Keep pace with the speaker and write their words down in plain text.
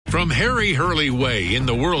From Harry Hurley Way in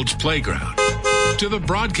the world's playground to the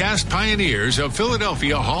broadcast pioneers of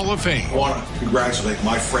Philadelphia Hall of Fame. I want to congratulate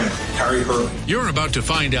my friend, Harry Hurley. You're about to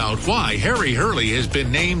find out why Harry Hurley has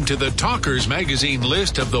been named to the Talkers Magazine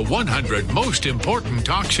list of the 100 most important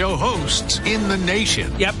talk show hosts in the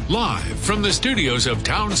nation. Yep. Live from the studios of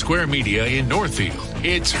Town Square Media in Northfield,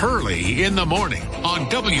 it's Hurley in the Morning on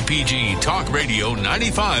WPG Talk Radio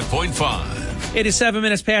 95.5. It is 7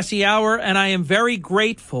 minutes past the hour, and I am very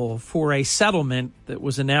grateful for a settlement that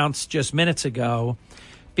was announced just minutes ago,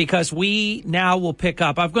 because we now will pick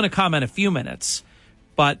up, I'm going to comment a few minutes,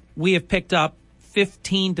 but we have picked up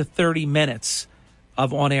 15 to 30 minutes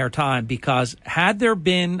of on-air time, because had there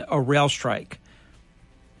been a rail strike,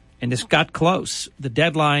 and this got close, the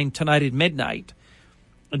deadline tonight at midnight,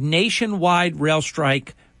 a nationwide rail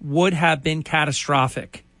strike would have been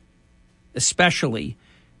catastrophic, especially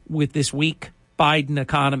with this weak Biden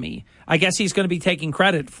economy. I guess he's going to be taking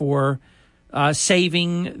credit for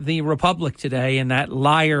saving the Republic today and that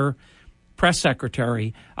liar press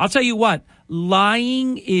secretary. I'll tell you what,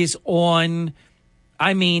 lying is on,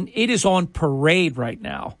 it is on parade right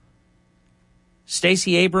now.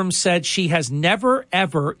 Stacey Abrams said she has never,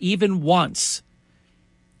 ever, even once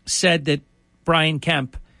said that Brian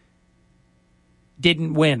Kemp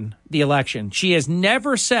didn't win the election. She has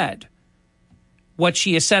never said what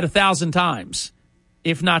she has said 1,000 times,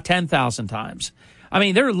 if not 10,000 times.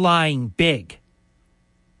 They're lying big.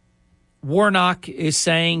 Warnock is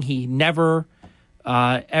saying he never,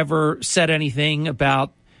 ever said anything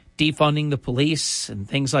about defunding the police and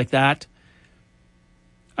things like that.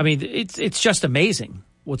 It's just amazing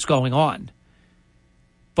what's going on.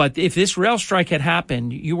 But if this rail strike had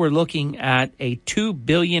happened, you were looking at a $2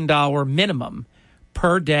 billion minimum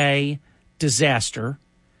per day disaster.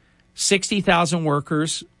 60,000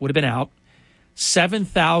 workers would have been out,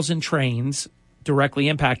 7,000 trains directly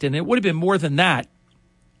impacted. And it would have been more than that,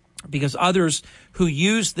 because others who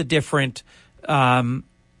use the different rail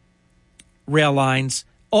lines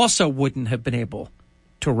also wouldn't have been able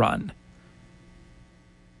to run.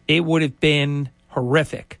 It would have been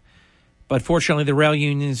horrific. But fortunately, the rail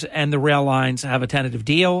unions and the rail lines have a tentative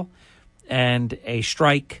deal, and a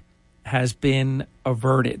strike has been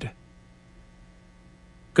averted.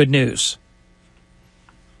 Good news.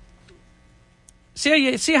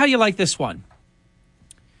 See how you like this one.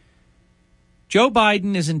 Joe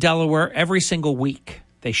Biden is in Delaware every single week.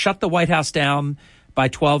 They shut the White House down by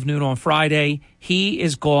 12 noon on Friday. He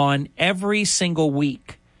is gone every single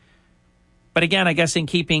week. But again, I guess in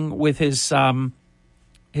keeping with his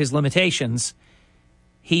limitations,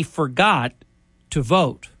 he forgot to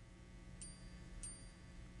vote.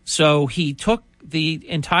 So he took the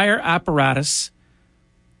entire apparatus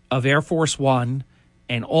of Air Force One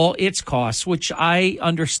and all its costs, which I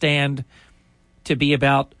understand to be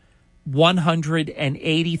about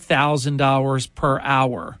 $180,000 per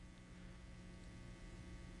hour.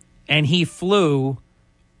 And he flew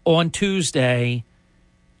on Tuesday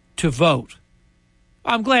to vote.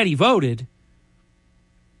 I'm glad he voted,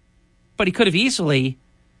 but he could have easily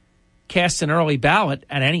cast an early ballot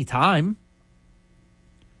at any time.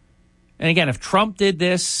 And again, if Trump did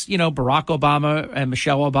this, Barack Obama and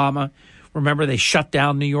Michelle Obama, remember they shut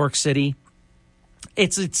down New York City.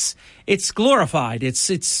 It's glorified.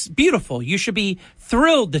 It's beautiful. You should be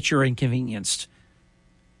thrilled that you're inconvenienced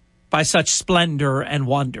by such splendor and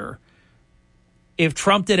wonder. If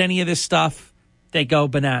Trump did any of this stuff, they go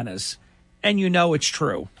bananas. And it's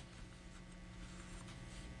true.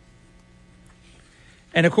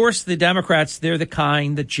 And of course, the Democrats, they're the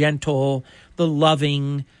kind, the gentle, the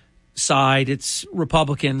loving side. It's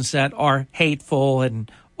Republicans that are hateful and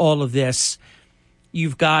all of this.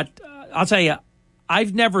 You've got, I'll tell you,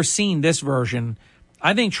 I've never seen this version.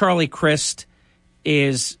 I think Charlie Crist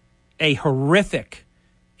is a horrific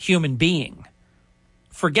human being.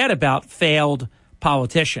 Forget about failed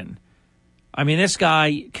politician. This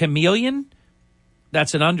guy, chameleon,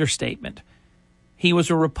 that's an understatement. He was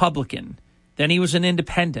a Republican. Then he was an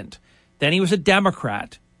independent. Then he was a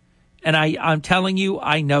Democrat. And I'm telling you,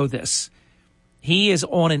 I know this. He is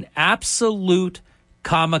on an absolute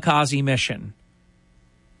kamikaze mission.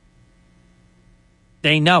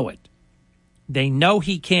 They know it. They know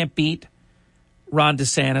he can't beat Ron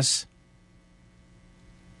DeSantis.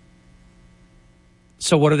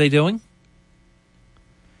 So what are they doing?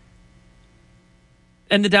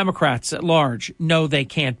 And the Democrats at large know they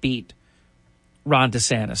can't beat Ron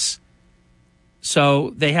DeSantis.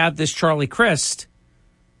 So they have this Charlie Crist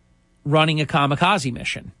running a kamikaze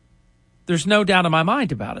mission. There's no doubt in my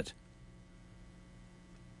mind about it.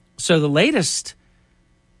 So the latest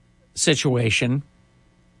situation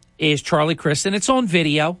is Charlie Crist, and it's on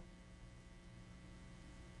video,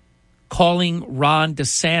 calling Ron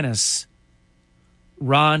DeSantis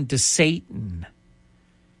Ron DeSatan.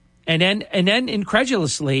 And then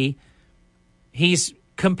incredulously, he's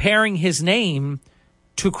comparing his name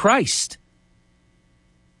to Christ.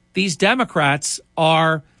 These Democrats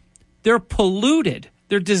they're polluted.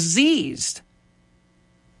 They're diseased.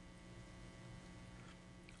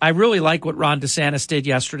 I really like what Ron DeSantis did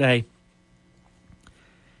yesterday.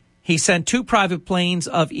 He sent 2 private planes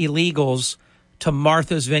of illegals to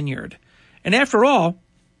Martha's Vineyard. And after all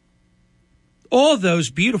of those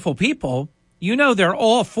beautiful people, they're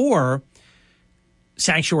all for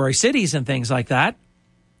sanctuary cities and things like that.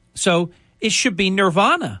 So it should be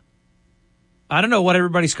nirvana. I don't know what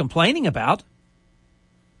everybody's complaining about.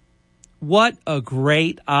 What a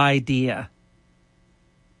great idea.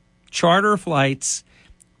 Charter flights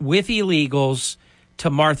with illegals to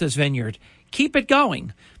Martha's Vineyard. Keep it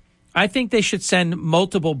going. I think they should send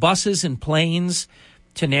multiple buses and planes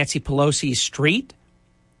to Nancy Pelosi's street.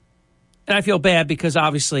 And I feel bad because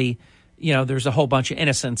obviously, there's a whole bunch of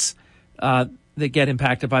innocents that get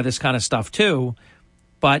impacted by this kind of stuff too.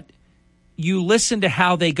 But you listen to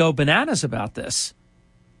how they go bananas about this.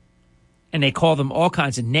 And they call them all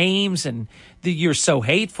kinds of names and you're so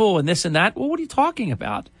hateful and this and that. Well, what are you talking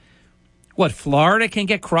about? What, Florida can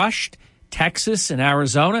get crushed? Texas and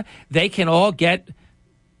Arizona, they can all get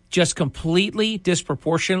just completely,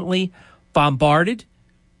 disproportionately bombarded.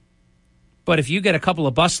 But if you get a couple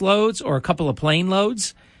of bus loads or a couple of plane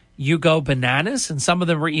loads, you go bananas. And some of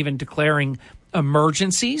them were even declaring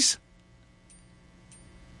emergencies.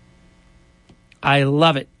 I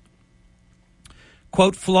love it.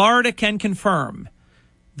 Quote, Florida can confirm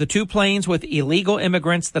the 2 planes with illegal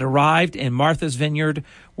immigrants that arrived in Martha's Vineyard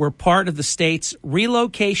were part of the state's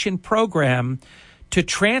relocation program to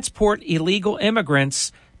transport illegal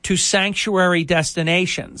immigrants to sanctuary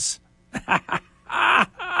destinations.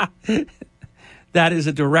 That is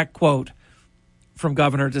a direct quote from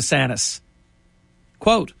Governor DeSantis.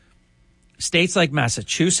 Quote, states like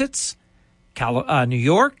Massachusetts, New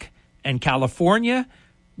York, and California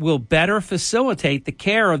will better facilitate the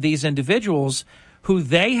care of these individuals who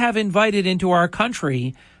they have invited into our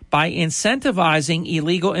country by incentivizing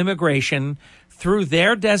illegal immigration through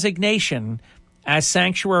their designation as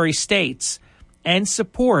sanctuary states and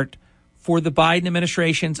support for the Biden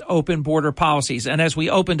administration's open border policies. And as we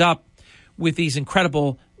opened up with these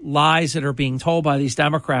incredible lies that are being told by these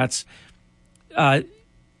Democrats, with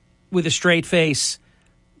a straight face,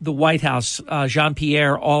 the White House,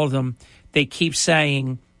 Jean-Pierre, all of them, they keep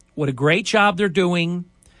saying what a great job they're doing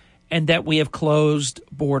and that we have closed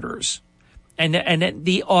borders. And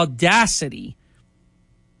the audacity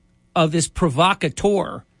of this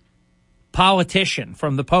provocateur politician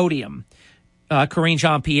from the podium, Karine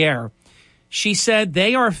Jean-Pierre, she said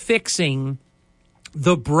they are fixing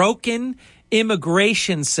the broken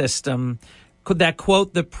immigration system that,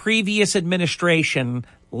 quote, the previous administration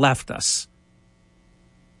left us.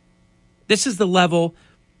 This is the level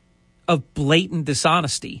of blatant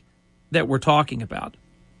dishonesty that we're talking about.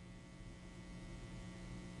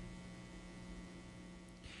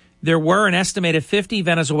 There were an estimated 50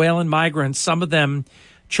 Venezuelan migrants, some of them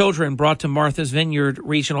children, brought to Martha's Vineyard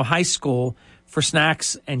Regional High School for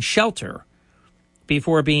snacks and shelter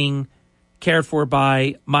before being cared for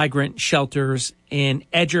by migrant shelters in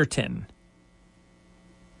Edgerton.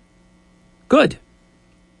 Good.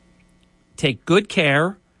 Take good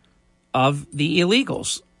care of the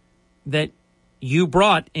illegals that you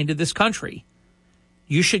brought into this country.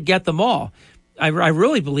 You should get them all. I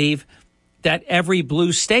really believe that every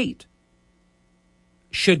blue state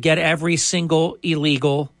should get every single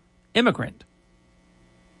illegal immigrant,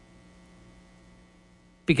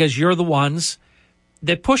 because you're the ones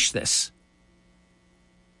that push this.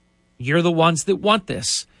 You're the ones that want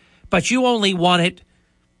this, but you only want it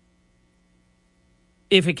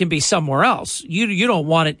if it can be somewhere else. You don't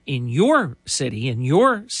want it in your city, in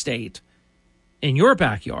your state, in your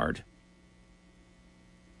backyard.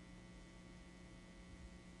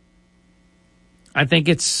 I think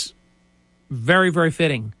it's very, very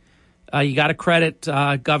fitting. You got to credit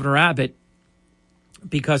Governor Abbott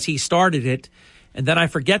because he started it. And then I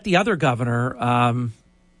forget the other governor. I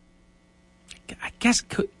guess,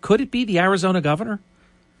 could it be the Arizona governor?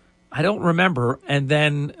 I don't remember. And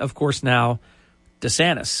then, of course, now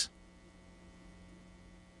DeSantis.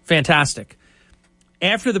 Fantastic.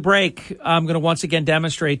 After the break, I'm going to once again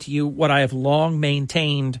demonstrate to you what I have long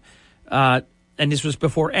maintained, and this was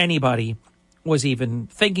before anybody was even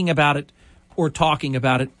thinking about it or talking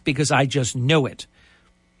about it, because I just knew it.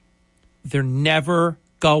 They're never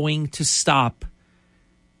going to stop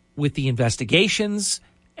with the investigations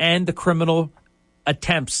and the criminal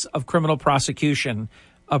attempts of criminal prosecution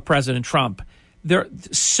of President Trump. There are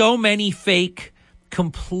so many fake,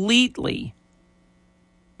 completely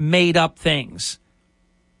made up things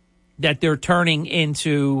that they're turning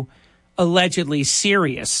into allegedly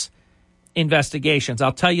serious investigations.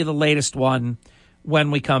 I'll tell you the latest one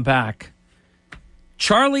when we come back.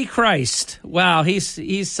 Charlie Christ. Wow, he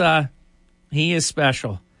is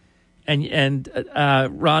special. And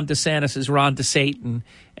Ron DeSantis is Ron DeSatan,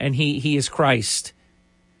 and he is Christ.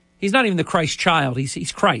 He's not even the Christ child.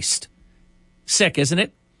 He's Christ. Sick, isn't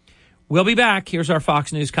it? We'll be back. Here's our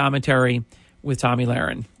Fox News commentary with Tomi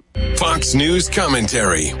Lahren. Fox News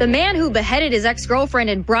commentary. The man who beheaded his ex-girlfriend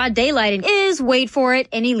in broad daylight is, wait for it,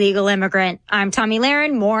 an illegal immigrant. I'm Tomi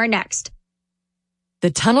Lahren. More next. The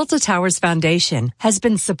Tunnel to Towers Foundation has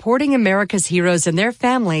been supporting America's heroes and their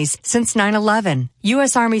families since 9/11.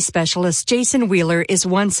 U.S. Army Specialist Jason Wheeler is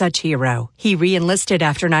one such hero. He re-enlisted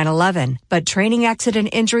after 9/11, but training accident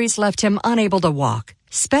injuries left him unable to walk.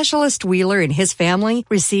 Specialist Wheeler and his family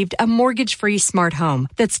received a mortgage-free smart home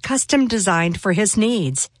that's custom designed for his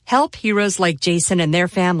needs. Help heroes like Jason and their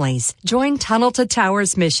families. Join Tunnel to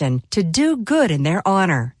Towers' mission to do good in their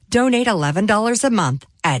honor. Donate $11 a month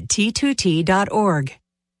at T2T.org.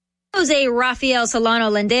 Jose Rafael Solano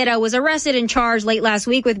Landera was arrested and charged late last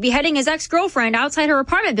week with beheading his ex-girlfriend outside her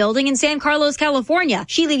apartment building in San Carlos, California.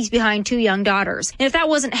 She leaves behind 2 young daughters. And if that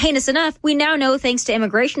wasn't heinous enough, we now know thanks to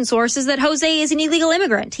immigration sources that Jose is an illegal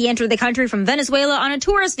immigrant. He entered the country from Venezuela on a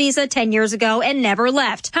tourist visa 10 years ago and never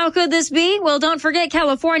left. How could this be? Well, don't forget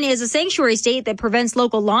California is a sanctuary state that prevents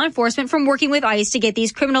local law enforcement from working with ICE to get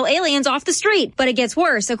these criminal aliens off the street. But it gets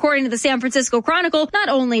worse. According to the San Francisco Chronicle, not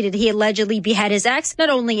only did he allegedly behead his ex, not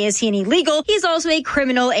only is he an illegal, he's also a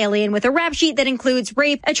criminal alien with a rap sheet that includes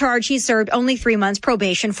rape, a charge he served only 3 months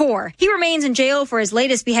probation for. He remains in jail for his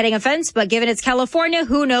latest beheading offense, but given it's California,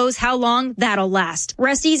 who knows how long that'll last.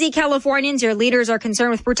 Rest easy, Californians. Your leaders are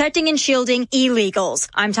concerned with protecting and shielding illegals.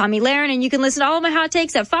 I'm Tomi Lahren, and you can listen to all of my hot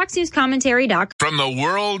takes at foxnewscommentary.com. From the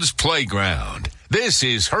world's playground, this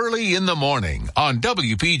is Hurley in the Morning on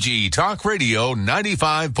WPG Talk Radio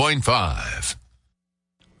 95.5.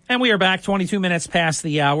 And we are back 22 minutes past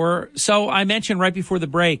the hour. So I mentioned right before the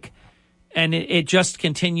break, and it just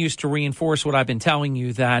continues to reinforce what I've been telling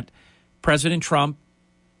you, that President Trump,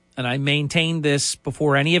 and I maintained this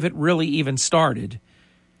before any of it really even started,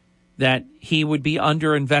 that he would be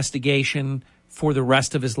under investigation for the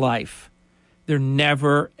rest of his life. They're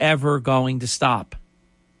never, ever going to stop.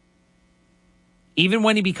 Even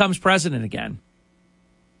when he becomes president again.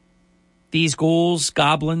 These ghouls,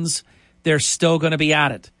 goblins, they're still going to be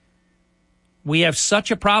at it. We have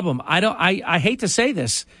such a problem. I hate to say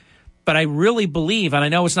this, but I really believe, and I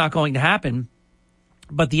know it's not going to happen,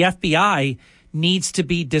 but the FBI needs to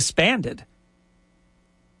be disbanded.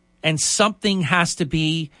 And something has to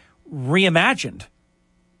be reimagined.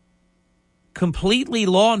 Completely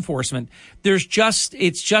law enforcement. It's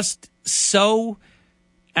just so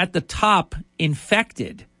at the top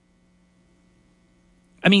infected.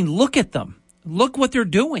 I mean, look at them. Look what they're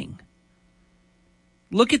doing.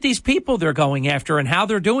 Look at these people they're going after and how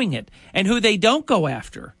they're doing it and who they don't go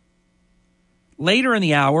after. Later in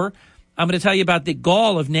the hour, I'm going to tell you about the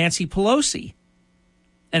gall of Nancy Pelosi.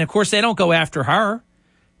 And, of course, they don't go after her.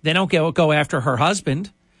 They don't go after her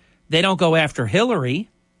husband. They don't go after Hillary.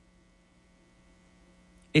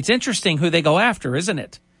 It's interesting who they go after, isn't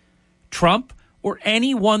it? Trump or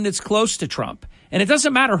anyone that's close to Trump. And it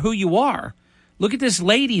doesn't matter who you are. Look at this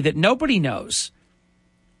lady that nobody knows.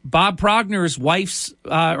 Bob Progner's wife's,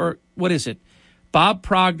 Bob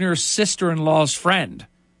Progner's sister-in-law's friend.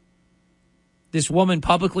 This woman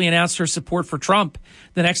publicly announced her support for Trump.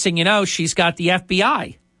 The next thing you know, she's got the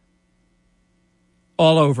FBI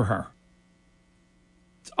all over her.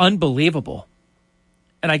 It's unbelievable.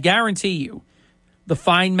 And I guarantee you, the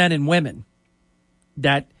fine men and women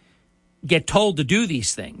that get told to do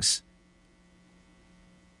these things,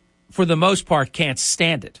 for the most part, can't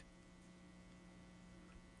stand it.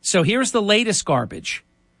 So here's the latest garbage.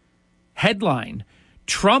 Headline: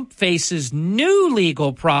 Trump faces new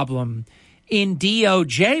legal problem in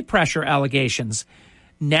DOJ pressure allegations.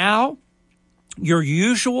 Now, your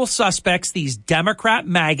usual suspects, these Democrat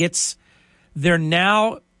maggots, they're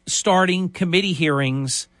now starting committee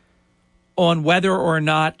hearings on whether or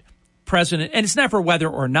not President, and it's never whether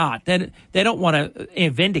or not. They don't want to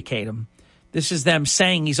vindicate him. This is them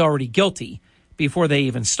saying he's already guilty before they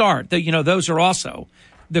even start. Those are also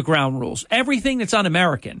the ground rules. Everything that's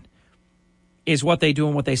un-American is what they do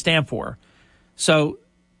and what they stand for. So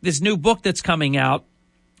this new book that's coming out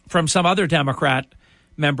from some other Democrat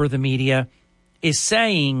member of the media is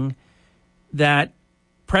saying that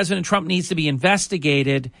President Trump needs to be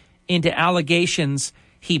investigated into allegations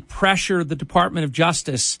he pressured the Department of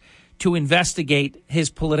Justice to investigate his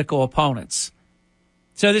political opponents.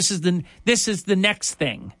 So this is the next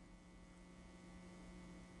thing.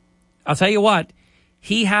 I'll tell you what,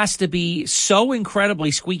 he has to be so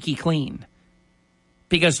incredibly squeaky clean,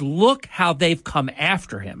 because look how they've come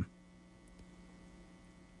after him.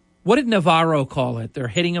 What did Navarro call it? They're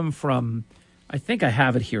hitting him from, I think I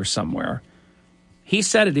have it here somewhere. He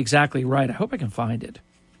said it exactly right. I hope I can find it.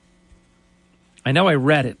 I know I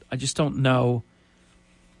read it. I just don't know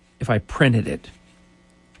if I printed it.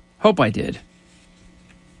 Hope I did.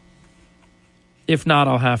 If not,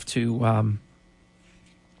 I'll have to...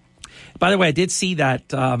 By the way, I did see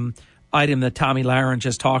that item that Tommy Lahren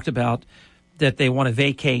just talked about, that they want to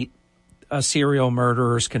vacate a serial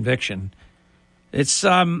murderer's conviction. It's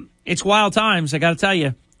wild times, I got to tell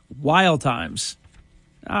you. Wild times.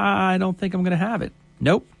 I don't think I'm going to have it.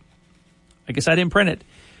 Nope. I guess I didn't print it.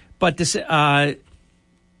 But this,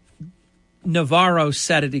 Navarro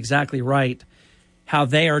said it exactly right, how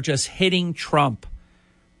they are just hitting Trump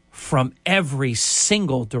from every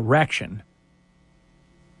single direction.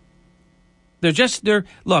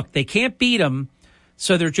 Look, they can't beat him,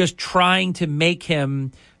 so they're just trying to make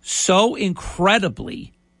him so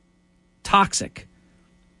incredibly toxic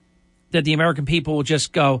that the American people will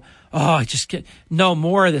just go, oh, I just can't, no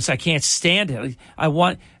more of this. I can't stand it.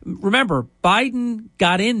 Remember, Biden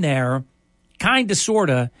got in there kind of,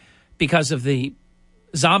 sort of, because of the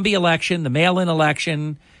zombie election, the mail-in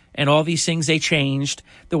election, and all these things they changed,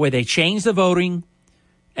 the way they changed the voting,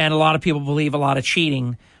 and a lot of people believe a lot of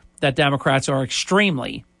cheating that Democrats are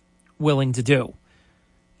extremely willing to do.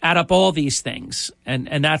 Add up all these things,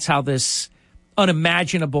 and that's how this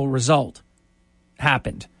unimaginable result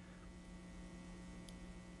happened.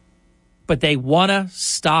 But they want to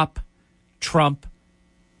stop Trump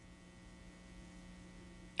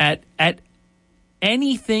at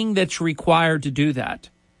anything that's required to do that.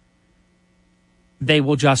 They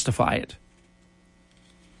will justify it.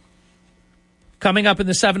 Coming up in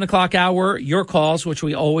the 7 o'clock hour, your calls, which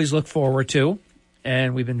we always look forward to.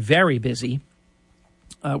 And we've been very busy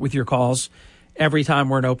with your calls. Every time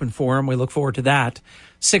we're in open forum, we look forward to that.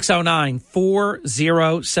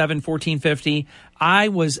 609-407-1450. I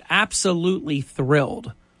was absolutely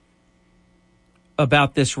thrilled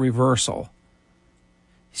about this reversal.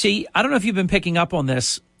 See, I don't know if you've been picking up on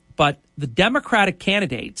this, but the Democratic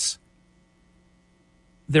candidates,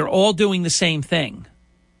 they're all doing the same thing.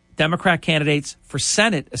 Democrat candidates, for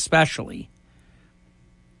Senate especially,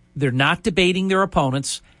 they're not debating their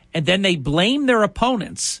opponents, and then they blame their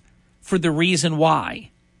opponents for the reason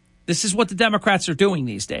why. This is what the Democrats are doing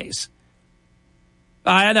these days.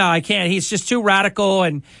 I know, I can't. He's just too radical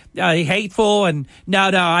and hateful, and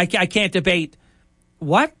no, I can't debate.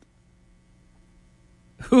 What?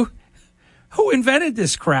 Who invented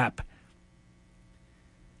this crap?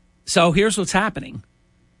 So here's what's happening.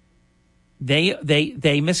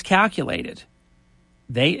 They miscalculated.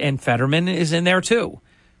 And Fetterman is in there too.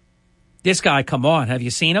 This guy, come on, have you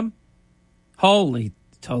seen him? Holy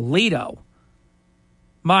Toledo.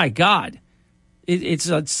 My God.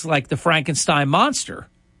 It's like the Frankenstein monster.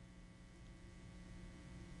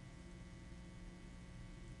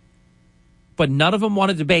 But none of them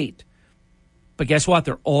want to debate. But guess what?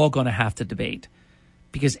 They're all going to have to debate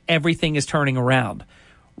because everything is turning around.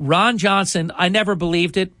 Ron Johnson, I never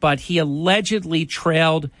believed it, but he allegedly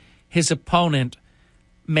trailed his opponent,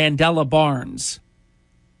 Mandela Barnes,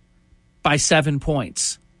 by 7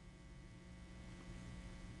 points.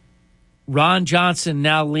 Ron Johnson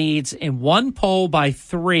now leads in one poll by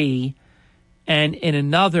 3 and in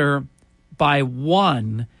another by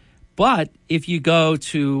 1. But if you go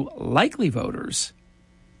to likely voters,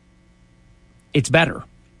 it's better.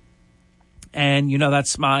 And, you know,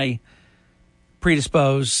 that's my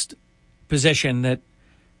predisposed position, that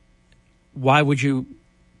why would you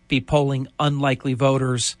be polling unlikely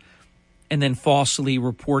voters and then falsely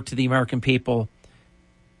report to the American people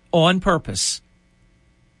on purpose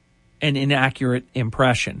an inaccurate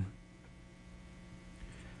impression?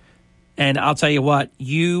 And I'll tell you what,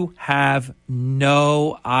 you have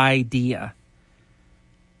no idea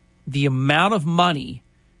the amount of money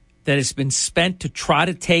that has been spent to try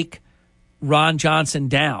to take Ron Johnson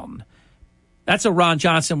down. That's a Ron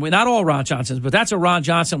Johnson, not all Ron Johnsons, but that's a Ron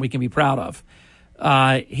Johnson we can be proud of.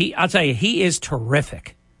 I'll tell you, he is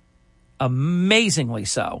terrific. Amazingly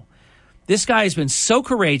so. This guy has been so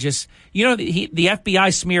courageous. You know, the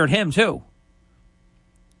FBI smeared him, too.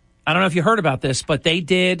 I don't know if you heard about this, but they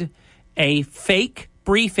did a fake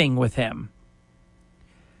briefing with him.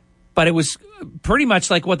 But it was pretty much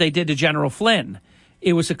like what they did to General Flynn.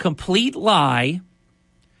 It was a complete lie,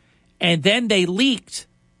 and then they leaked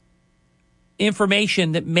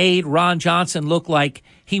information that made Ron Johnson look like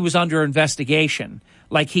he was under investigation,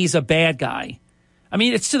 like he's a bad guy. I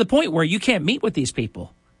mean, it's to the point where you can't meet with these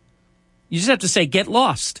people. You just have to say, get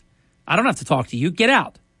lost. I don't have to talk to you. Get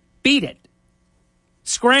out. Beat it.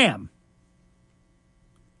 Scram.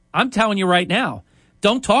 I'm telling you right now,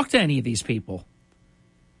 don't talk to any of these people.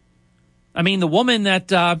 I mean, the woman that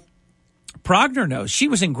Progner knows, she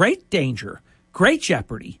was in great danger, great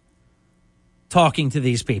jeopardy talking to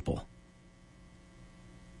these people.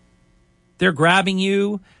 They're grabbing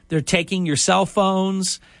you. They're taking your cell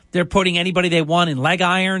phones. They're putting anybody they want in leg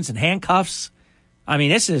irons and handcuffs. I mean,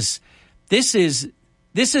 this is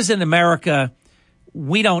in America.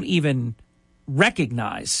 We don't even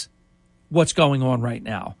recognize what's going on right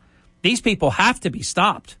now. These people have to be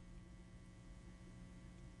stopped.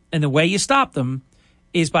 And the way you stop them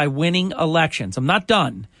is by winning elections. I'm not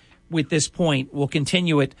done with this point. We'll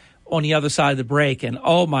continue it on the other side of the break. And,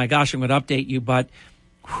 oh, my gosh, I'm going to update you. But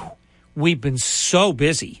we've been so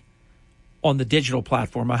busy on the digital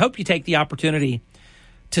platform. I hope you take the opportunity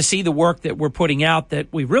to see the work that we're putting out that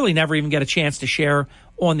we really never even get a chance to share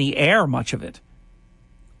on the air, much of it.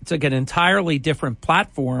 It's like an entirely different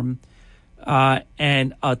platform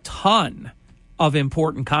and a ton of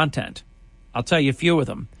important content. I'll tell you a few of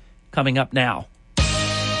them coming up now.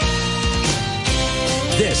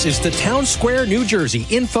 This is the Town Square, New Jersey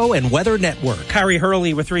Info and Weather Network. Harry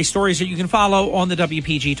Hurley with 3 stories that you can follow on the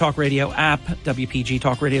WPG Talk Radio app,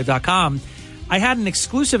 WPGTalkRadio.com. I had an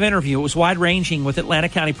exclusive interview. It was wide-ranging with Atlanta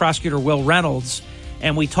County Prosecutor Will Reynolds,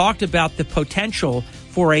 and we talked about the potential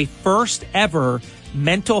for a first-ever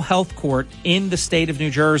mental health court in the state of New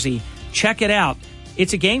Jersey. Check it out.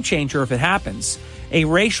 It's a game-changer if it happens. A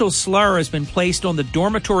racial slur has been placed on the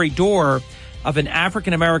dormitory door of an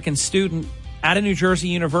African-American student at a New Jersey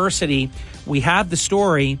university. We have the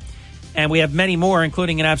story, and we have many more,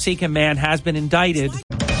 including an Absecon man has been indicted.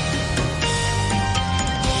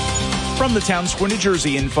 From the Town Square, New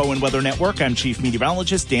Jersey Info and Weather Network, I'm Chief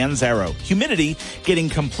Meteorologist Dan Zarrow. Humidity getting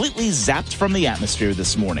completely zapped from the atmosphere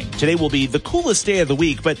this morning. Today will be the coolest day of the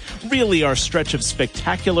week, but really our stretch of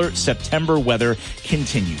spectacular September weather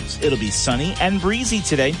continues. It'll be sunny and breezy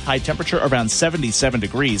today. High temperature around 77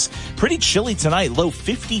 degrees. Pretty chilly tonight, low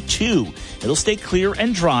 52. It'll stay clear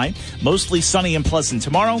and dry. Mostly sunny and pleasant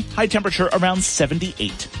tomorrow. High temperature around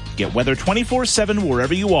 78. Get weather 24/7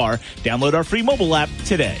 wherever you are. Download our free mobile app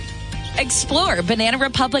today. Explore Banana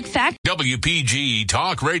Republic Factory. WPG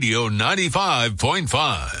Talk Radio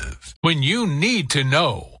 95.5. When you need to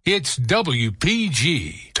know, it's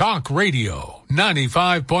WPG Talk Radio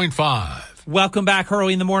 95.5. Welcome back,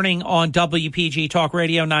 Hurley in the Morning on WPG Talk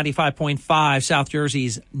Radio 95.5, South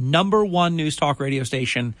Jersey's #1 news talk radio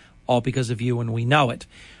station, all because of you, and we know it.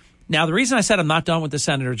 Now, the reason I said I'm not done with the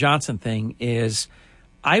Senator Johnson thing is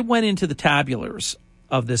I went into the tabulars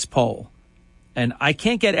of this poll. And I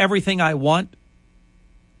can't get everything I want,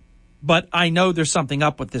 but I know there's something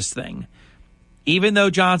up with this thing, even though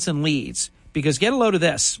Johnson leads. Because get a load of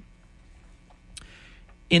this.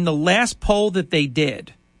 In the last poll that they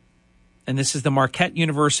did, and this is the Marquette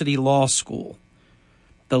University Law School,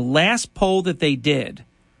 the last poll that they did,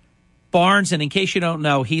 Barnes, and in case you don't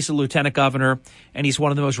know, he's a lieutenant governor, and he's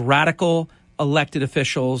one of the most radical elected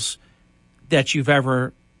officials that you've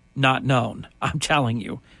ever not known. I'm telling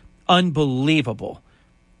you. Unbelievable.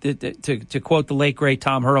 To quote the late, great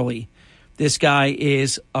Tom Hurley, this guy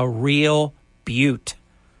is a real beaut.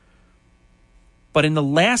 But in the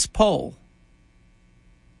last poll,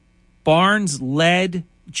 Barnes led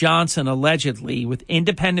Johnson allegedly with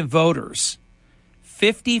independent voters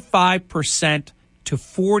 55% to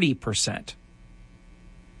 40%.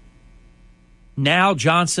 Now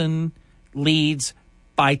Johnson leads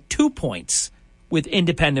by 2 points with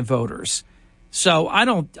independent voters. So I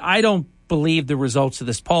don't believe the results of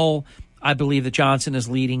this poll. I believe that Johnson is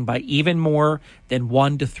leading by even more than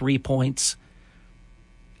 1 to 3 points.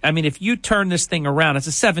 I mean, if you turn this thing around, it's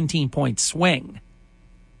a 17-point swing.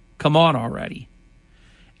 Come on already.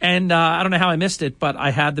 And I don't know how I missed it, but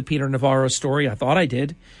I had the Peter Navarro story. I thought I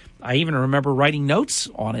did. I even remember writing notes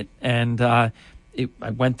on it. And I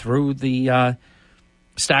went through the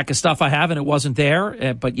stack of stuff I have, and it wasn't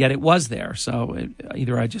there, but yet it was there. So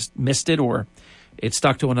either I just missed it or it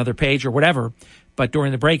stuck to another page or whatever. But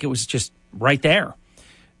during the break, it was just right there.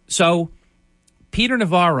 So Peter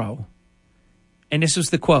Navarro, and this was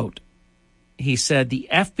the quote, he said, the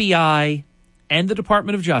FBI and the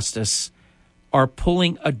Department of Justice are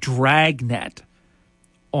pulling a dragnet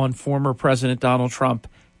on former President Donald Trump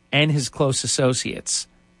and his close associates.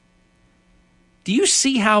 Do you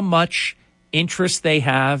see how much interest they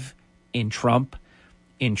have in Trump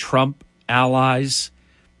allies,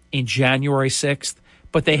 in January 6th?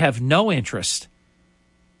 But they have no interest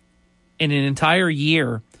in an entire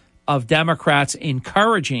year of Democrats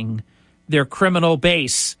encouraging their criminal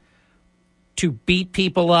base to beat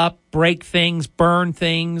people up, break things, burn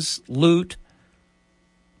things, loot.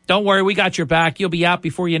 Don't worry, we got your back. You'll be out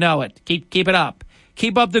before you know it. Keep it up.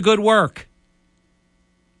 Keep up the good work.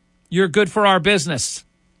 You're good for our business.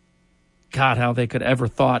 God, how they could ever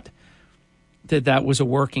thought that was a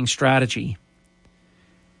working strategy.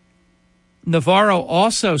 Navarro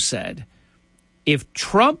also said if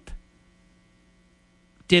Trump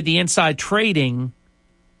did the inside trading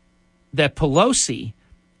that Pelosi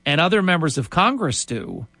and other members of Congress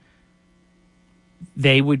do,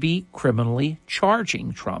 they would be criminally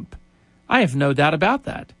charging Trump. I have no doubt about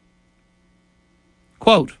that.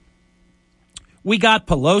 Quote, we got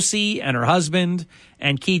Pelosi and her husband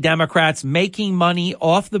and key Democrats making money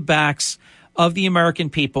off the backs of the American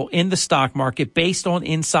people in the stock market based on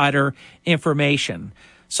insider information.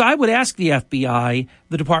 So I would ask the FBI,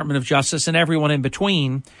 the Department of Justice, and everyone in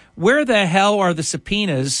between, where the hell are the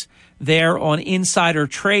subpoenas there on insider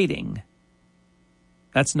trading?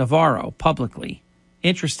 That's Navarro, publicly.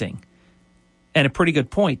 Interesting. And a pretty good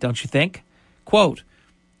point, don't you think? Quote,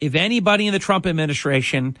 if anybody in the Trump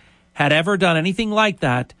administration had ever done anything like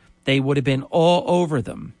that, they would have been all over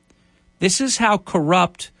them. This is how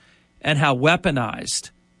corrupt and how weaponized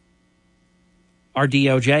our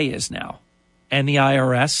DOJ is now, and the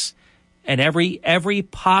IRS, and every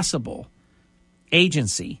possible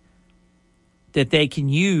agency that they can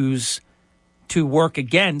use to work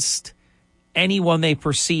against anyone they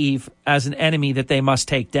perceive as an enemy that they must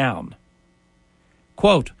take down.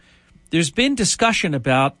 Quote, there's been discussion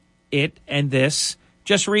about it and this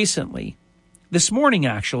just recently. This morning,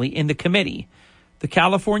 actually, in the committee, the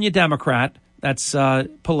California Democrat, that's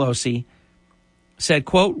Pelosi, said,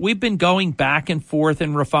 quote, we've been going back and forth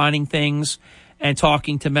and refining things and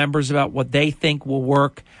talking to members about what they think will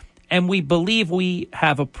work. And we believe we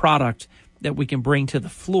have a product that we can bring to the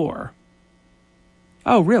floor.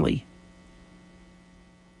 Oh, really?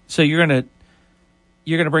 So you're going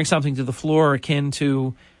to bring something to the floor akin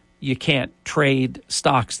to you can't trade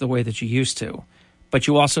stocks the way that you used to. But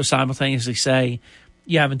you also simultaneously say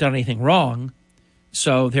you haven't done anything wrong.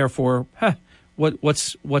 So therefore,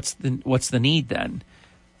 what's the need then?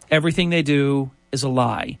 Everything they do is a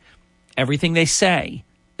lie. Everything they say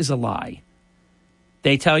is a lie.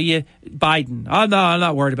 They tell you, Biden, oh, no, I'm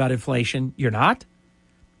not worried about inflation. You're not?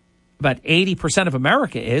 About 80% of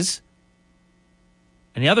America is.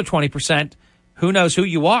 And the other 20%, who knows who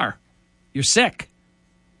you are? You're sick.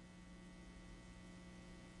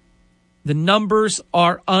 The numbers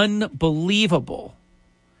are unbelievable.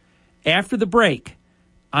 After the break,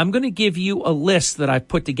 I'm going to give you a list that I've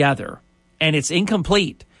put together, and it's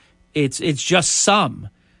incomplete. It's just some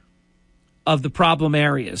of the problem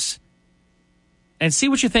areas. And see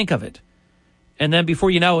what you think of it. And then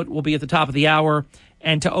before you know it, we'll be at the top of the hour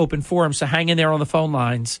and to open forum. So hang in there on the phone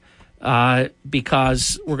lines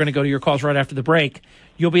because we're going to go to your calls right after the break.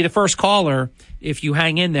 You'll be the first caller if you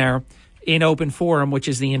hang in there in open forum, which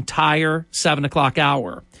is the entire 7 o'clock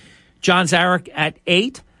hour. John Zarek at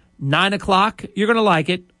 8, 9 o'clock. You're going to like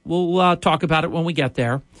it. We'll talk about it when we get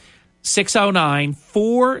there.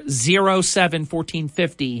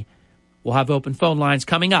 609-407-1450. We'll have open phone lines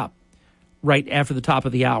coming up right after the top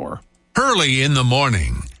of the hour. Early in the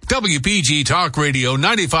morning. WPG Talk Radio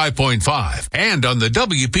 95.5 and on the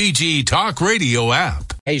WPG Talk Radio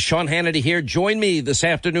app. Hey, Sean Hannity here. Join me this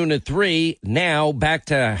afternoon at 3. Now back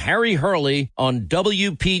to Harry Hurley on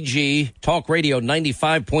WPG Talk Radio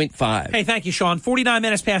 95.5. Hey, thank you, Sean. 49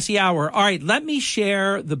 minutes past the hour. All right, let me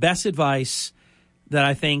share the best advice that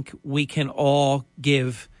I think we can all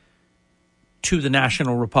give to the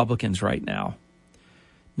National Republicans right now.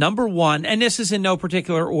 Number one, and this is in no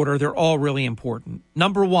particular order, they're all really important.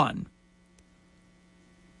 Number one,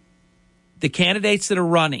 the candidates that are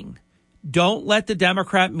running, don't let the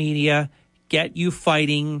Democrat media get you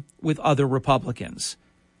fighting with other Republicans.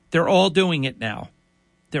 They're all doing it now.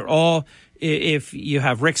 They're all, if you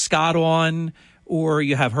have Rick Scott on or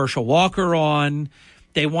you have Herschel Walker on,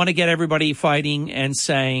 they want to get everybody fighting and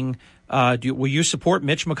saying, will you support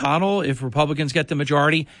Mitch McConnell if Republicans get the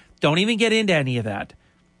majority? Don't even get into any of that.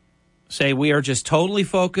 Say we are just totally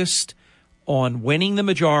focused on winning the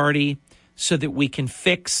majority so that we can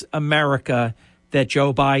fix America that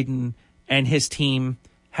Joe Biden and his team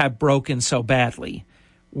have broken so badly.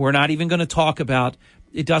 We're not even going to talk about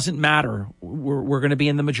It doesn't matter. We're going to be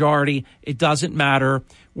in the majority. It doesn't matter.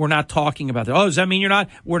 We're not talking about that. Oh, does that mean you're not?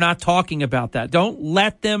 We're not talking about that. Don't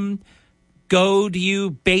let them goad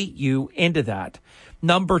you, bait you into that.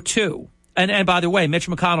 Number two, and by the way, Mitch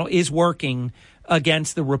McConnell is working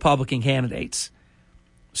against the Republican candidates.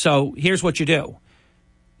 So here's what you do.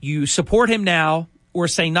 You support him now or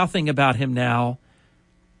say nothing about him now,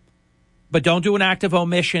 but don't do an act of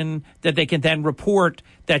omission that they can then report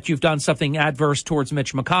that you've done something adverse towards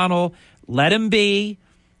Mitch McConnell. Let him be.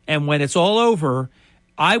 And when it's all over,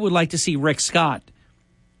 I would like to see Rick Scott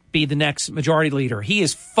be the next majority leader. He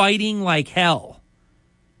is fighting like hell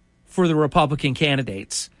for the Republican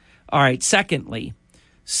candidates. All right. Secondly,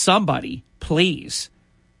 somebody, please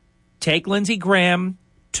take Lindsey Graham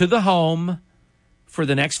to the home for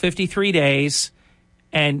the next 53 days.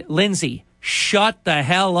 And Lindsey, shut the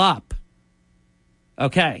hell up.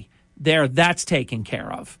 Okay, that's taken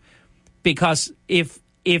care of. Because if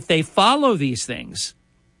they follow these things,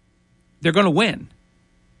 they're going to win.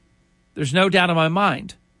 There's no doubt in my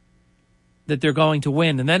mind that they're going to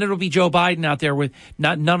win. And then it'll be Joe Biden out there with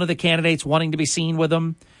none of the candidates wanting to be seen with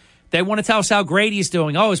him. They want to tell us how great he's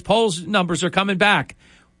doing. Oh, his polls numbers are coming back.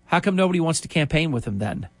 How come nobody wants to campaign with him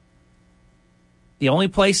then? The only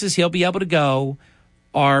places he'll be able to go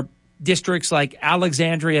are districts like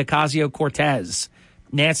Alexandria Ocasio-Cortez,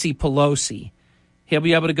 Nancy Pelosi. He'll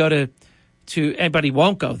be able to go to anybody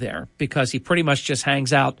won't go there because he pretty much just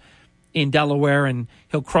hangs out in Delaware, and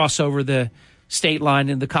he'll cross over the state line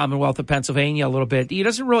in the Commonwealth of Pennsylvania a little bit. He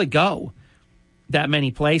doesn't really go that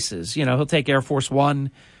many places. You know, he'll take Air Force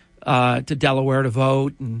One to Delaware to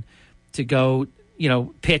vote and to go,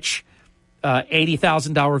 pitch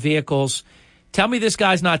 $80,000 vehicles. Tell me this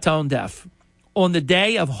guy's not tone deaf. On the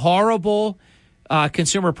day of horrible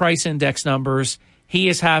consumer price index numbers, he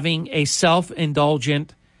is having a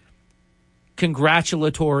self-indulgent,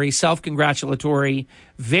 self-congratulatory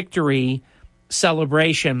victory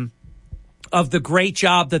celebration of the great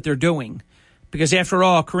job that they're doing. Because after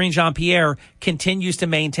all, Karine Jean-Pierre continues to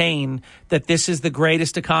maintain that this is the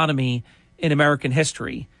greatest economy in American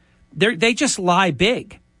history. They just lie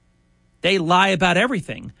big. They lie about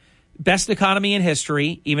everything. Best economy in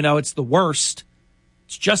history, even though it's the worst.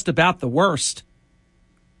 It's just about the worst.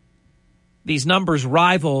 These numbers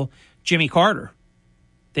rival Jimmy Carter.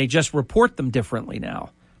 They just report them differently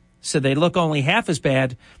now. So they look only half as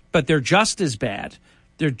bad, but they're just as bad.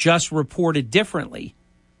 They're just reported differently.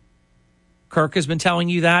 Kirk has been telling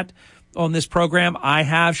you that on this program. I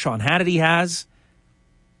have. Sean Hannity has.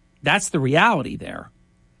 That's the reality there.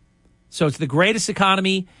 So it's the greatest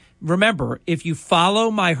economy. Remember, if you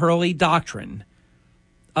follow my Hurley doctrine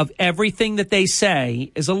of everything that they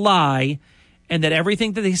say is a lie, and that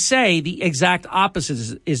everything that they say, the exact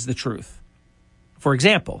opposite is the truth. For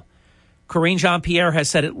example, Karine Jean-Pierre has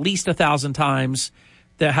said at least 1,000 times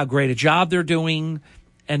that how great a job they're doing,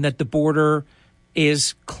 and that the border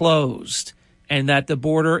is closed, and that the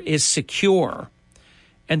border is secure,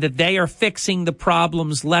 and that they are fixing the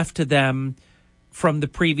problems left to them from the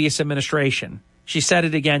previous administration. She said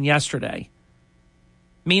it again yesterday.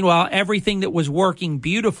 Meanwhile, everything that was working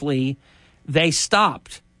beautifully, they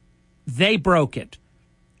stopped. They broke it.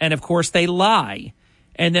 And, of course, they lie.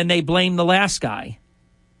 And then they blame the last guy.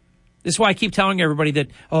 This is why I keep telling everybody that,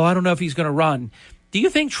 I don't know if he's going to run. Do you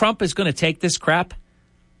think Trump is going to take this crap?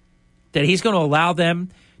 That he's going to allow them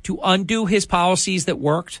to undo his policies that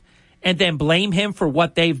worked and then blame him for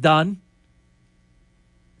what they've done?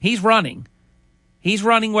 He's running. He's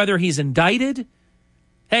running whether he's indicted.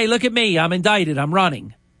 Hey, look at me. I'm indicted. I'm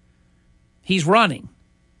running. He's running.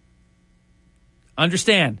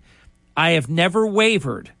 Understand, I have never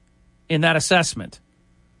wavered in that assessment.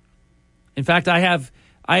 In fact, I have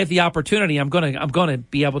the opportunity. I'm going to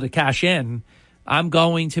be able to cash in. I'm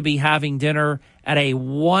going to be having dinner at a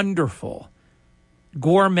wonderful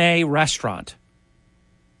gourmet restaurant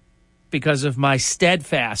because of my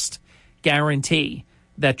steadfast guarantee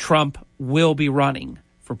that Trump will be running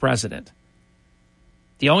for president.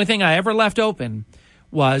 The only thing I ever left open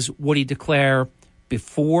was, would he declare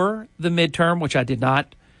before the midterm, which I did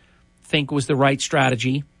not think was the right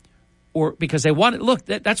strategy, or because they wanted, look,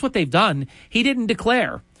 that's what they've done. He didn't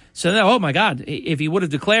declare. So, oh my God, if he would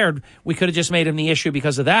have declared, we could have just made him the issue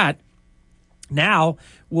because of that. Now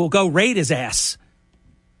we'll go raid his ass.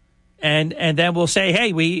 And then we'll say,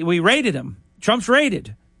 hey, we raided him. Trump's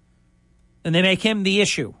raided. And they make him the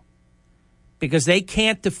issue because they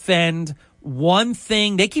can't defend one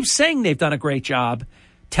thing. They keep saying they've done a great job.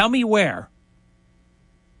 Tell me where.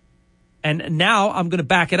 And now I'm going to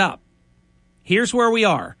back it up. Here's where we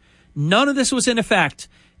are. None of this was in effect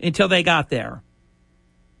until they got there.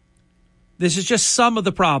 This is just some of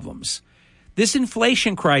the problems. This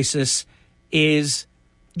inflation crisis is,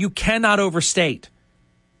 you cannot overstate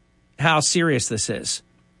how serious this is.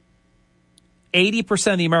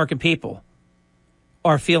 80% of the American people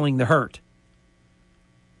are feeling the hurt.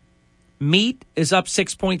 Meat is up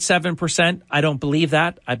 6.7%. I don't believe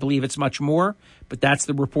that. I believe it's much more, but that's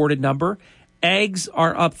the reported number. Eggs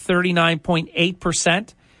are up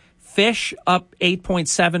 39.8%. Fish up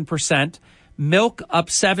 8.7%. Milk up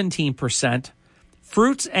 17%.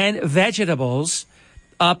 Fruits and vegetables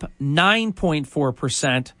up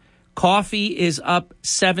 9.4%. Coffee is up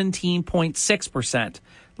 17.6%.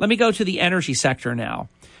 Let me go to the energy sector now,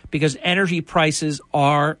 because energy prices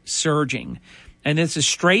are surging. And this is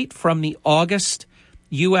straight from the August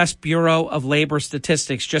U.S. Bureau of Labor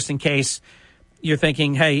Statistics, just in case you're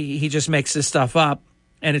thinking, hey, he just makes this stuff up,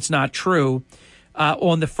 and it's not true.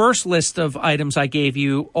 On the first list of items I gave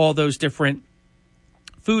you, all those different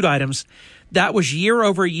food items, that was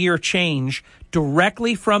year-over-year change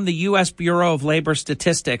directly from the U.S. Bureau of Labor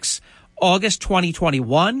Statistics, August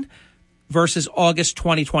 2021 versus August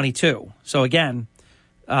 2022. So again,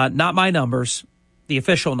 not my numbers, the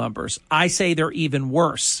official numbers. I say they're even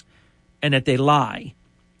worse and that they lie.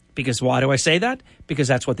 Because why do I say that? Because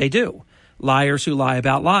that's what they do. Liars who lie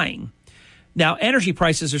about lying. Now, energy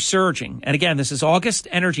prices are surging. And again, this is August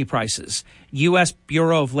energy prices, U.S.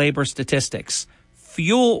 Bureau of Labor Statistics.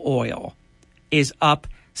 Fuel oil is up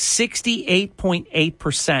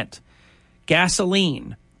 68.8%.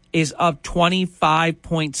 Gasoline is up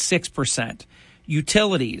 25.6%.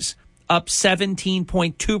 Utilities up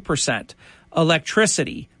 17.2%.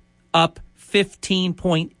 Electricity up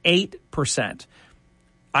 15.8%.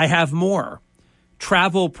 I have more.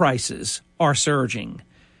 Travel prices are surging.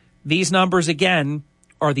 These numbers, again,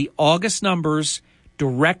 are the August numbers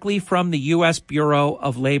directly from the U.S. Bureau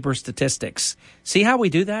of Labor Statistics. See how we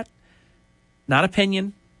do that? Not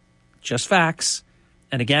opinion, just facts.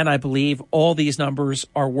 And again, I believe all these numbers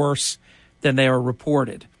are worse than they are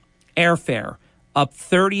reported. Airfare up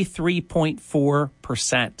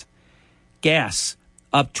 33.4%. Gas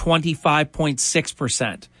up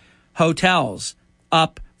 25.6%. Hotels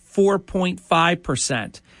up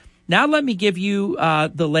 4.5%. Now let me give you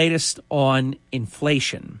the latest on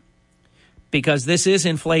inflation, because this is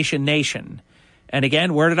Inflation Nation. And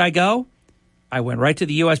again, where did I go? I went right to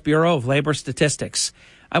the U.S. Bureau of Labor Statistics.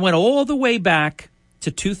 I went all the way back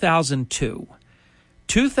to 2002.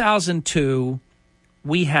 2002,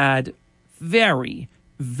 we had very,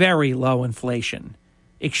 very low inflation,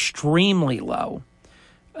 extremely low,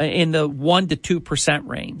 in the 1% to 2%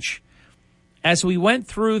 range. As we went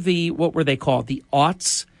through the, what were they called, the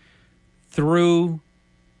aughts, through,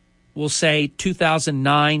 we'll say,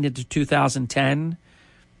 2009 into 2010,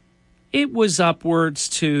 it was upwards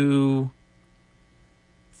to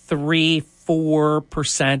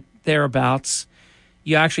 3-4% thereabouts.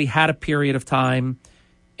 You actually had a period of time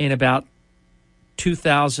in about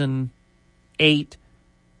 2008,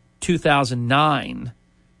 2009,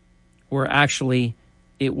 where actually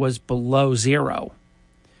it was below zero.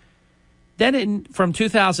 Then from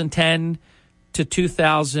 2010 to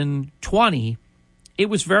 2020, it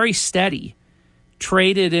was very steady,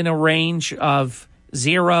 traded in a range of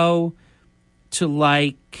 0 to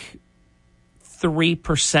like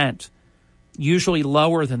 3%, usually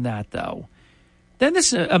lower than that, though. Then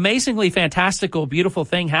this amazingly fantastical, beautiful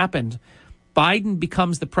thing happened. Biden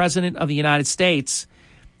becomes the president of the United States,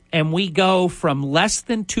 and we go from less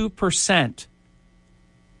than 2%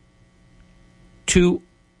 to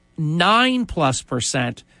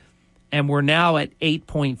 9+%, and we're now at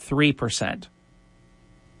 8.3%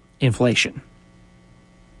 inflation.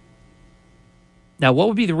 Now, what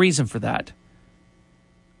would be the reason for that?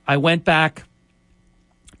 I went back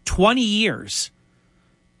 20 years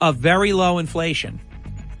of very low inflation.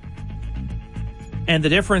 And the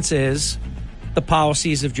difference is the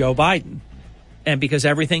policies of Joe Biden. And because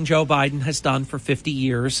everything Joe Biden has done for 50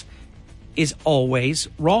 years is always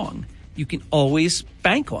wrong. You can always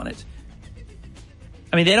bank on it.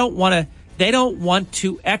 I mean, they don't want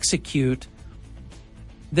to execute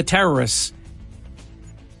the terrorists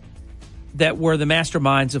that were the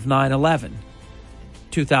masterminds of 9/11,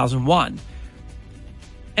 2001.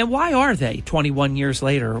 And why are they, 21 years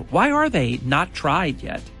later, why are they not tried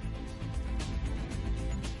yet?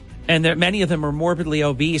 And many of them are morbidly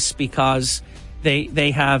obese because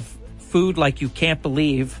they have food like you can't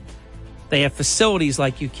believe. They have facilities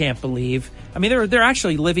like you can't believe. I mean, they're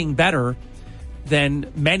actually living better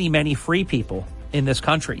than many, many free people in this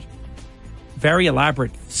country. Very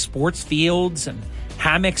elaborate sports fields and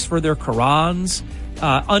hammocks for their Qurans,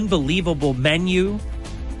 unbelievable menu,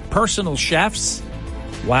 personal chefs.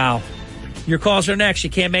 Wow. Your calls are next. You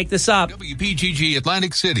can't make this up. WPGG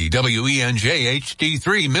Atlantic City, WENJ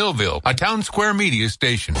HD3 Millville, a Town Square media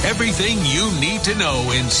station. Everything you need to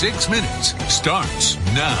know in 6 minutes starts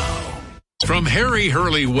now. From Harry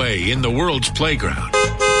Hurley Way in the world's playground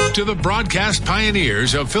to the broadcast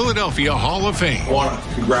pioneers of Philadelphia Hall of Fame. I want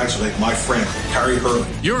to congratulate my friend, Harry Hurley.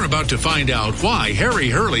 You're about to find out why Harry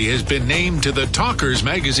Hurley has been named to the Talkers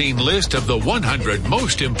Magazine list of the 100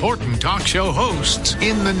 most important talk show hosts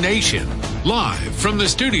in the nation. Live from the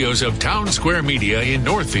studios of Town Square Media in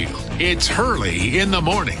Northfield, it's Hurley in the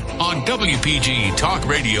Morning on WPG Talk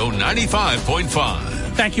Radio 95.5.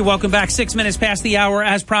 Thank you. Welcome back. 6 minutes past the hour.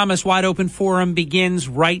 As promised, Wide Open Forum begins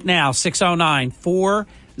right now.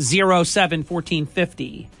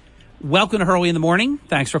 609-407-1450. Welcome to Hurley in the Morning.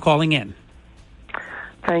 Thanks for calling in.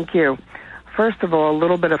 Thank you. First of all, a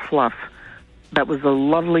little bit of fluff. That was a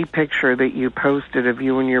lovely picture that you posted of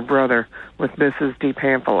you and your brother with Mrs.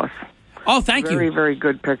 DePamphilis. Oh, thank you. Very, very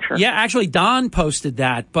good picture. Yeah, actually, Don posted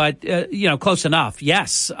that, but, close enough.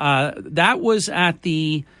 Yes, that was at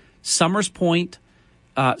the Summers Point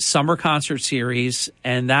Summer Concert Series,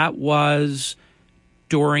 and that was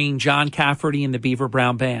during John Cafferty and the Beaver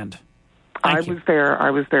Brown Band. I was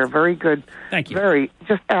there. Very good. Thank you. Very,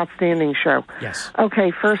 just outstanding show. Yes.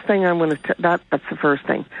 Okay, first thing I'm going to, that's the first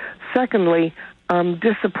thing. Secondly, I'm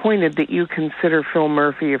disappointed that you consider Phil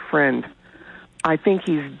Murphy a friend. I think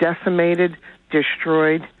he's decimated,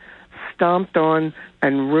 destroyed, stomped on,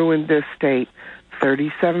 and ruined this state.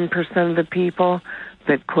 37% of the people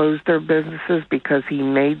that closed their businesses because he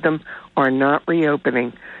made them are not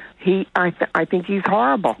reopening. I think he's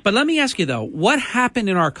horrible. But let me ask you, though, what happened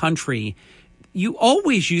in our country? You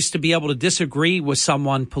always used to be able to disagree with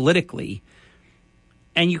someone politically,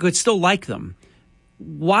 and you could still like them.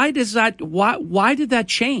 Why does that? Why did that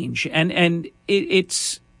change? And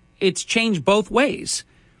it's changed both ways.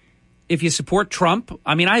 If you support Trump,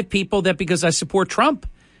 I mean, I have people that because I support Trump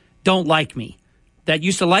don't like me, that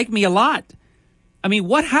used to like me a lot. I mean,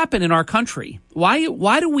 what happened in our country?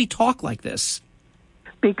 Why do we talk like this?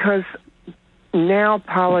 Because now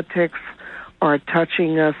politics are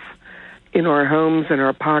touching us in our homes, in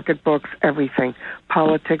our pocketbooks, everything.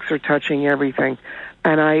 Politics are touching everything.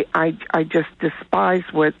 And I just despise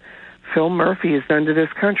what Phil Murphy has done to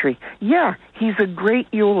this country. Yeah, he's a great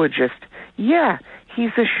eulogist. Yeah,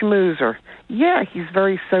 he's a schmoozer. Yeah, he's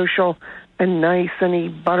very social and nice, and he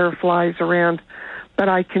butterflies around. But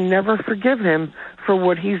I can never forgive him for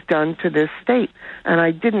what he's done to this state. And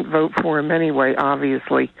I didn't vote for him anyway,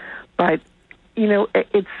 obviously. But,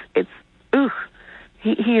 it's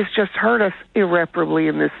he has just hurt us irreparably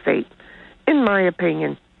in this state, in my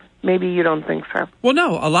opinion. Maybe you don't think so. Well,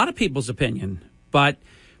 no, a lot of people's opinion. But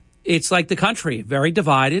it's like the country, very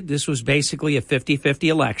divided. This was basically a 50-50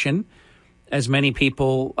 election. As many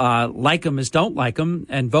people like him as don't like him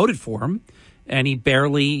and voted for him. And he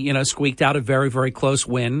barely, squeaked out a very, very close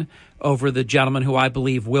win over the gentleman who I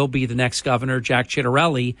believe will be the next governor, Jack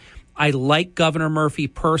Ciattarelli. I like Governor Murphy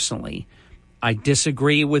personally. I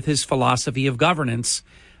disagree with his philosophy of governance.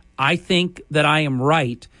 I think that I am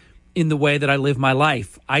right in the way that I live my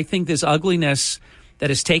life. I think this ugliness that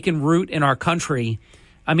has taken root in our country,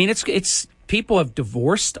 I mean, it's people have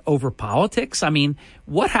divorced over politics. I mean,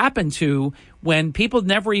 what happened to when people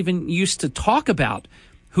never even used to talk about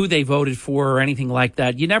who they voted for or anything like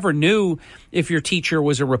that? You never knew if your teacher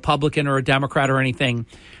was a Republican or a Democrat or anything.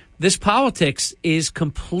 This politics is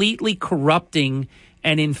completely corrupting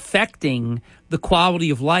and infecting the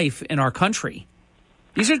quality of life in our country.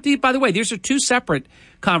 By the way, these are two separate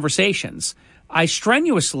conversations. I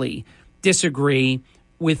strenuously disagree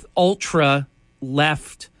with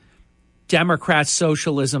ultra-left Democrat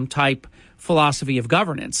socialism type philosophy of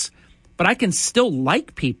governance, but I can still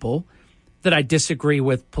like people that I disagree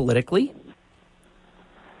with politically.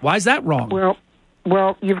 Why is that wrong?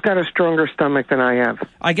 Well, you've got a stronger stomach than I have.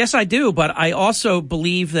 I guess I do, but I also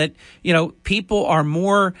believe that, people are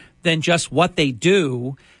more than just what they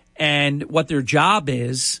do and what their job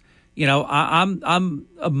is. I'm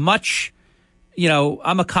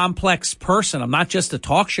a complex person. I'm not just a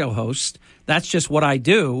talk show host. That's just what I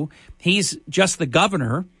do. He's just the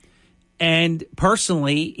governor, and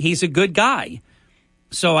personally, he's a good guy.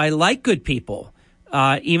 So I like good people,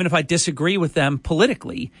 even if I disagree with them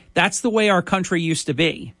politically. That's the way our country used to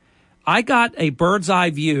be. I got a bird's eye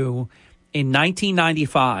view in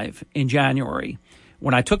 1995 in January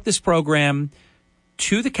when I took this program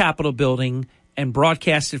to the Capitol building and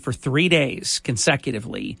broadcasted for 3 days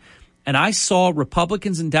consecutively. And I saw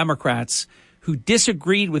Republicans and Democrats who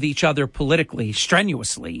disagreed with each other politically,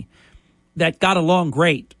 strenuously, that got along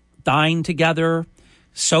great, dined together,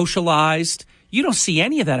 socialized. You don't see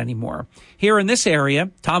any of that anymore. Here in this area,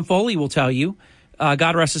 Tom Foley will tell you,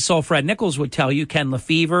 God rest his soul, Fred Nichols would tell you, Ken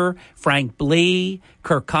Lefevre, Frank Blee,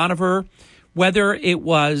 Kirk Conover, whether it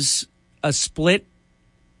was a split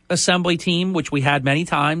assembly team, which we had many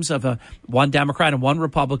times of one Democrat and one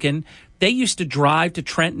Republican, they used to drive to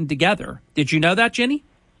Trenton together. Did you know that, Ginny?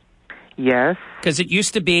 Yes. Because it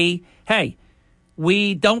used to be, hey,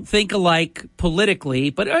 we don't think alike politically,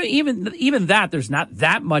 but even that, there's not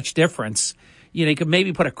that much difference. You could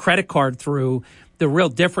maybe put a credit card through the real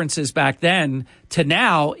differences back then to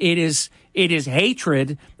now. It is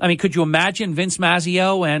hatred. I mean, could you imagine Vince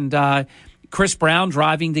Mazzeo and Chris Brown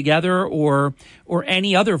driving together, or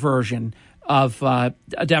any other version of a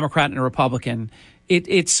Democrat and a Republican?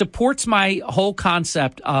 It supports my whole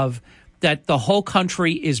concept of that the whole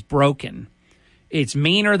country is broken. It's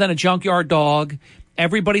meaner than a junkyard dog.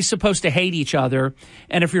 Everybody's supposed to hate each other.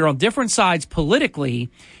 And if you're on different sides politically,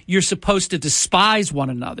 you're supposed to despise one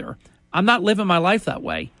another. I'm not living my life that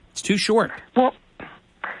way. It's too short. Well,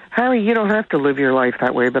 Harry, you don't have to live your life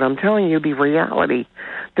that way, but I'm telling you the reality.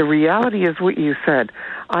 The reality is what you said.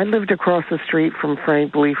 I lived across the street from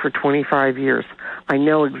Frank Blee for 25 years. I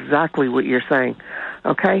know exactly what you're saying.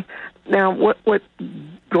 Okay? Now, what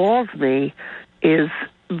galls me is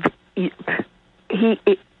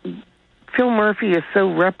Phil Murphy is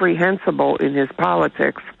so reprehensible in his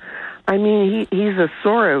politics. I mean, he's a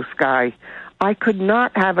Soros guy. I could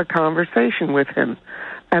not have a conversation with him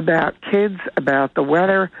about kids, about the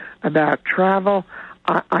weather, about travel.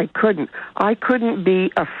 I couldn't. I couldn't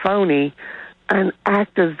be a phony and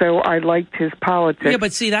act as though I liked his politics. Yeah,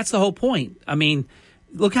 but see, that's the whole point. I mean,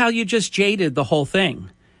 look how you just jaded the whole thing.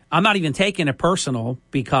 I'm not even taking it personal,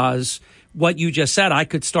 because what you just said, I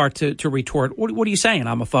could start to retort. What are you saying?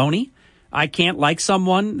 I'm a phony? I can't like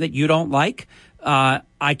someone that you don't like?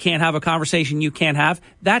 I can't have a conversation you can't have?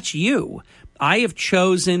 That's you. I have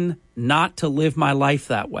chosen not to live my life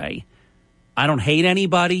that way. I don't hate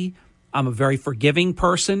anybody. I'm a very forgiving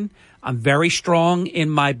person. I'm very strong in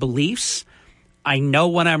my beliefs. I know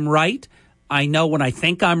when I'm right. I know when I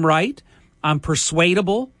think I'm right. I'm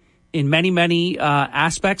persuadable in many, many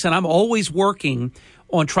aspects, and I'm always working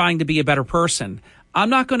on trying to be a better person. I'm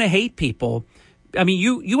not going to hate people. I mean,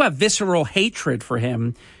 you have visceral hatred for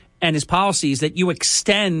him and his policies that you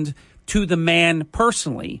extend to the man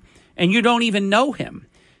personally, and you don't even know him.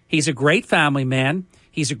 He's a great family man.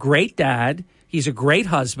 He's a great dad. He's a great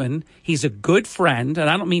husband. He's a good friend, and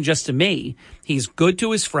I don't mean just to me. He's good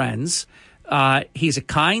to his friends. He's a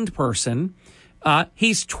kind person.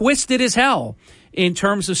 He's twisted as hell in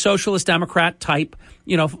terms of socialist Democrat type,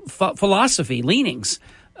 philosophy, leanings.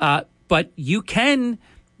 But you can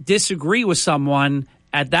disagree with someone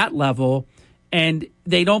at that level, and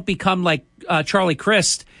they don't become like Charlie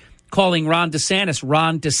Crist calling Ron DeSantis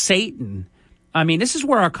Ron DeSatan. I mean, this is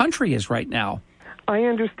where our country is right now. I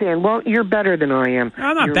understand. Well, you're better than I am.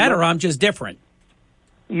 I'm not better. I'm just different.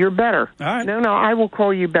 You're better. All right. No, I will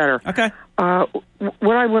call you better. Okay.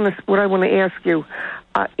 What I want to ask you,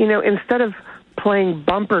 instead of playing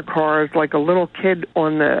bumper cars like a little kid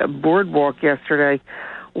on the boardwalk yesterday,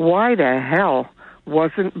 why the hell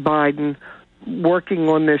wasn't Biden working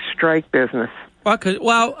on this strike business?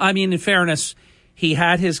 Well, I mean, in fairness, he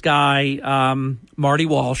had his guy, Marty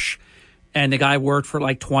Walsh, and the guy worked for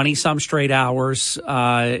like 20-some straight hours.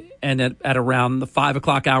 And at around the 5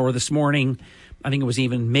 o'clock hour this morning, I think it was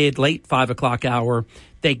even late 5 o'clock hour,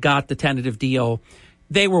 they got the tentative deal.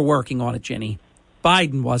 They were working on it, Ginny.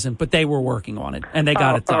 Biden wasn't, but they were working on it, and they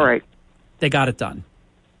got it done. All right. They got it done.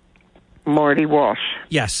 Marty Walsh.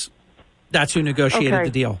 Yes. That's who negotiated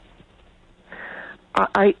the deal.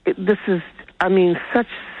 Such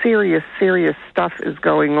serious stuff is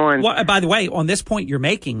going on. Well, by the way, on this point you're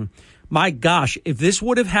making, my gosh, if this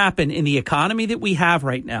would have happened in the economy that we have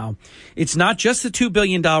right now, it's not just the $2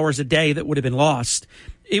 billion a day that would have been lost.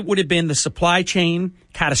 It would have been the supply chain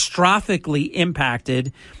catastrophically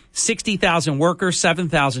impacted, 60,000 workers,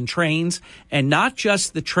 7,000 trains, and not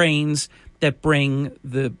just the trains that bring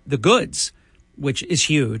the goods, which is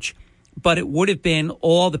huge, but it would have been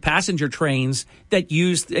all the passenger trains that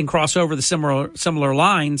used and cross over the similar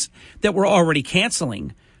lines that were already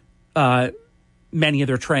canceling many of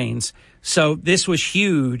their trains. So this was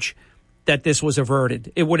huge that this was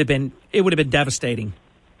averted. It would have been devastating.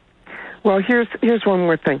 Well, here's one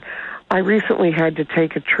more thing. I recently had to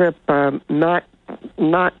take a trip, not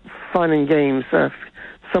fun and games.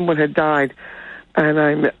 Someone had died, and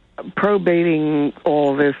I'm probating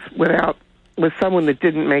all this with someone that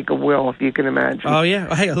didn't make a will, if you can imagine. Oh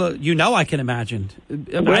yeah, hey, look, I can imagine.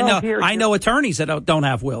 Well, I know attorneys that don't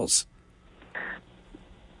have wills.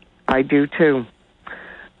 I do too.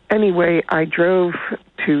 Anyway, I drove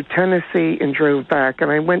to Tennessee and drove back,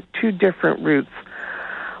 and I went 2 different routes.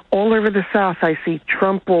 All over the South, I see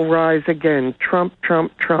Trump will rise again. Trump,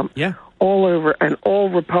 Trump, Trump. Yeah. All over, and all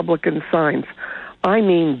Republican signs. I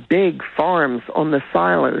mean big farms on the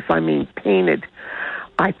silos. I mean painted.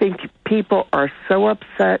 I think people are so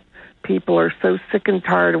upset. People are so sick and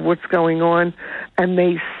tired of what's going on, and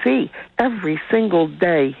they see every single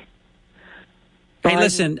day. Hey,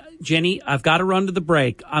 listen, Jenny, I've got to run to the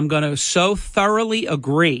break. I'm going to so thoroughly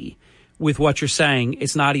agree with what you're saying.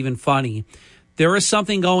 It's not even funny. There is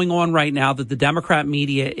something going on right now that the Democrat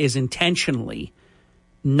media is intentionally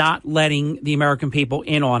not letting the American people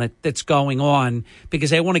in on it that's going on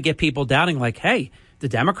because they want to get people doubting like, hey, the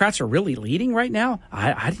Democrats are really leading right now?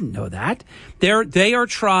 I didn't know that. They are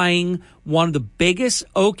trying one of the biggest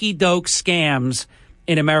okey-doke scams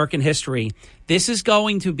in American history. This is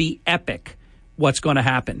going to be epic, what's going to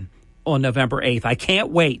happen on November 8th. I can't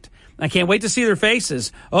wait. I can't wait to see their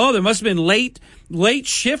faces. Oh, there must have been late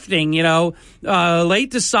shifting,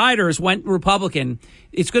 late deciders went Republican.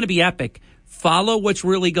 It's going to be epic. Follow what's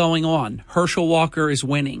really going on. Herschel Walker is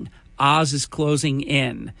winning. Oz is closing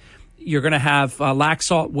in. You're going to have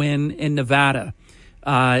Laxalt win in Nevada. 2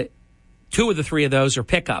 of the 3 of those are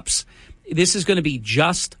pickups. This is going to be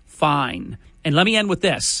just fine. And let me end with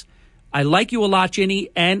this. I like you a lot, Ginny,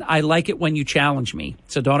 and I like it when you challenge me.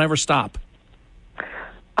 So don't ever stop.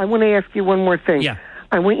 I want to ask you one more thing. Yeah.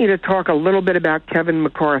 I want you to talk a little bit about Kevin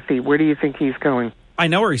McCarthy. Where do you think he's going? I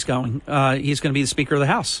know where he's going. He's going to be the Speaker of the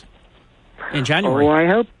House in January. Oh, I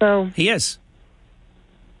hope so. He is.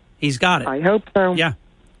 He's got it. I hope so. Yeah.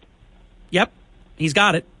 Yep. He's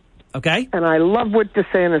got it. Okay. And I love what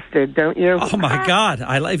DeSantis did, don't you? Oh, my God.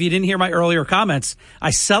 If you didn't hear my earlier comments,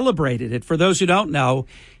 I celebrated it. For those who don't know,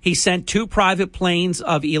 he sent 2 private planes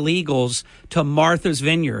of illegals to Martha's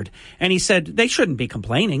Vineyard. And he said they shouldn't be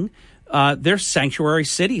complaining. They're sanctuary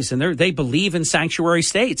cities, and they believe in sanctuary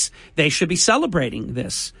states. They should be celebrating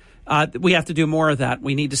this. We have to do more of that.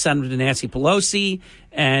 We need to send them to Nancy Pelosi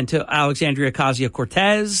and to Alexandria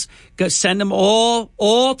Ocasio-Cortez. Send them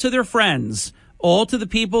all to their friends, all to the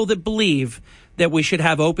people that believe that we should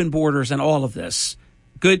have open borders and all of this.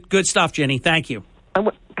 Good stuff, Jenny. Thank you.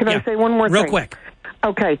 Can I say one more thing? Real quick.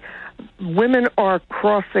 Okay. Women are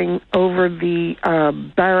crossing over the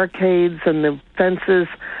barricades and the fences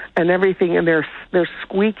and everything, and they're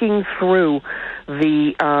squeaking through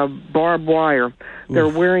the barbed wire. They're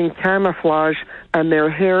wearing camouflage, and their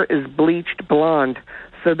hair is bleached blonde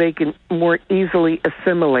so they can more easily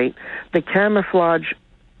assimilate. The camouflage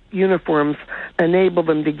uniforms enable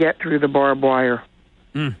them to get through the barbed wire.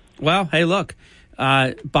 Well, hey, look,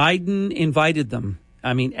 Biden invited them.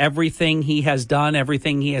 I mean, everything he has done,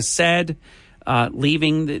 everything he has said,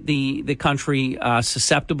 leaving the country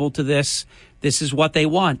susceptible to this is what they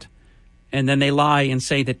want. And then they lie and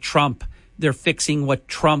say that they're fixing what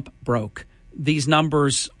Trump broke. These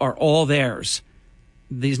numbers are all theirs.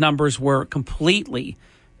 These numbers were completely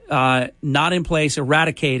not in place,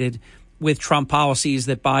 eradicated with Trump policies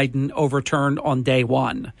that Biden overturned on day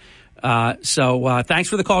one. So thanks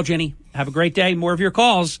for the call, Jenny. Have a great day. More of your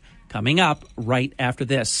calls coming up right after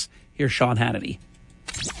this. Here's Sean Hannity.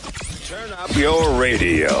 Turn up your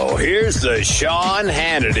radio. Here's the Sean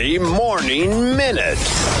Hannity Morning Minute.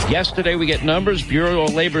 Yesterday we get numbers, Bureau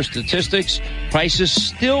of Labor Statistics. Prices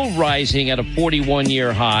still rising at a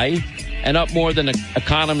 41-year high and up more than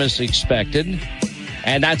economists expected.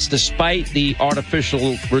 And that's despite the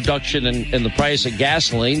artificial reduction in the price of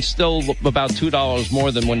gasoline, still about $2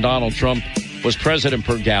 more than when Donald Trump was president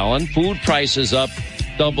per gallon. Food prices up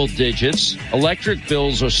double digits. Electric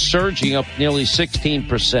bills are surging up nearly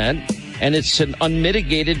 16%. And it's an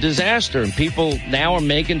unmitigated disaster. And people now are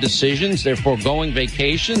making decisions. They're foregoing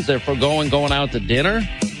vacations. They're foregoing going out to dinner.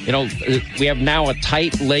 You know, we have now a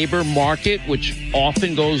tight labor market, which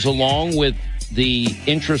often goes along with the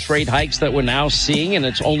interest rate hikes that we're now seeing, and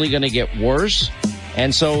it's only going to get worse.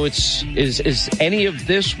 And so is any of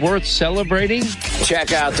this worth celebrating?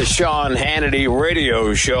 Check out the Sean Hannity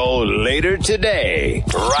radio show later today,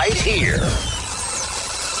 right here.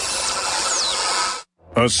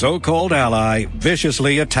 A so-called ally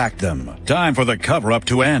viciously attacked them. Time for the cover-up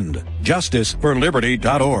to end.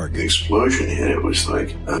 JusticeForLiberty.org. The explosion hit. It was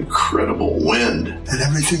like an incredible wind. And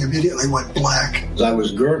everything immediately went black. I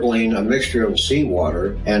was gurgling a mixture of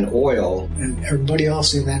seawater and oil. And everybody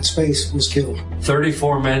else in that space was killed.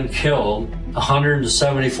 34 men killed,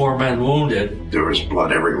 174 men wounded. There was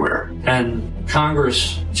blood everywhere. And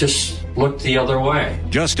Congress just looked the other way.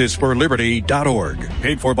 JusticeForLiberty.org.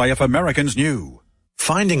 Paid for by If Americans Knew.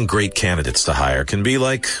 Finding great candidates to hire can be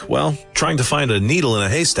like, well, trying to find a needle in a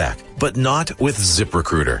haystack, but not with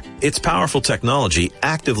ZipRecruiter. Its powerful technology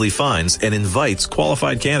actively finds and invites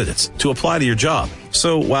qualified candidates to apply to your job.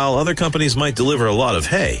 So while other companies might deliver a lot of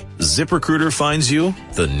hay, ZipRecruiter finds you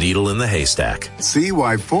the needle in the haystack. See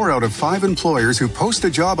why 4 out of 5 employers who post a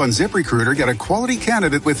job on ZipRecruiter get a quality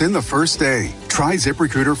candidate within the first day. Try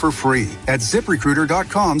ZipRecruiter for free at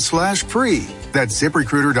ZipRecruiter.com/free. That's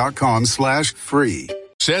ZipRecruiter.com/free.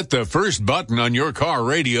 Set the first button on your car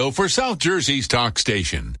radio for South Jersey's talk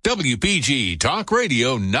station, WPG Talk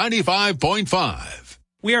Radio 95.5.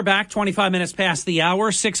 We are back 25 minutes past the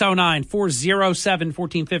hour,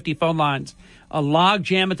 609-407-1450 phone lines. A log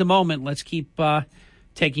jam at the moment. Let's keep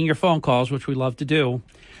taking your phone calls, which we love to do.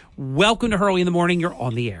 Welcome to Hurley in the Morning. You're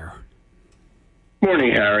on the air.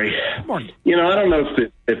 Morning, Harry. Morning. You know, I don't know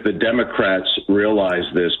if the Democrats realize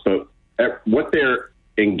this, but what they're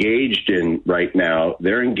engaged in right now,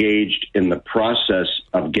 they're engaged in the process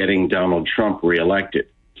of getting Donald Trump reelected.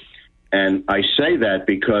 And I say that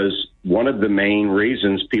because one of the main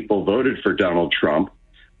reasons people voted for Donald Trump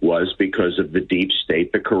was because of the deep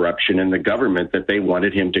state, the corruption in the government that they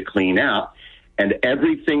wanted him to clean out. And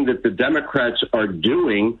everything that the Democrats are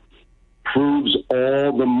doing proves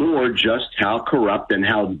all the more just how corrupt and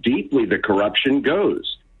how deeply the corruption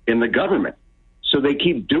goes in the government. So they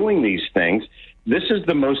keep doing these things. This is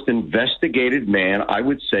the most investigated man, I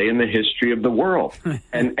would say, in the history of the world.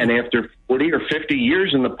 And after 40 or 50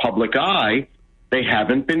 years in the public eye, they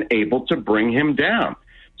haven't been able to bring him down.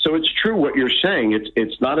 So it's true what you're saying.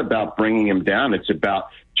 It's not about bringing him down. It's about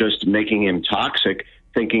just making him toxic,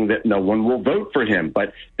 thinking that no one will vote for him.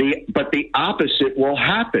 But the opposite will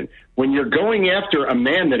happen. When you're going after a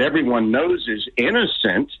man that everyone knows is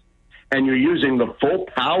innocent, and you're using the full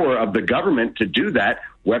power of the government to do that,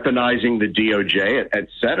 weaponizing the DOJ, et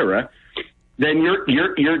cetera, then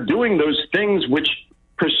you're doing those things which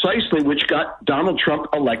got Donald Trump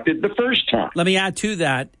elected the first time. Let me add to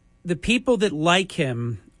that. The people that like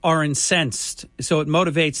him are incensed, so it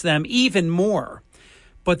motivates them even more.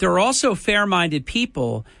 But there are also fair-minded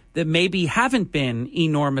people that maybe haven't been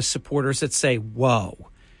enormous supporters that say, whoa,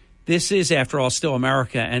 this is, after all, still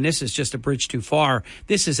America, and this is just a bridge too far.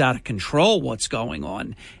 This is out of control, what's going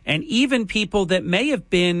on. And even people that may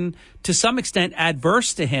have been, to some extent,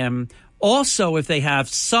 adverse to him, also, if they have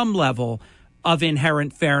some level of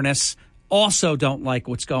inherent fairness, also don't like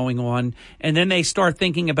what's going on. And then they start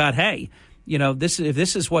thinking about, hey, you know, if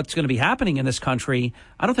this is what's going to be happening in this country,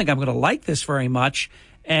 I don't think I'm going to like this very much.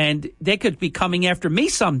 And they could be coming after me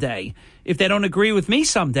someday if they don't agree with me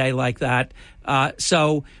someday like that.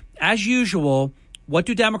 So, as usual, what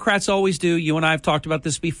do Democrats always do? You and I have talked about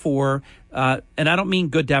this before. And I don't mean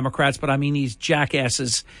good Democrats, but I mean these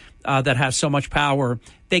jackasses that have so much power.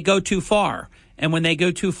 They go too far. And when they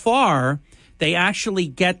go too far, they actually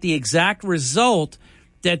get the exact result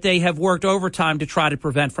that they have worked overtime to try to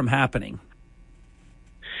prevent from happening.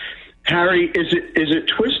 Harry, is it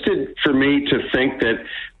twisted for me to think that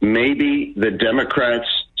maybe the Democrats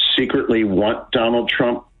secretly want Donald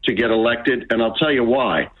Trump to get elected? And I'll tell you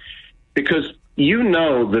why. Because you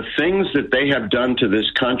know the things that they have done to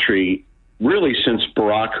this country really since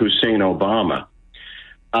Barack Hussein Obama.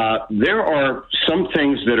 There are some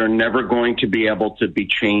things that are never going to be able to be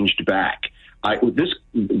changed back.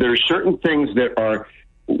 There are certain things that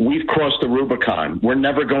we've crossed the Rubicon. We're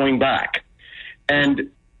never going back.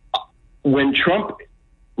 And when Trump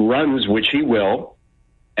runs, which he will,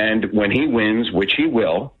 and when he wins, which he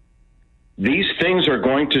will, these things are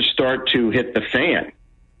going to start to hit the fan.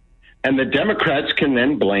 And the Democrats can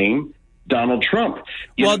then blame Donald Trump.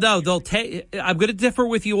 I'm going to differ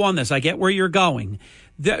with you on this. I get where you're going.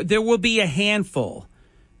 There will be a handful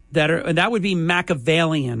and that would be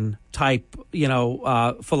Machiavellian type,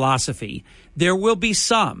 philosophy. There will be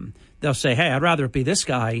some. They'll say, hey, I'd rather it be this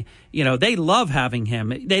guy. They love having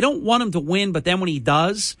him. They don't want him to win, but then when he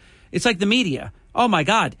does, it's like the media. Oh, my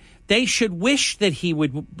God. They should wish that he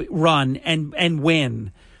would run and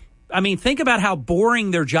win. I mean, think about how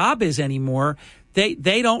boring their job is anymore.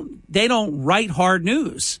 They don't write hard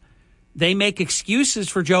news. They make excuses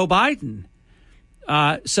for Joe Biden.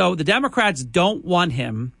 So the Democrats don't want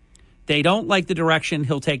him. They don't like the direction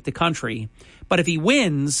he'll take the country. But if he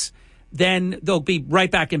wins, then they'll be right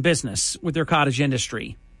back in business with their cottage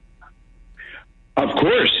industry. Of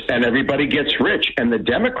course, and everybody gets rich. And the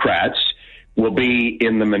Democrats will be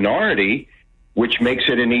in the minority, which makes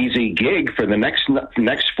it an easy gig for the next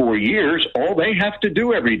 4 years. All they have to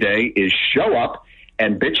do every day is show up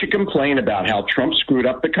and bitch and complain about how Trump screwed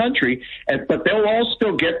up the country. But they'll all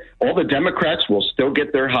still get, all the Democrats will still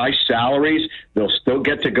get their high salaries. They'll still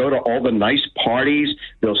get to go to all the nice parties.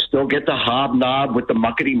 They'll still get to hobnob with the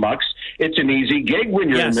muckety mucks. It's an easy gig when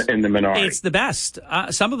you're in the minority. It's the best.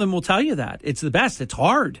 Some of them will tell you that. It's the best. It's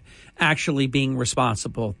hard actually being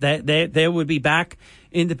responsible. They would be back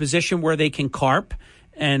in the position where they can carp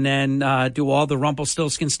and then do all the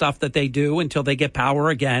Rumpelstiltskin stuff that they do until they get power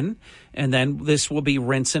again. And then this will be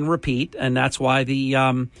rinse and repeat. And that's why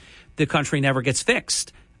the country never gets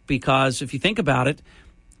fixed. Because if you think about it,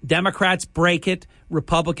 Democrats break it,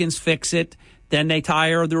 Republicans fix it. Then they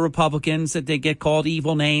tire the Republicans, that they get called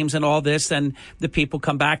evil names and all this. And the people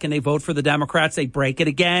come back and they vote for the Democrats. They break it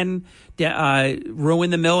again,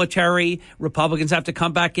 ruin the military. Republicans have to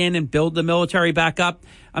come back in and build the military back up.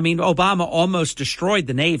 I mean, Obama almost destroyed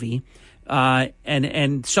the Navy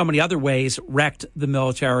and so many other ways wrecked the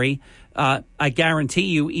military. I guarantee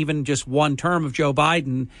you, even just one term of Joe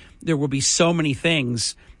Biden, there will be so many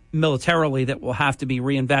things militarily that will have to be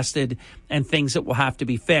reinvested and things that will have to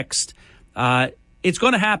be fixed. It's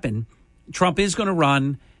going to happen. Trump is going to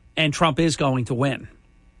run, and Trump is going to win.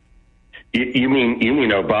 You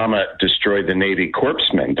mean Obama destroyed the Navy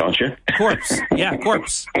corpsmen, don't you? Corpse, yeah,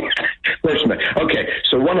 corpse. Corpsmen. Okay,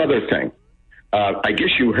 so one other thing. I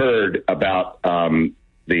guess you heard about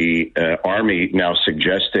the Army now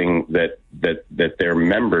suggesting that their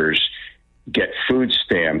members get food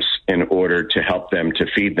stamps in order to help them to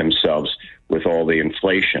feed themselves with all the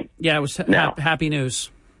inflation. Yeah, it was happy news.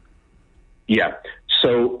 Yeah.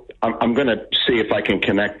 So I'm going to see if I can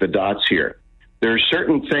connect the dots here. There are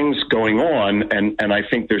certain things going on, and I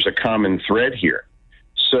think there's a common thread here.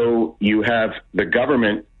 So you have the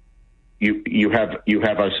government, you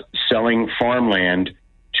have us selling farmland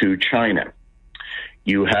to China.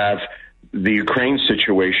 You have the Ukraine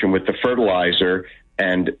situation with the fertilizer,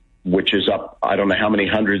 and which is up, I don't know how many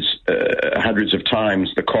hundreds of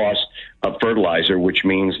times the cost of fertilizer, which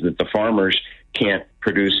means that the farmers can't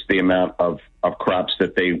produce the amount of crops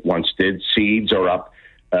that they once did. Seeds are up.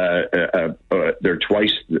 They're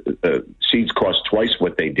twice. Seeds cost twice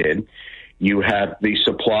what they did. You have the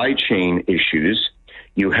supply chain issues.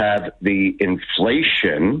 You have the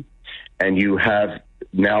inflation, and you have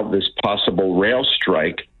now this possible rail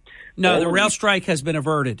strike. No, the rail strike has been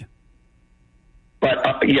averted. But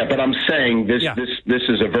but I'm saying this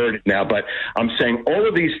is averted now. But I'm saying all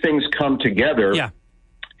of these things come together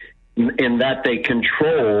in that they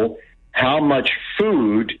control how much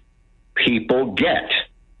food people get,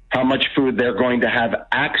 how much food they're going to have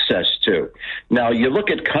access to. Now, you look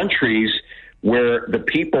at countries where the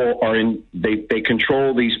people are they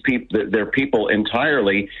control these people, their people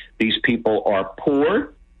entirely. These people are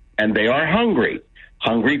poor and they are hungry.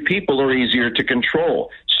 Hungry people are easier to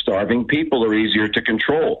control. Starving people are easier to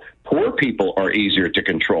control. Poor people are easier to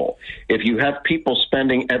control. If you have people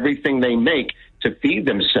spending everything they make to feed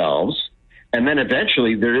themselves, and then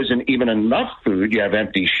eventually there isn't even enough food, you have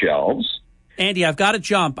empty shelves. Andy, I've got to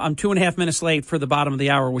jump. I'm 2.5 minutes late for the bottom of the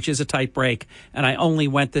hour, which is a tight break, and I only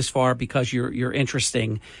went this far because you're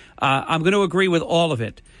interesting. I'm going to agree with all of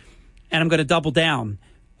it, and I'm going to double down.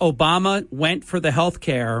 Obama went for the health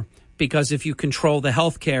care because if you control the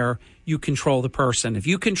health care, you control the person. If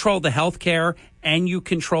you control the health care and you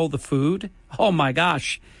control the food, oh my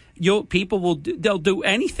gosh, they'll do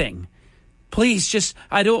anything. Please, just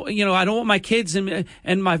I don't want my kids and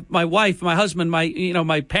my wife, my husband,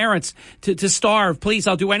 my parents to starve. Please,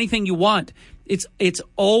 I'll do anything you want. It's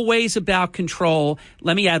always about control.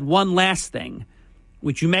 Let me add one last thing,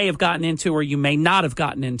 which you may have gotten into or you may not have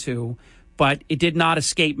gotten into, but it did not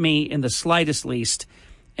escape me in the slightest least.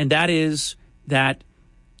 And that is that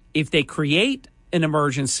if they create an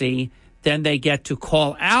emergency, then they get to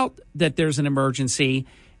call out that there's an emergency.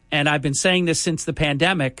 And I've been saying this since the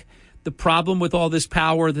pandemic. The problem with all this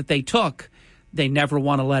power that they took, they never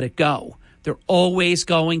want to let it go. They're always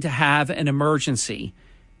going to have an emergency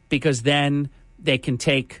because then they can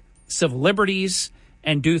take civil liberties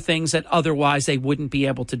and do things that otherwise they wouldn't be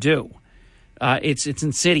able to do. It's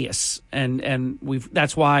insidious. And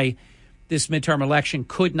that's why this midterm election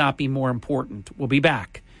could not be more important. We'll be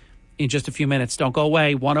back in just a few minutes. Don't go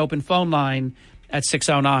away. One open phone line at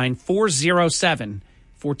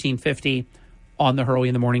 609-407-1450 on the Hurley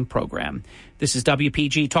in the Morning program. This is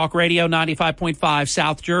WPG Talk Radio 95.5,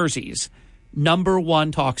 South Jersey's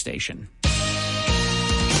 #1 talk station.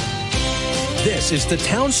 This is the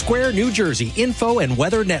Town Square, New Jersey Info and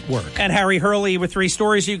Weather Network. And Harry Hurley with 3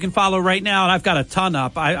 stories you can follow right now. And I've got a ton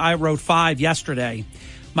up. I wrote 5 yesterday.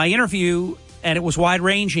 My interview, and it was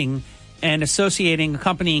wide-ranging, and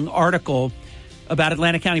accompanying article about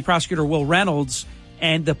Atlantic County Prosecutor Will Reynolds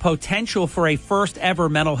and the potential for a first ever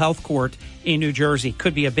mental health court in New Jersey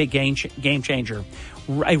could be a big game changer.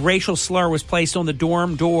 A racial slur was placed on the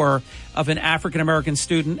dorm door of an African-American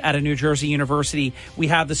student at a New Jersey university. We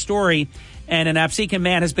have the story, and an Absecon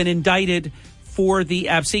man has been indicted for the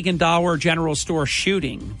Absecon Dollar General Store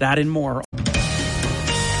shooting. That and more.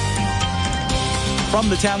 From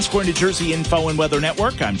the Town Square, New Jersey Info and Weather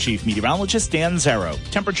Network, I'm Chief Meteorologist Dan Zarrow.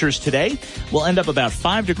 Temperatures today will end up about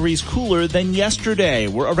 5 degrees cooler than yesterday.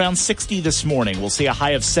 We're around 60 this morning. We'll see a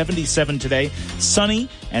high of 77 today. Sunny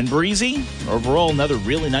and breezy. Overall, another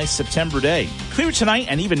really nice September day. Clear tonight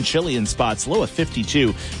and even chilly in spots. Low of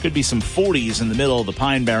 52. Could be some 40s in the middle of the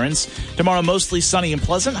Pine Barrens. Tomorrow, mostly sunny and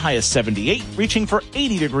pleasant. High of 78, reaching for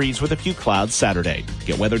 80 degrees with a few clouds Saturday.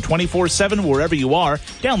 Get weather 24/7 wherever you are.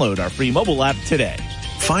 Download our free mobile app today.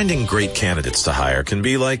 Finding great candidates to hire can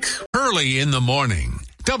be like early in the morning.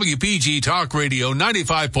 WPG Talk Radio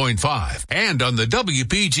 95.5 and on the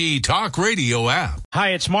WPG Talk Radio app. Hi,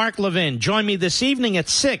 it's Mark Levin. Join me this evening at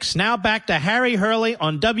 6. Now back to Harry Hurley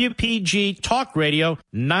on WPG Talk Radio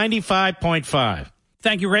 95.5.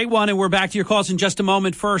 Thank you, Ray One, and we're back to your calls in just a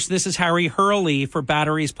moment. First, this is Harry Hurley for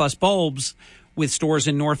Batteries Plus Bulbs with stores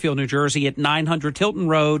in Northfield, New Jersey at 900 Tilton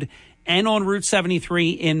Road and on Route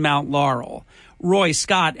 73 in Mount Laurel. Roy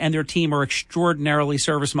Scott and their team are extraordinarily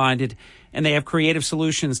service-minded, and they have creative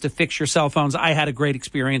solutions to fix your cell phones. I had a great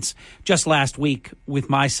experience just last week with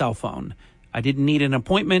my cell phone. I didn't need an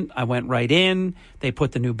appointment. I went right in. They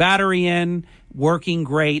put the new battery in, working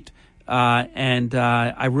great, and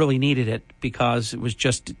I really needed it because it was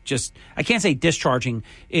just I can't say discharging.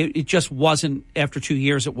 It just wasn't, after 2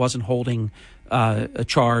 years, it wasn't holding a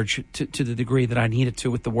charge to the degree that I needed to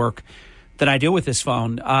with the work that I do with this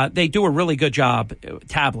phone. They do a really good job.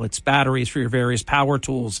 Tablets, batteries for your various power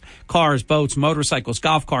tools, cars, boats, motorcycles,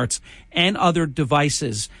 golf carts, and other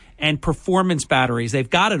devices, and performance batteries. They've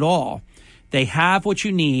got it all. They have what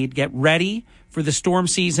you need. Get ready for the storm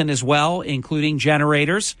season as well, including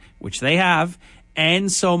generators, which they have,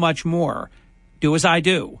 and so much more. Do as I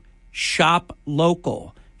do. Shop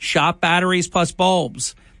local. Shop Batteries Plus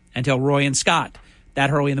Bulbs. And tell Roy and Scott that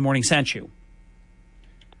Hurley in the Morning sent you.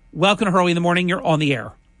 Welcome to Hurley in the Morning. You're on the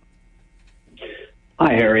air.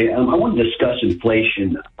 Hi, Harry. I want to discuss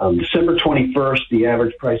inflation. December 21st, the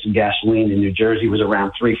average price of gasoline in New Jersey was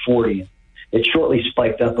around $3.40. It shortly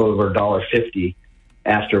spiked up over $1.50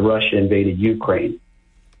 after Russia invaded Ukraine.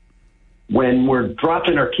 When we're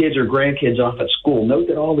dropping our kids or grandkids off at school, note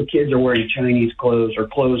that all the kids are wearing Chinese clothes or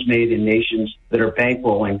clothes made in nations that are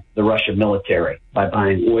bankrolling the Russian military by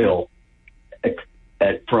buying oil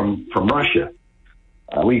from Russia.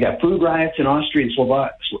 We got food riots in Austria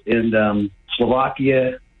and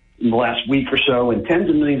Slovakia in the last week or so, and tens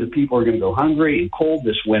of millions of people are going to go hungry and cold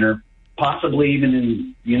this winter, possibly even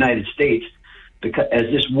in the United States, because as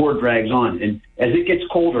this war drags on. And as it gets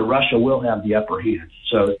colder, Russia will have the upper hand.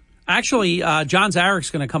 So, actually, John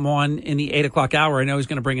Zarek's going to come on in the 8 o'clock hour. I know he's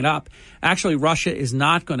going to bring it up. Actually, Russia is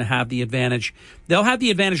not going to have the advantage. They'll have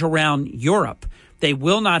the advantage around Europe. They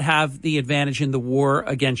will not have the advantage in the war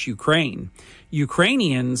against Ukraine.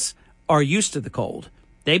 Ukrainians are used to the cold.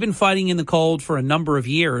 They've been fighting in the cold for a number of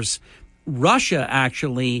years. Russia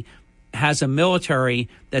actually has a military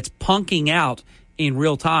that's punking out in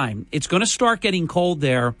real time. It's going to start getting cold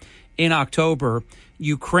there in October.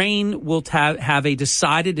 Ukraine will have a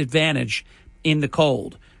decided advantage in the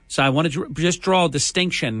cold. So I want to just draw a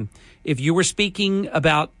distinction. If you were speaking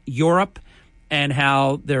about Europe and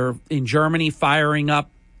how they're in Germany firing up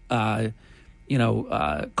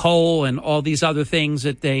coal and all these other things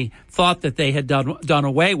that they thought that they had done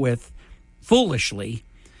away with foolishly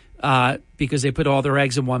because they put all their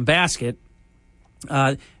eggs in one basket.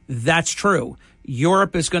 That's true.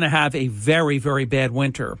 Europe is going to have a very, very bad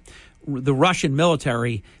winter. The Russian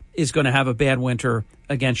military is going to have a bad winter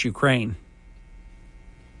against Ukraine.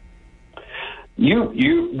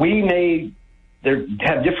 We may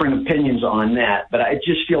have different opinions on that, but I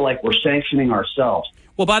just feel like we're sanctioning ourselves.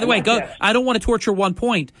 Well, by the way, I don't want to torture one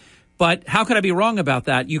point, but how could I be wrong about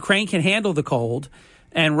that? Ukraine can handle the cold,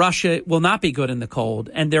 and Russia will not be good in the cold,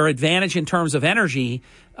 and their advantage in terms of energy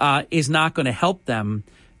is not going to help them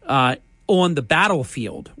on the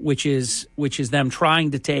battlefield, which is them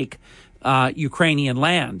trying to take Ukrainian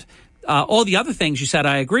land. All the other things you said,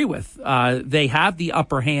 I agree with. They have the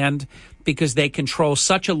upper hand because they control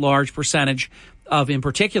such a large percentage of, in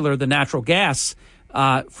particular, the natural gas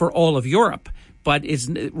for all of Europe. But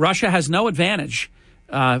Russia has no advantage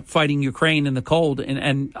fighting Ukraine in the cold.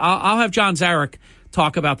 And I'll have John Zarek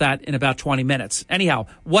talk about that in about 20 minutes. Anyhow,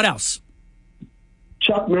 what else?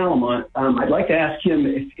 Chuck Malamont, I'd like to ask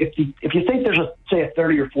him if you think there's a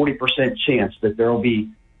 30 or 40% chance that there will be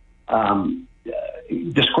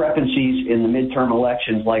discrepancies in the midterm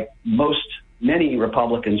elections, like many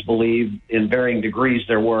Republicans believe in varying degrees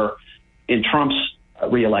there were in Trump's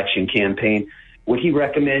reelection campaign. Would he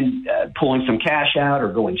recommend pulling some cash out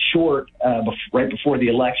or going short right before the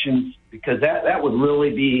elections? Because that would really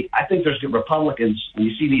be, I think there's Republicans, when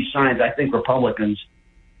you see these signs, I think Republicans,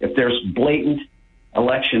 if there's blatant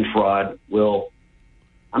election fraud,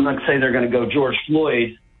 I'm not saying they're going to go George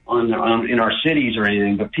Floyd in our cities or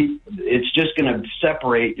anything, but it's just going to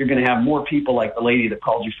separate. You're going to have more people like the lady that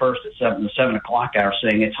called you first at the 7 o'clock hour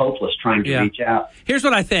saying it's hopeless trying to reach out. Here's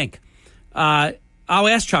what I think. I'll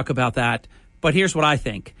ask Chuck about that, but here's what I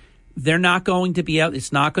think. They're not going to be out.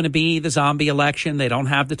 It's not going to be the zombie election. They don't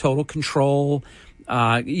have the total control.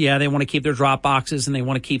 They want to keep their drop boxes and they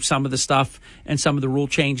want to keep some of the stuff and some of the rule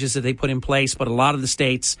changes that they put in place. But a lot of the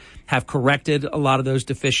states have corrected a lot of those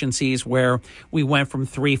deficiencies where we went from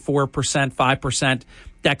 3%, 4%, 5%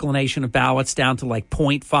 declination of ballots down to like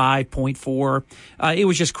 0.5, 0.4. It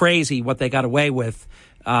was just crazy what they got away with.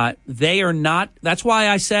 They are not. That's why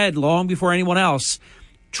I said long before anyone else,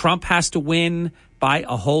 Trump has to win by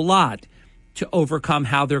a whole lot to overcome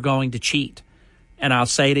how they're going to cheat. And I'll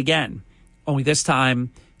say it again. Only this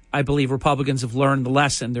time, I believe Republicans have learned the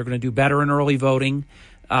lesson. They're going to do better in early voting.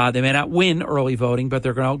 They may not win early voting, but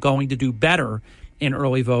they're going to do better in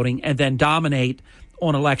early voting and then dominate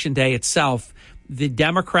on Election Day itself. The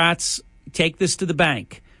Democrats take this to the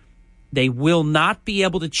bank. They will not be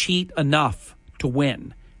able to cheat enough to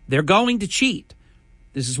win. They're going to cheat.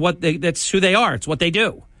 This is that's who they are. It's what they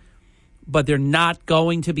do. But they're not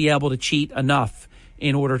going to be able to cheat enough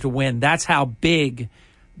in order to win. That's how big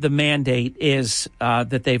the mandate is,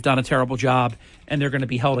 that they've done a terrible job and they're going to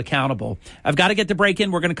be held accountable. I've got to get the break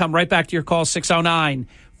in. We're going to come right back to your call,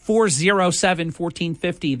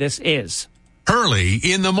 609-407-1450. This is Hurley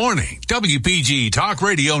in the Morning, WPG Talk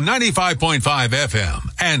Radio 95.5 FM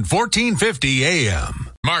and 1450 AM.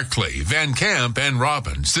 Markley, Van Camp, and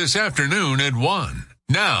Robbins this afternoon at 1.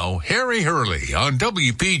 Now, Harry Hurley on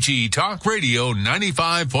WPG Talk Radio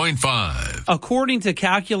 95.5. According to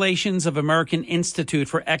calculations of American Institute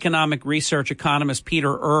for Economic Research economist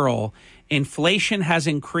Peter Earle, inflation has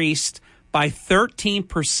increased by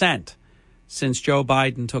 13% since Joe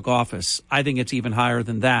Biden took office. I think it's even higher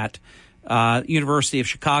than that. University of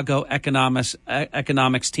Chicago economics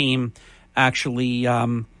team actually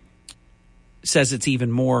says it's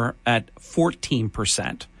even more at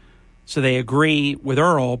 14%. So they agree with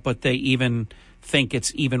Earle, but they even think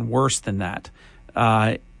it's even worse than that.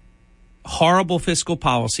 Horrible fiscal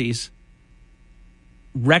policies,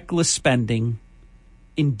 reckless spending,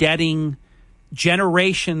 indebting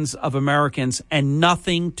generations of Americans and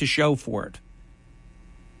nothing to show for it.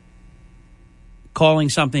 Calling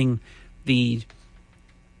something the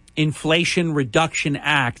Inflation Reduction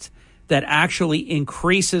Act that actually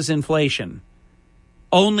increases inflation.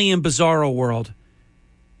 Only in Bizarro World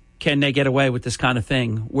can they get away with this kind of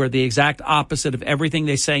thing where the exact opposite of everything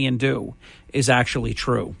they say and do is actually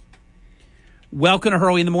true. Welcome to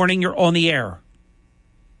Hurley in the Morning. You're on the air.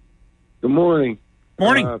 Good morning.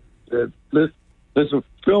 Morning. Listen,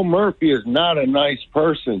 Phil Murphy is not a nice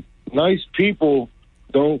person. Nice people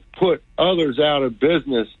don't put others out of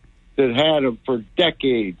business that had them for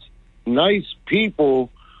decades. Nice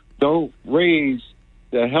people don't raise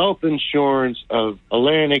the health insurance of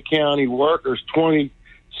Atlantic County workers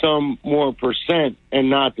 20-some more percent and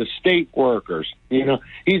not the state workers. You know,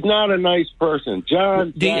 he's not a nice person.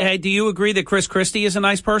 John. Do you agree that Chris Christie is a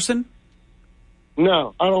nice person?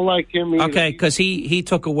 No, I don't like him either. Okay, because he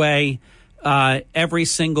took away every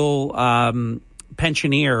single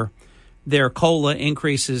pensioner their COLA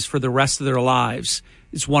increases for the rest of their lives.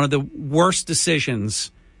 It's one of the worst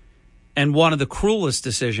decisions and one of the cruelest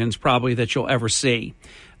decisions probably that you'll ever see.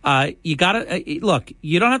 You got to look,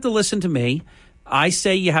 you don't have to listen to me. I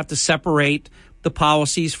say you have to separate the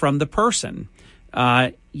policies from the person.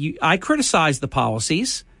 I criticize the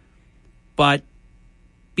policies, but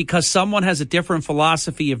because someone has a different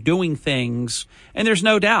philosophy of doing things, and there's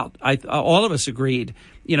no doubt, all of us agreed,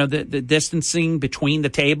 you know, the distancing between the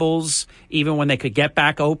tables, even when they could get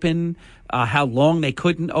back open, how long they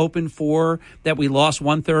couldn't open for, that we lost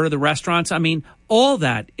 1/3 of the restaurants. I mean, all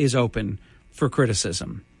that is open for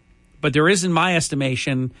criticism. But there is, in my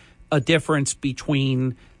estimation, a difference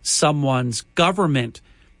between someone's government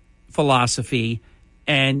philosophy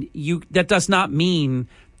and you. That does not mean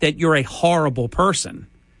that you're a horrible person.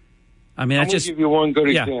 I mean, I'm going to give you one good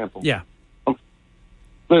example. Yeah.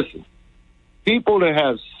 Listen, people that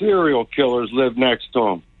have serial killers live next to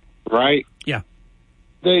them, right? Yeah.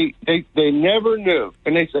 they never knew.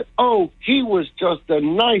 And they said, oh, he was just the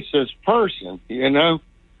nicest person,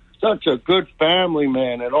 such a good family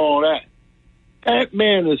man and all that. That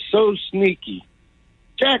man is so sneaky.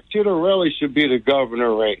 Jack Ciattarelli should be the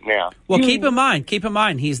governor right now. Well, keep in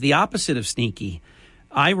mind, he's the opposite of sneaky.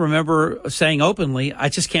 I remember saying openly, I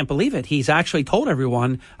just can't believe it. He's actually told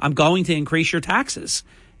everyone, I'm going to increase your taxes.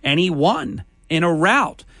 And he won in a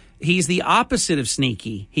rout. He's the opposite of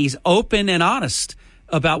sneaky. He's open and honest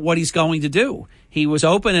about what he's going to do. He was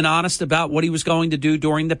open and honest about what he was going to do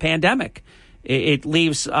during the pandemic. It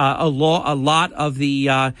leaves a lot of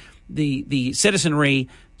the citizenry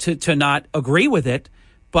to not agree with it.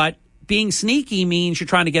 But being sneaky means you're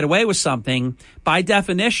trying to get away with something. By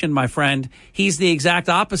definition, my friend, he's the exact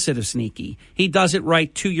opposite of sneaky. He does it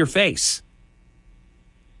right to your face.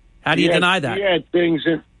 How do you deny that? He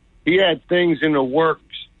had things in the works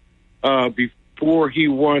before he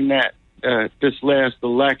won this last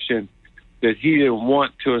election that he didn't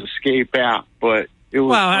want to escape out. But it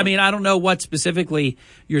was I don't know what specifically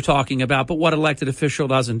you're talking about, but what elected official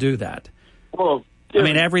doesn't do that? Well,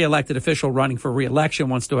 every elected official running for re-election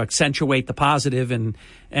wants to accentuate the positive and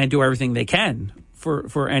do everything they can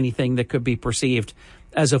for anything that could be perceived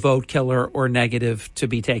as a vote killer or negative to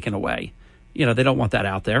be taken away. They don't want that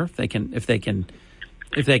out there. If they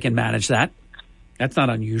can manage that, that's not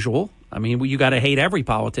unusual. You got to hate every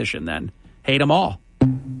politician then. Hate them all.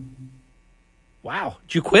 Wow.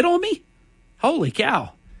 Did you quit on me? Holy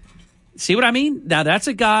cow. See what I mean? Now, that's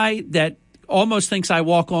a guy that almost thinks I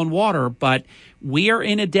walk on water, but we are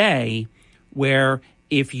in a day where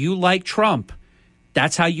if you like Trump,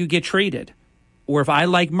 that's how you get treated. Or if I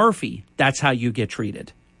like Murphy, that's how you get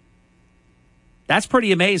treated. That's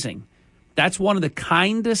pretty amazing. That's one of the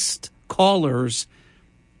kindest callers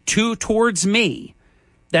towards me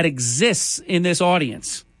that exists in this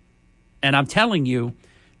audience. And I'm telling you,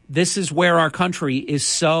 this is where our country is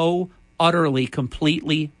so utterly,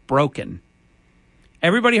 completely broken.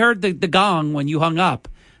 Everybody heard the gong when you hung up.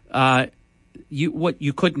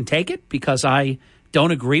 You couldn't take it because I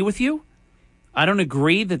don't agree with you? I don't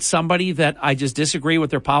agree that somebody that I just disagree with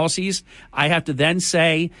their policies, I have to then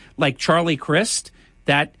say, like Charlie Crist,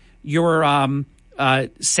 that you're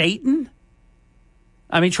Satan?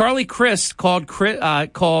 Charlie Crist called Ron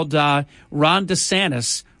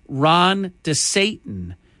DeSantis Ron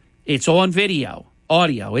DeSatan. It's on video,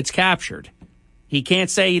 audio. It's captured. He can't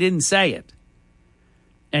say he didn't say it.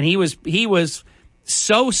 And he was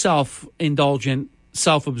so self-indulgent,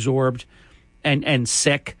 self-absorbed, and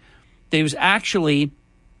sick that he was actually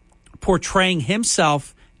portraying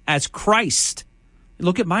himself as Christ.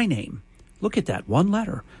 Look at my name. Look at that. One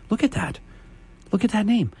letter. Look at that. Look at that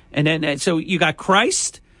name. And then so you got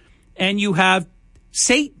Christ and you have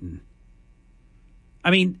Satan.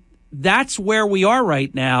 That's where we are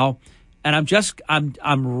right now. And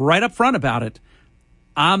I'm right up front about it.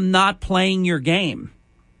 I'm not playing your game.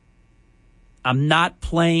 I'm not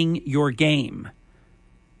playing your game.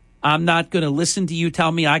 I'm not going to listen to you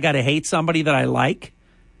tell me I got to hate somebody that I like.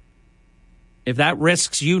 If that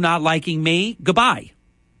risks you not liking me, goodbye.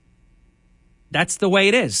 That's the way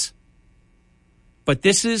it is. But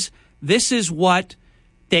this is what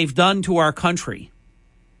they've done to our country.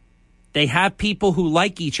 They have people who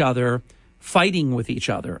like each other fighting with each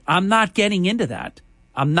other. I'm not getting into that.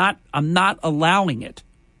 I'm not allowing it.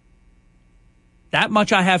 That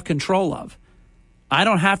much I have control of. I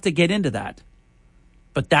don't have to get into that.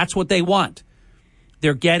 But that's what they want.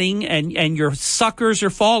 They're getting, and your suckers are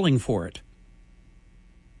falling for it.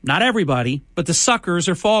 Not everybody, but the suckers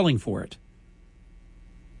are falling for it.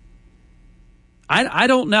 I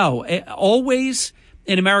don't know. Always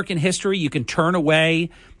in American history, you can turn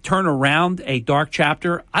around a dark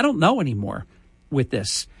chapter. I don't know anymore with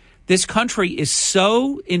this. This country is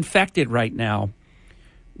so infected right now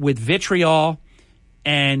with vitriol,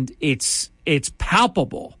 and it's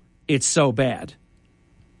palpable. It's so bad.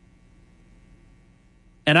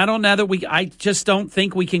 And I don't know that I just don't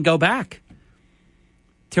think we can go back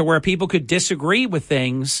to where people could disagree with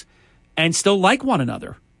things and still like one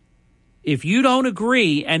another. If you don't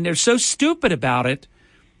agree, and they're so stupid about it,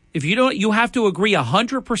 you have to agree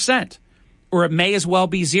 100%, or it may as well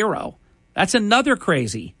be zero. That's another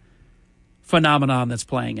crazy phenomenon that's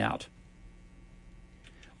playing out.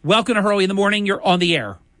 Welcome to Hurley in the Morning. You're on the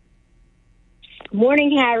air. Good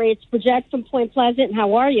morning, Harry. It's Bridget from Point Pleasant.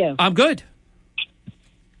 How are you? I'm good.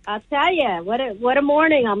 I'll tell you, what a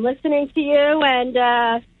morning. I'm listening to you,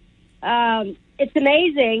 and it's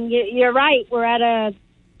amazing. You're right. We're at a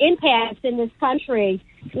impasse in this country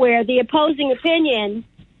where the opposing opinion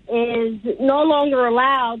is no longer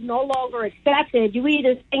allowed, no longer accepted. You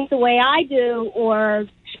either think the way I do or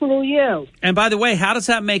screw you. And by the way, how does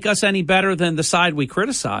that make us any better than the side we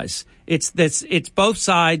criticize? It's both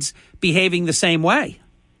sides behaving the same way.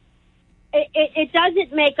 It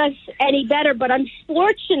doesn't make us any better, but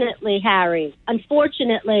unfortunately, Harry, it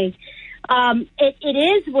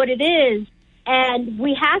is what it is, and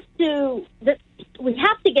we have to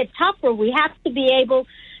get tougher. We have to be able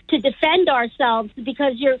to defend ourselves,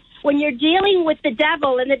 because when you're dealing with the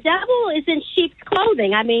devil, and the devil is in sheep's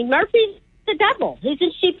clothing. I mean, Murphy's the devil. He's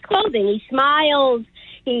in sheep's clothing. He smiles.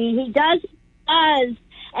 He does, and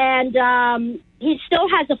he still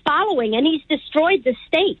has a following, and he's destroyed the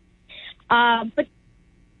state. But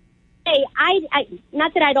hey, I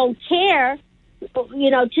not that I don't care,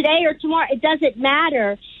 today or tomorrow, it doesn't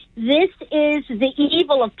matter. This is the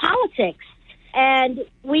evil of politics, and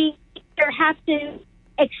we have to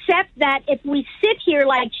accept that if we sit here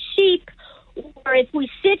like sheep, or if we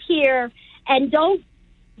sit here and don't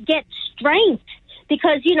get strength,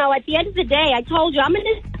 because, at the end of the day, I told you, I'm an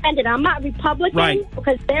independent. I'm not Republican. Right.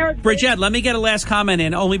 Because they're... Bridget, let me get a last comment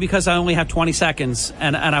in, only because I only have 20 seconds,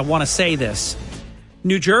 and I want to say this.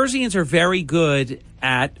 New Jerseyans are very good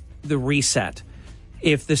at the reset.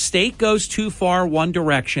 If the state goes too far one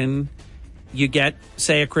direction, you get,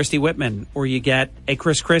 say, a Christy Whitman, or you get a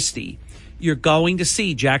Chris Christie. You're going to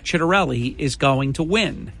see Jack Ciattarelli is going to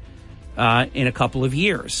win in a couple of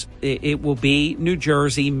years. It will be New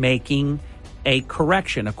Jersey making a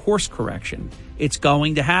correction, a course correction. It's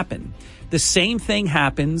going to happen. The same thing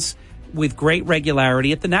happens with great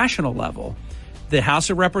regularity at the national level. The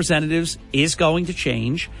House of Representatives is going to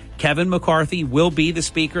change. Kevin McCarthy will be the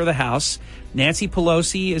Speaker of the House. Nancy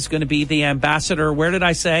Pelosi is going to be the ambassador. Where did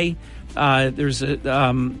I say? There's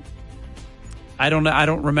a, I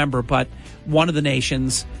don't remember, but one of the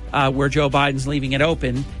nations where Joe Biden's leaving it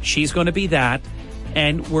open. She's going to be that.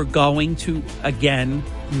 And we're going to, again,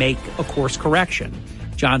 make a course correction.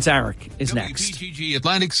 John Zarek is next. WPGG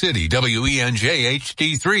Atlantic City, WENJ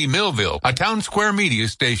HD3 Millville, a Town Square media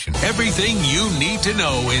station. Everything you need to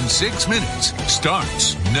know in 6 minutes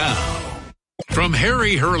starts now. From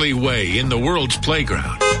Harry Hurley Way in the world's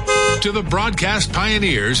playground to the broadcast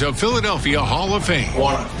pioneers of Philadelphia Hall of Fame. I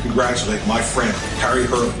want to congratulate my friend, Harry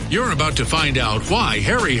Hurley. You're about to find out why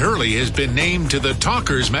Harry Hurley has been named to the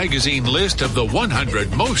Talkers Magazine list of the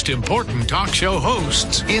 100 most important talk show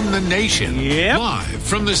hosts in the nation. Yep. Live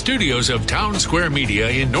from the studios of Town Square Media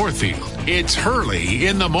in Northfield, it's Hurley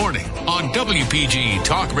in the Morning on WPG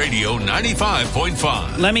Talk Radio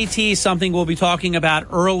 95.5. Let me tease something we'll be talking about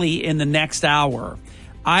early in the next hour.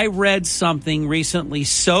 I read something recently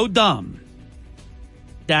so dumb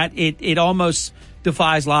that it almost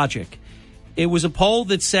defies logic. It was a poll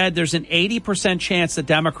that said there's an 80% chance that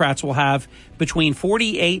Democrats will have between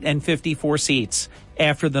 48 and 54 seats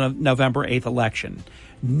after the November 8th election.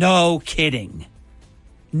 No kidding.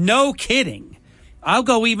 No kidding. I'll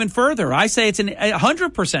go even further. I say it's a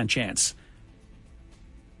 100% chance.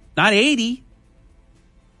 Not 80.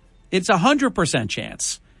 It's a 100%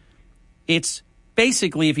 chance. It's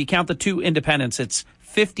basically, if you count the two independents, it's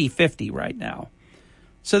 50-50 right now.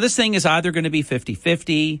 So this thing is either going to be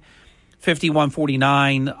 50-50,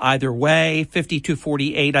 51-49, either way.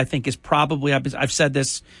 52-48, I think, is probably, I've said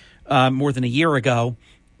this more than a year ago,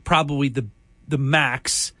 probably the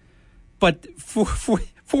max. But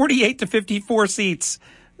 48 to 54 seats,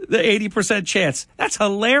 the 80% chance. That's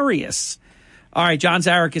hilarious. All right, John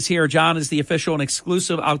Zarek is here. John is the official and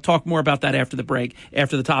exclusive. I'll talk more about that after the break,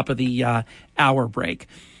 after the top of the hour break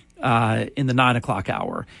in the 9 o'clock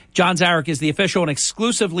hour. John Zarek is the official and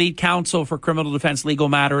exclusive lead counsel for criminal defense legal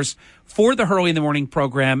matters for the Hurley in the Morning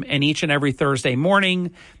program. And each and every Thursday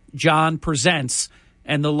morning, John presents,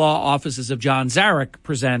 and the law offices of John Zarek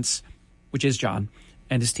presents, which is John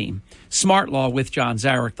and his team, Smart Law with John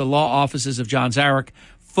Zarek. The law offices of John Zarek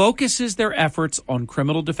focuses their efforts on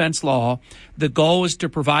criminal defense law. The goal is to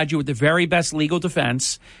provide you with the very best legal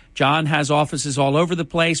defense. John has offices all over the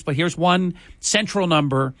place, but here's one central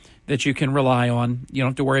number that you can rely on. You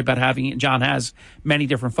don't have to worry about having it. John has many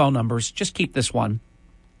different phone numbers. Just keep this one.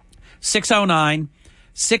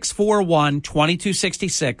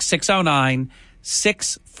 609-641-2266.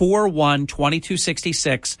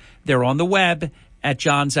 609-641-2266. They're on the web at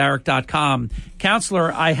johnzarek.com.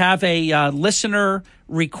 Counselor, I have a listener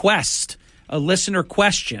request, a listener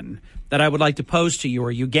question that I would like to pose to you.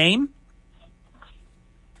 Are you game?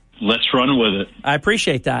 let's run with it. I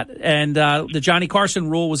appreciate that. And the Johnny Carson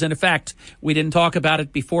rule was in effect. We didn't talk about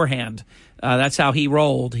it beforehand. That's how he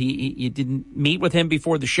rolled. You didn't meet with him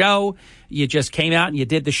before the show. You just came out and you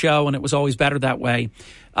did the show, and it was always better that way.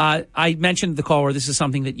 I mentioned the caller. This is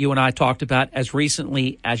something that you and I talked about as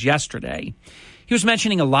recently as yesterday. He was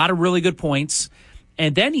mentioning a lot of really good points.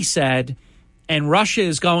 And then he said, and Russia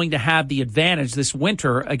is going to have the advantage this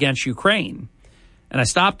winter against Ukraine. And I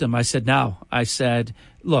stopped him. I said, no. I said,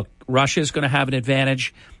 look, Russia is going to have an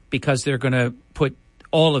advantage because they're going to put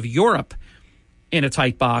all of Europe in a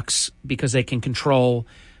tight box because they can control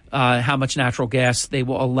how much natural gas they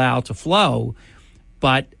will allow to flow.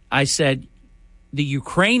 But I said, the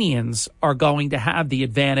Ukrainians are going to have the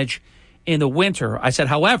advantage in the winter. I said,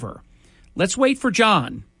 however, let's wait for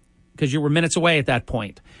John, because you were minutes away at that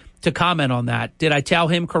point, to comment on that. Did I tell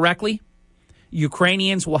him correctly?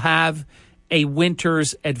 Ukrainians will have a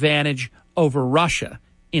winter's advantage over Russia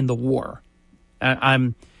in the war.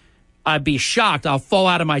 I'd be shocked. I'll fall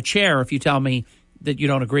out of my chair if you tell me that you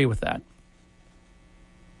don't agree with that.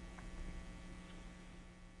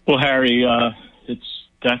 Well, Harry,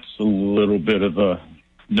 that's a little bit of a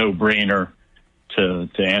no-brainer to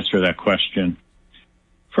answer that question.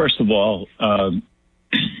 First of all,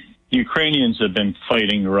 Ukrainians have been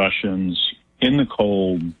fighting the Russians in the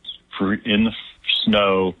cold, in the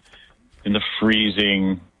snow, in the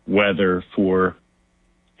freezing weather for,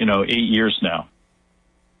 8 years now.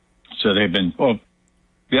 So they've been,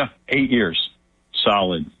 8 years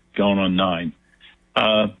solid, going on 9.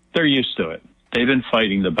 They're used to it. They've been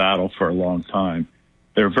fighting the battle for a long time.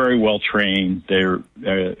 They're very well trained. They're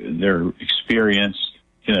experienced.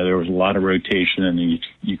 There was a lot of rotation in the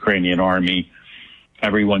Ukrainian army.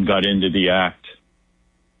 Everyone got into the act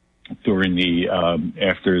during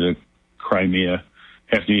after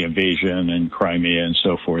the invasion in Crimea and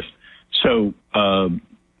so forth. So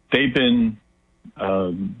they've been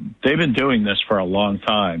doing this for a long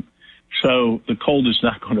time. So the cold is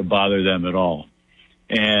not going to bother them at all.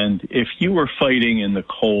 And if you were fighting in the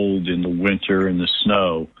cold, in the winter, in the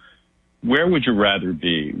snow, where would you rather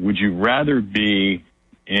be? Would you rather be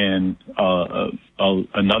in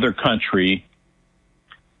another country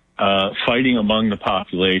fighting among the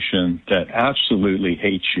population that absolutely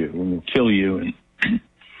hates you and will kill you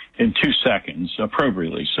in 2 seconds,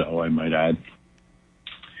 appropriately so, I might add?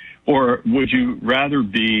 Or would you rather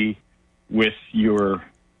be with your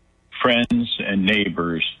friends and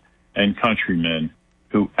neighbors and countrymen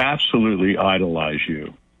who absolutely idolize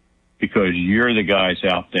you because you're the guys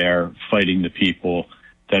out there fighting the people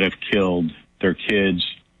that have killed their kids,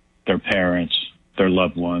 their parents, their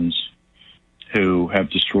loved ones, who have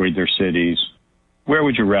destroyed their cities? Where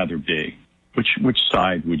would you rather be? Which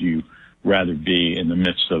side would you rather be in the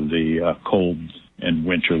midst of the cold and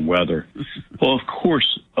winter weather? Well, of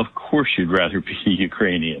course you'd rather be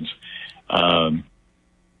Ukrainians. And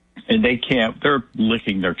they're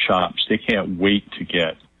licking their chops. They can't wait to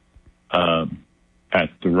get at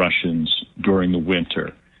the Russians during the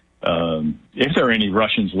winter. If there are any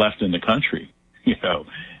Russians left in the country,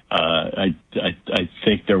 I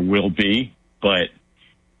think there will be, but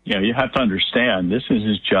you have to understand this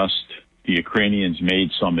isn't just the Ukrainians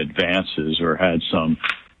made some advances or had some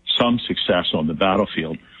success on the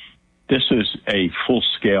battlefield. This is a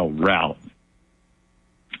full-scale rout.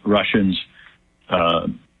 Russians,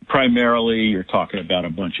 primarily, you're talking about a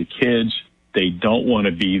bunch of kids. They don't want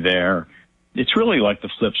to be there. It's really like the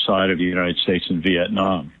flip side of the United States in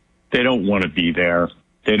Vietnam. They don't want to be there.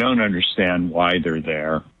 They don't understand why they're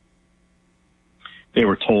there. They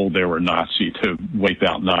were told they were Nazi to wipe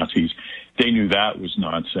out Nazis. They knew that was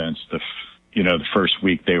nonsense the first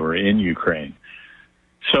week they were in Ukraine.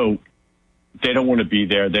 So they don't want to be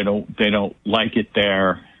there. They don't like it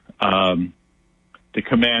there. The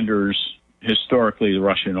commanders, historically, the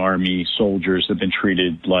Russian army soldiers have been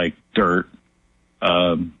treated like dirt.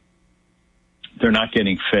 They're not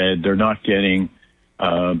getting fed. They're not getting.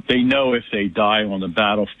 They know if they die on the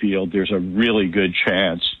battlefield, there's a really good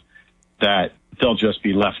chance that they'll just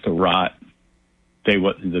be left to rot.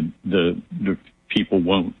 The people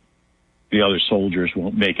won't. The other soldiers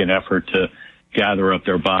won't make an effort to gather up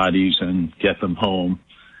their bodies and get them home.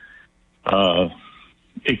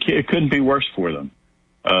 It couldn't be worse for them.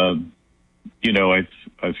 I've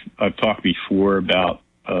talked before about.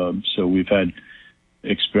 So we've had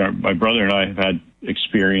my brother and I have had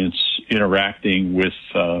experience interacting with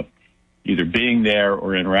either being there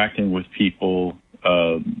or interacting with people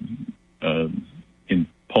in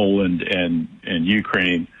Poland and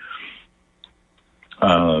Ukraine.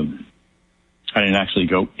 I didn't actually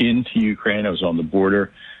go into Ukraine. I was on the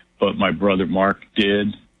border, but my brother Mark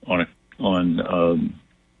did on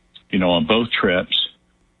on both trips.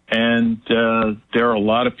 And there are a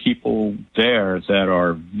lot of people there that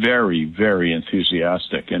are very, very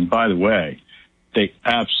enthusiastic. And by the way, they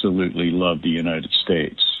absolutely love the United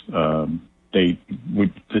States. They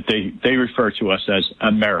refer to us as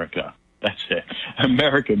America. That's it.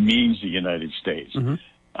 America means the United States.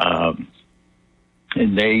 Mm-hmm.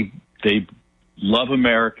 And they love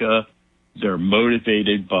America. They're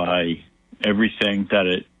motivated by everything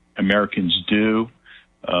that Americans do.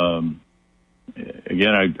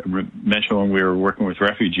 Again, I mentioned when we were working with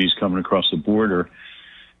refugees coming across the border,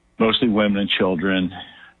 mostly women and children,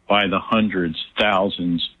 by the hundreds,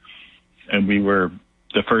 thousands, and we were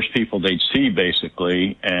the first people they'd see,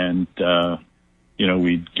 basically, and,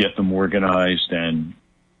 we'd get them organized and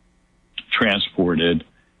transported,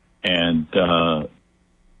 and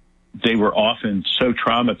they were often so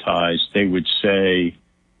traumatized, they would say,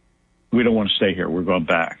 we don't want to stay here, we're going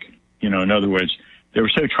back. In other words, they were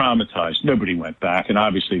so traumatized, nobody went back, and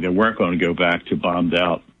obviously they weren't going to go back to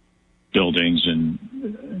bombed-out buildings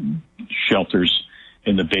and shelters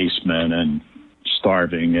in the basement and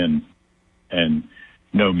starving and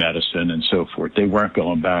no medicine and so forth. They weren't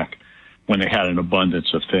going back when they had an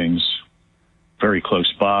abundance of things very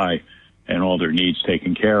close by and all their needs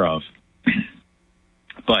taken care of.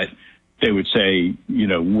 But they would say,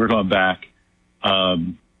 we're going back.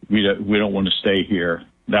 We don't want to stay here.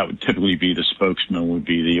 That would typically be the spokesman, would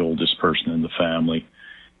be the oldest person in the family.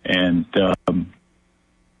 And,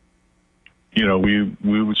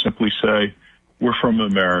 we would simply say, we're from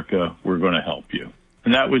America. We're going to help you.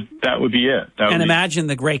 And that would be it. Imagine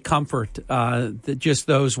the great comfort that just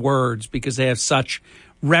those words, because they have such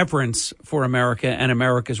reverence for America and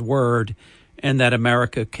America's word, and that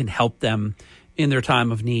America can help them in their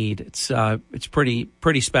time of need. It's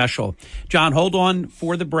pretty special. John, hold on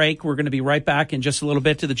for the break. We're going to be right back in just a little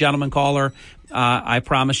bit to the gentleman caller. I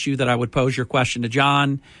promised you that I would pose your question to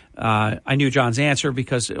John. I knew John's answer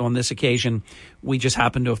because on this occasion we just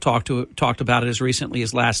happened to have talked about it as recently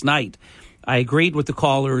as last night. I agreed with the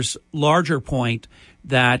caller's larger point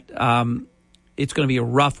that it's going to be a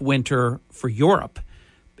rough winter for Europe,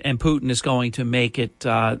 and Putin is going to make it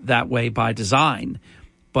that way by design.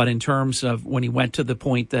 But in terms of when he went to the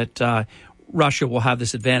point that Russia will have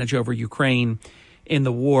this advantage over Ukraine in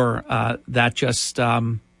the war, that just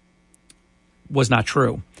was not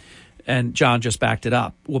true. And John just backed it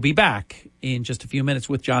up. We'll be back in just a few minutes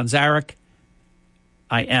with John Zarek.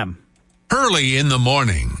 I am. Early in the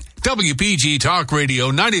morning, WPG Talk Radio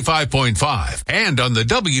 95.5 and on the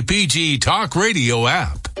WPG Talk Radio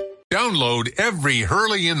app. Download every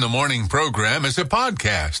Hurley in the Morning program as a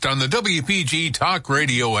podcast on the WPG Talk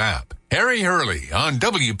Radio app. Harry Hurley on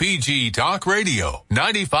WPG Talk Radio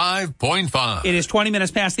 95.5. It is 20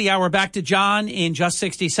 minutes past the hour. Back to John in just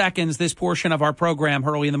 60 seconds. This portion of our program,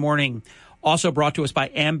 Hurley in the Morning, also brought to us by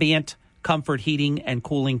Ambient Comfort Heating and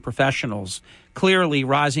Cooling Professionals. Clearly,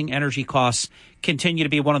 rising energy costs continue to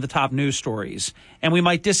be one of the top news stories. And we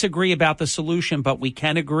might disagree about the solution, but we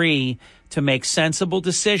can agree to make sensible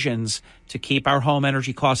decisions to keep our home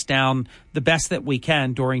energy costs down the best that we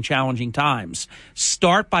can during challenging times.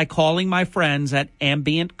 Start by calling my friends at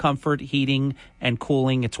Ambient Comfort Heating and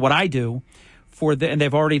Cooling. It's what I do and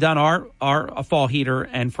they've already done our fall heater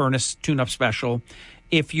and furnace tune-up special.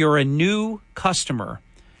 If you're a new customer,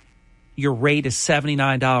 your rate is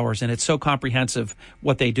 $79, and it's so comprehensive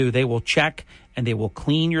what they do. They will check and they will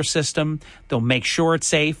clean your system. They'll make sure it's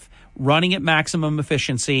safe, running at maximum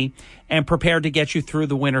efficiency, and prepared to get you through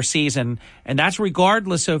the winter season. And that's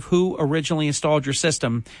regardless of who originally installed your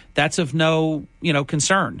system. That's of no,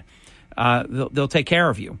 concern. They'll take care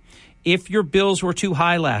of you. If your bills were too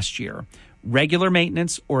high last year, regular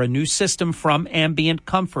maintenance or a new system from Ambient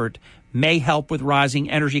Comfort may help with rising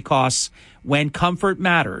energy costs. When comfort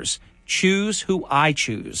matters, choose who I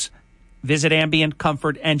choose. Visit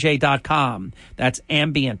AmbientComfortNJ.com. That's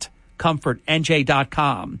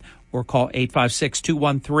AmbientComfortNJ.com. Or call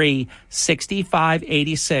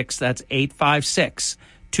 856-213-6586. That's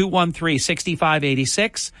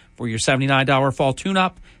 856-213-6586 for your $79 fall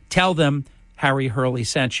tune-up. Tell them Harry Hurley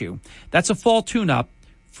sent you. That's a fall tune-up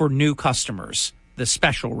for new customers, the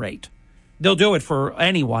special rate. They'll do it for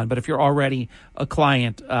anyone, but if you're already a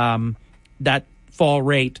client, that fall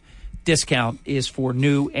rate discount is for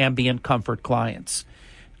new Ambient Comfort clients.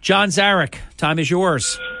 John Zarek, time is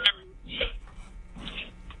yours.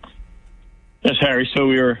 Yes, Harry. So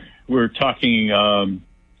we were talking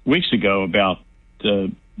weeks ago about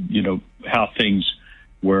how things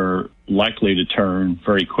were likely to turn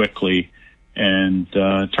very quickly, and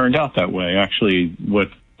turned out that way. Actually, what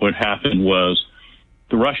happened was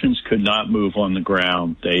the Russians could not move on the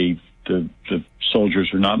ground. They the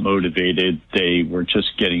soldiers were not motivated. They were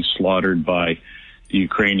just getting slaughtered by the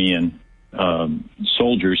Ukrainian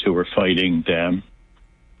soldiers who were fighting them.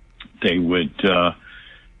 They would, the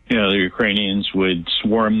Ukrainians would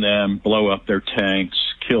swarm them, blow up their tanks,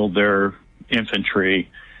 kill their infantry.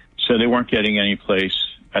 So they weren't getting any place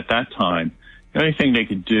at that time. The only thing they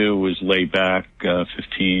could do was lay back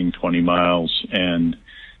 15, 20 miles and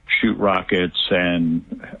shoot rockets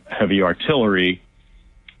and heavy artillery.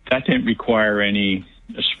 That didn't require any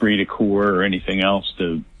esprit de corps or anything else.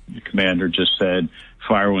 The commander just said,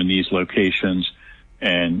 fire on these locations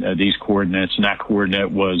and these coordinates, and that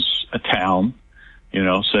coordinate was a town,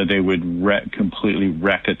 so they would completely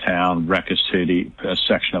wreck a town, wreck a city, a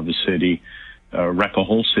section of the city, wreck a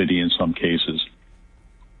whole city in some cases.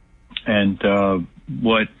 And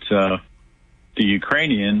what the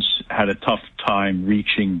Ukrainians had a tough time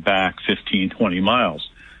reaching back 15, 20 miles.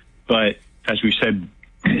 But as we said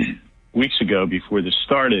weeks ago before this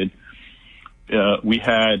started, we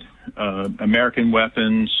had American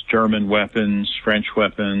weapons, German weapons, French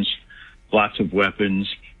weapons, lots of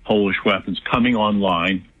weapons, Polish weapons coming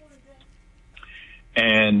online.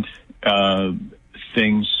 And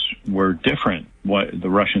things were different. What the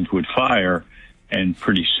Russians would fire, and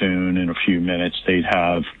pretty soon, in a few minutes, they'd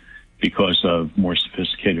have, because of more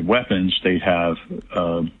sophisticated weapons, they'd have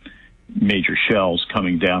major shells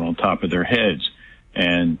coming down on top of their heads.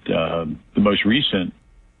 And the most recent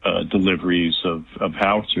deliveries of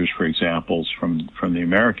howitzers, for example, from the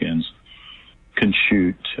Americans, can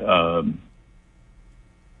shoot up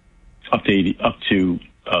to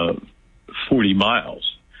 40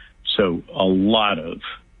 miles. So a lot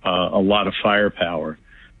of firepower.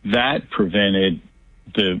 That prevented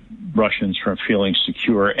the Russians from feeling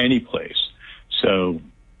secure any place. So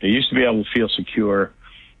they used to be able to feel secure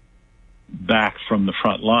back from the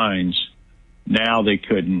front lines. Now they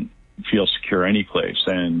couldn't feel secure any place.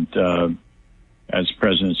 And as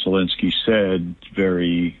President Zelensky said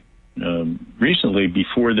very recently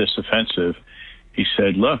before this offensive, he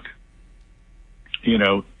said, look,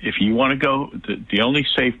 if you want to go, the only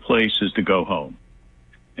safe place is to go home.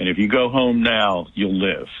 And if you go home now, you'll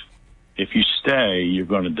live. If you stay, you're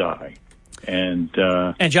going to die. And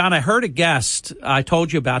John, I heard a guest. I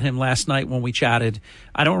told you about him last night when we chatted.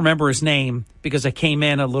 I don't remember his name because I came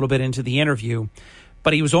in a little bit into the interview.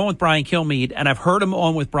 But he was on with Brian Kilmeade, and I've heard him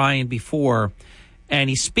on with Brian before, and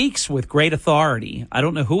he speaks with great authority. I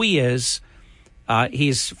don't know who he is.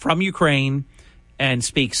 He's from Ukraine and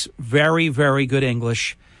speaks very, very good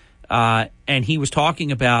English. And he was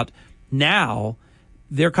talking about now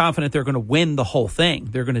they're confident they're going to win the whole thing.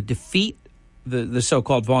 They're going to defeat the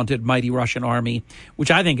so-called vaunted mighty Russian army,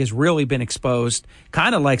 which I think has really been exposed,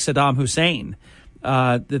 kind of like Saddam Hussein,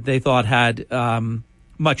 that they thought had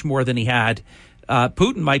much more than he had.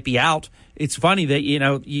 Putin might be out. It's funny that,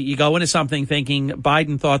 you go into something thinking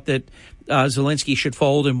Biden thought that Zelensky should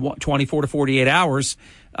fold in 24 to 48 hours.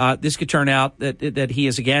 This could turn out that he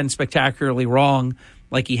is, again, spectacularly wrong,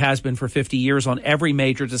 like he has been for 50 years on every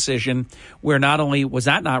major decision, where not only was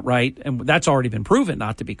that not right, and that's already been proven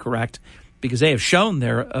not to be correct, because they have shown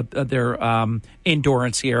their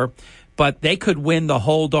endurance here, but they could win the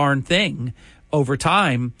whole darn thing over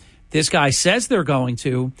time. This guy says they're going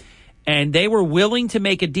to, and they were willing to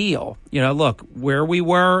make a deal. Look, where we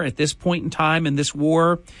were at this point in time in this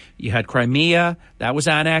war, you had Crimea, that was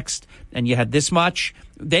annexed, and you had this much.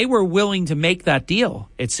 They were willing to make that deal,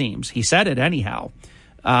 it seems. He said it anyhow.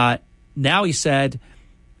 Now he said,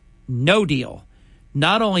 no deal.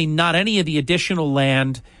 Not only not any of the additional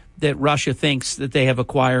land that Russia thinks that they have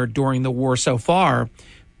acquired during the war so far,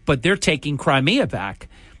 but they're taking Crimea back.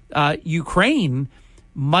 Ukraine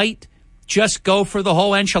might just go for the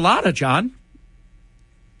whole enchilada, John.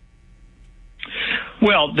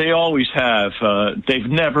 Well, they always have. They've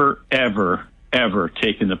never, ever, ever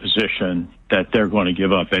taken the position that they're going to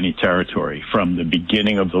give up any territory from the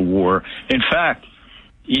beginning of the war. In fact,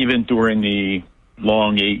 even during the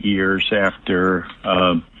long 8 years after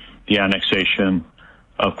the annexation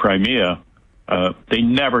of Crimea, they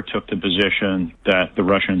never took the position that the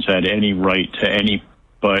Russians had any right to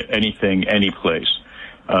anything, any place.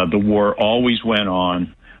 The war always went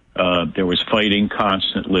on. There was fighting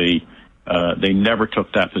constantly. They never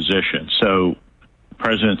took that position. So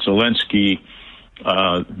President Zelensky,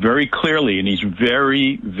 very clearly, and he's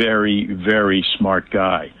very, very, very smart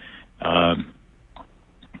guy,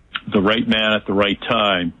 the right man at the right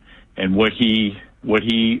time. And what he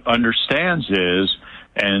understands is,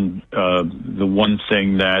 and the one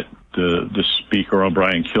thing that the speaker,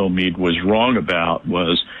 Brian Kilmeade, was wrong about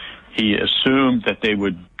was he assumed that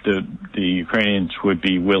the Ukrainians would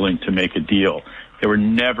be willing to make a deal. They were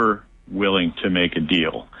never willing to make a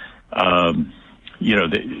deal.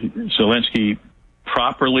 Zelensky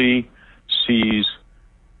properly sees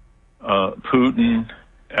Putin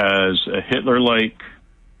as a Hitler-like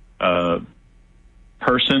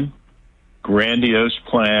person, grandiose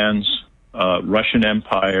plans, Russian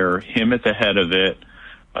Empire, him at the head of it.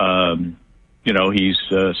 He's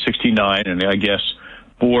 69, and I guess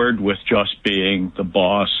bored with just being the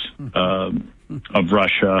boss of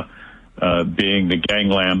Russia, being the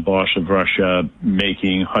gangland boss of Russia,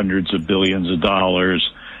 making hundreds of billions of dollars,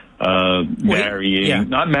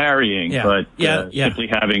 not marrying, but simply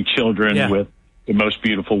having children with the most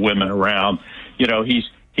beautiful women around.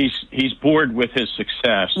 He's bored with his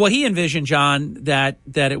success. Well, he envisioned, John, that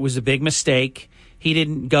it was a big mistake. He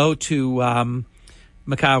didn't go to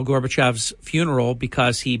Mikhail Gorbachev's funeral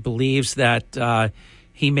because he believes that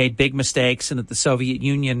he made big mistakes and that the Soviet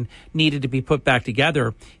Union needed to be put back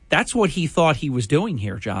together. That's what he thought he was doing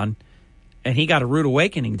here, John. And he got a rude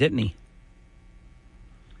awakening, didn't he?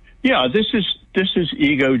 Yeah, this is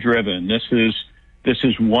ego driven. This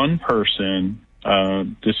is one person.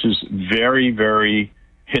 This is very, very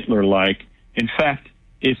Hitler-like. In fact,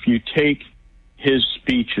 if you take his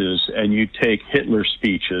speeches and you take Hitler's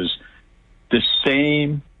speeches, the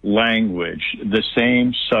same language, the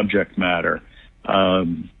same subject matter.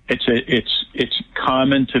 It's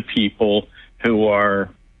common to people who are,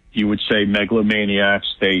 you would say, megalomaniacs.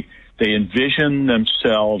 They envision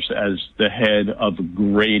themselves as the head of a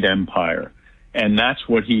great empire, and that's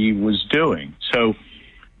what he was doing. So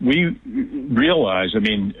we realize,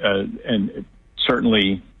 and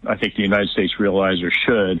certainly I think the United States realizes or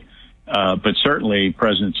should, but certainly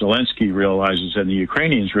President Zelensky realizes and the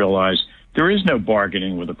Ukrainians realize there is no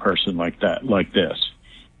bargaining with a person like this.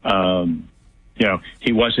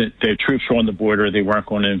 He wasn't, the troops were on the border, they weren't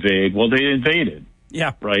going to invade. Well, they invaded.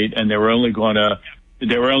 Yeah. Right. And they were only going to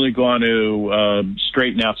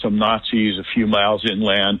straighten out some Nazis a few miles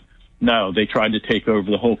inland. No, they tried to take over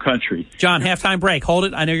the whole country. John, halftime break. Hold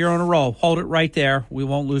it. I know you're on a roll. Hold it right there. We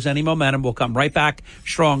won't lose any momentum. We'll come right back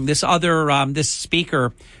strong. This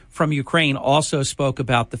speaker from Ukraine also spoke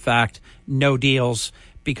about the fact no deals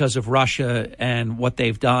because of Russia and what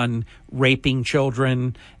they've done, raping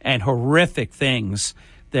children and horrific things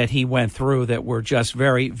that he went through that were just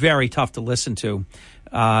very, very tough to listen to.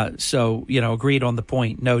 Agreed on the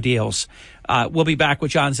point, no deals. We'll be back with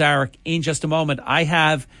John Zarek in just a moment. I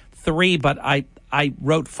have 3, but I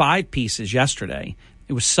wrote 5 pieces yesterday.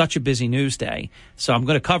 It was such a busy news day. So I'm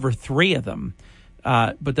going to cover 3 of them.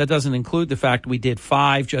 But that doesn't include the fact we did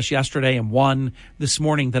 5 just yesterday and 1 this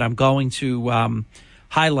morning that I'm going to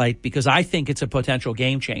highlight because I think it's a potential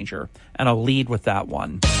game changer. And I'll lead with that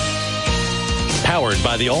one. Powered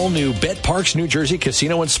by the all-new BetParks New Jersey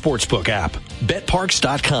Casino and Sportsbook app.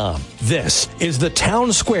 BetParks.com. This is the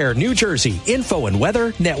Town Square, New Jersey Info and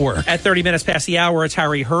Weather Network. At 30 minutes past the hour, it's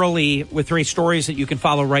Harry Hurley with 3 stories that you can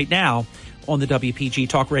follow right now on the WPG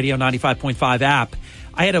Talk Radio 95.5 app.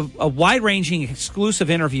 I had a wide-ranging exclusive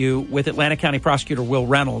interview with Atlantic County Prosecutor Will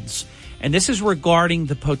Reynolds, and this is regarding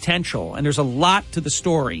the potential, and there's a lot to the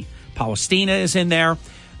story. Palestina is in there.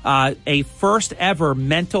 A first ever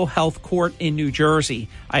mental health court in New Jersey.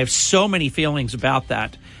 I have so many feelings about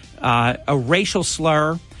that. A racial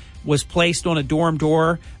slur was placed on a dorm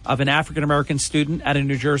door of an African-American student at a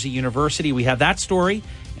New Jersey university. We have that story,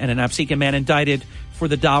 and an Absecon man indicted for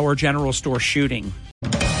the Dollar General store shooting.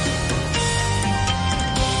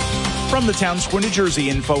 From the Town Square, New Jersey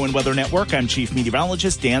Info and Weather Network, I'm Chief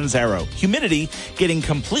Meteorologist Dan Zarrow. Humidity getting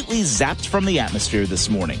completely zapped from the atmosphere this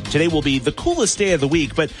morning. Today will be the coolest day of the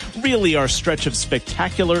week, but really our stretch of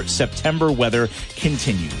spectacular September weather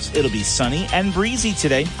continues. It'll be sunny and breezy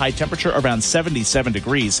today. High temperature around 77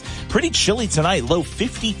 degrees. Pretty chilly tonight, low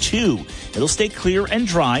 52. It'll stay clear and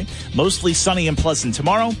dry. Mostly sunny and pleasant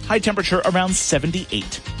tomorrow. High temperature around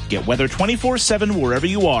 78. Get weather 24/7 wherever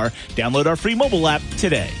you are. Download our free mobile app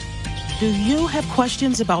today. Do you have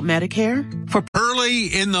questions about Medicare? For Early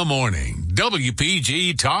in the morning,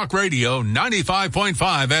 WPG Talk Radio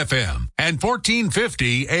 95.5 FM and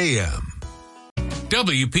 1450 AM.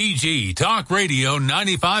 WPG Talk Radio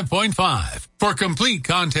 95.5. For complete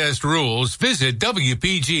contest rules, visit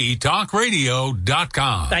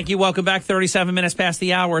WPGTalkRadio.com. Thank you. Welcome back. 37 minutes past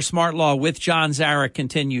the hour. Smart Law with John Zarek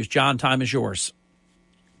continues. John, time is yours.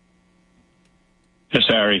 Yes,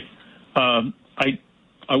 Harry.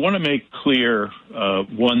 I want to make clear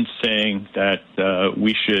one thing that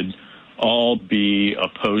we should all be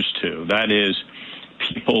opposed to. That is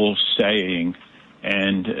people saying,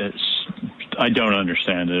 and I don't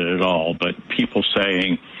understand it at all, but people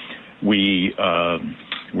saying we're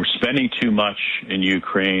spending too much in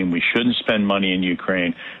Ukraine, we shouldn't spend money in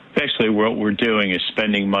Ukraine. basically what we're doing is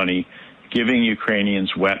spending money, giving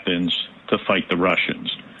Ukrainians weapons to fight the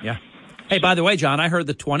Russians. Yeah. Hey, by the way, John, I heard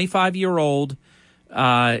the 25-year-old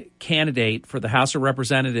candidate for the House of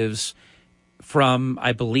Representatives from,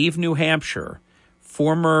 I believe, New Hampshire,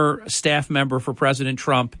 former staff member for President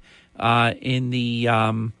Trump in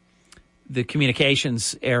the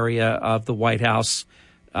communications area of the White House,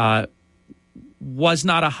 was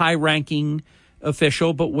not a high-ranking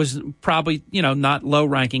official, but was probably, not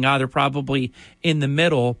low-ranking either, probably in the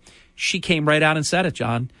middle. She came right out and said it,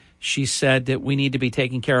 John. She said that we need to be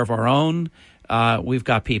taking care of our own. We've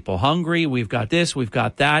got people hungry. We've got this. We've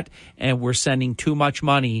got that. And we're sending too much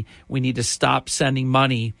money. We need to stop sending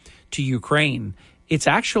money to Ukraine. It's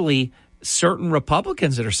actually certain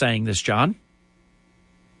Republicans that are saying this, John.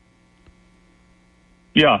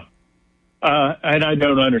 Yeah. And I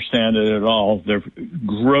don't understand it at all. They're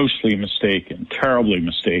grossly mistaken, terribly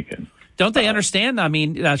mistaken. Don't they understand? I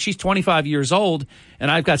mean, she's 25 years old,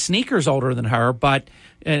 and I've got sneakers older than her, but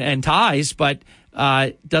and ties, but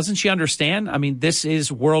doesn't she understand? I mean, this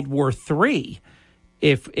is World War III.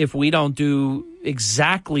 If we don't do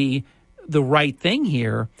exactly the right thing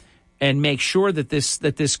here and make sure that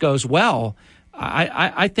this goes well,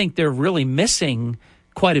 I think they're really missing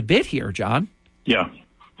quite a bit here, John. Yeah.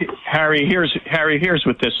 Harry, here's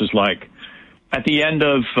what this is like. At the end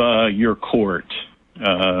of your court,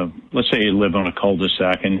 let's say you live on a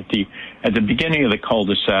cul-de-sac, and at the beginning of the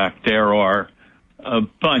cul-de-sac, there are a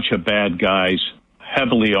bunch of bad guys,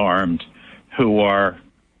 heavily armed, who are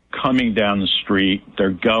coming down the street.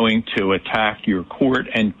 They're going to attack your court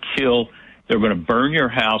and kill. They're going to burn your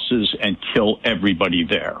houses and kill everybody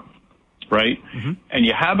there, right? Mm-hmm. And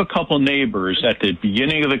you have a couple neighbors at the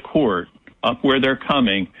beginning of the court, up where they're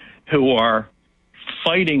coming, who are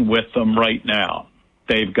fighting with them right now.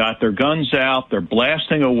 They've got their guns out. They're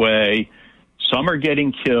blasting away. Some are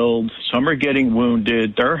getting killed. Some are getting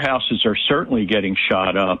wounded. Their houses are certainly getting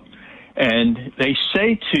shot up. And they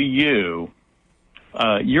say to you,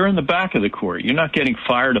 you're in the back of the court. You're not getting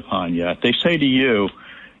fired upon yet. They say to you,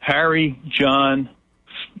 Harry, John,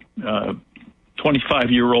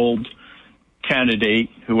 25-year-old candidate,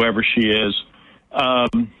 whoever she is,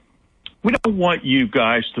 we don't want you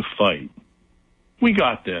guys to fight. We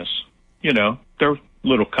got this. They're a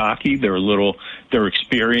little cocky. They're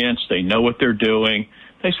experienced. They know what they're doing.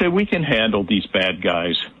 They say, we can handle these bad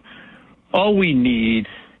guys. All we need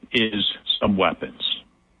is some weapons.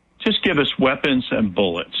 Just give us weapons and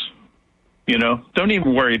bullets. Don't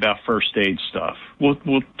even worry about first aid stuff.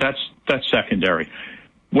 That's secondary.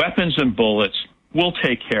 Weapons and bullets, we'll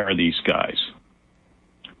take care of these guys.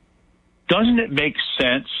 Doesn't it make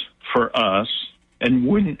sense for us, and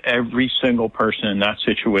wouldn't every single person in that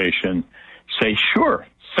situation say, sure,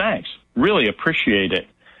 thanks, really appreciate it?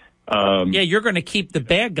 You're going to keep the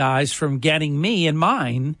bad guys from getting me and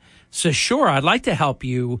mine. So sure, I'd like to help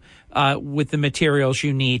you with the materials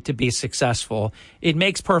you need to be successful. It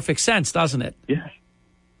makes perfect sense, doesn't it? Yeah.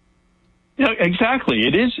 Yeah, exactly.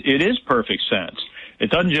 It is perfect sense. It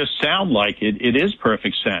doesn't just sound like it. It is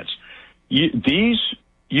perfect sense. These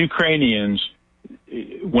Ukrainians,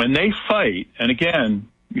 when they fight, and again,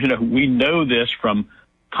 we know this from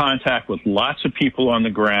contact with lots of people on the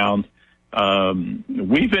ground.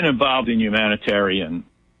 We've been involved in humanitarian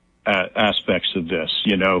aspects of this,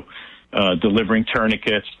 delivering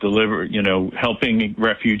tourniquets, helping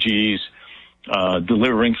refugees,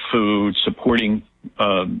 delivering food, supporting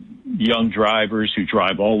young drivers who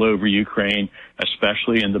drive all over Ukraine,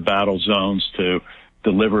 especially in the battle zones, to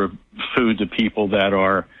deliver food to people that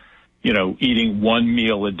are, eating one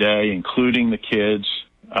meal a day, including the kids,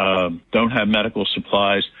 don't have medical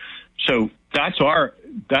supplies. So that's our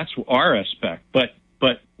aspect. But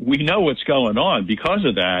we know what's going on because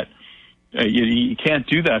of that. You can't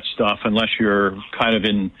do that stuff unless you're kind of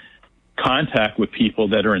in contact with people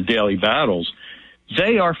that are in daily battles.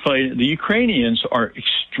 They are fighting. The Ukrainians are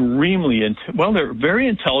extremely, they're very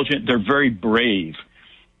intelligent. They're very brave.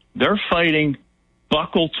 They're fighting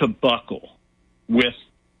buckle to buckle with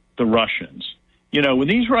the Russians. When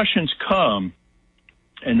these Russians come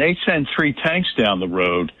and they send 3 tanks down the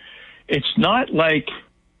road, it's not like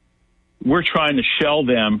we're trying to shell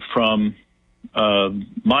them from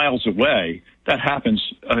miles away. That happens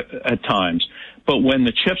at times. But when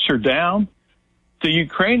the chips are down, the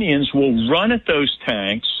Ukrainians will run at those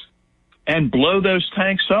tanks and blow those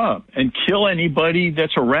tanks up and kill anybody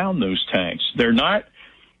that's around those tanks. They're not,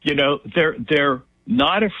 they're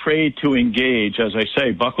not afraid to engage, as I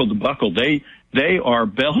say, buckle to buckle. They are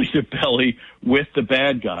belly to belly with the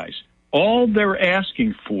bad guys. All they're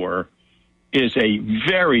asking for is a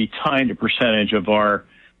very tiny percentage of our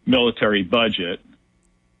military budget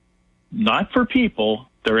not for people.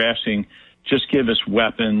 They're asking, just give us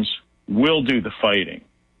weapons. We'll do the fighting.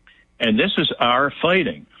 And this is our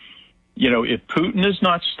fighting. If Putin is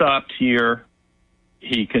not stopped here,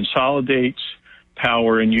 he consolidates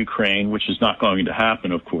power in Ukraine, which is not going to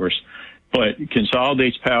happen, of course, but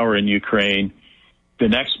consolidates power in Ukraine. The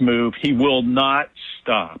next move, he will not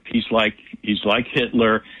stop. He's like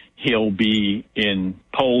Hitler. He'll be in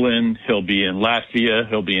Poland. He'll be in Latvia.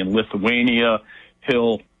 He'll be in Lithuania.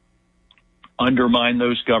 He'll undermine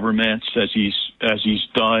those governments as he's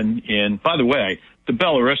done in. By the way, the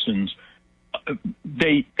Belarusians,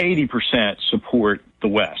 they 80% support the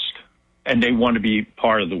West, and they want to be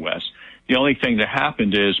part of the West. The only thing that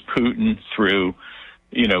happened is Putin, through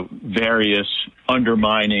various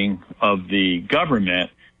undermining of the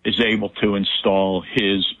government, is able to install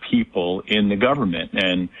his people in the government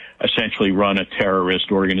and essentially run a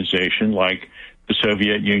terrorist organization like the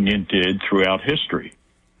Soviet Union did throughout history.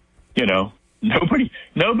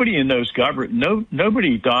 Nobody in those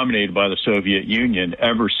nobody dominated by the Soviet Union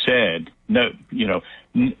ever said no.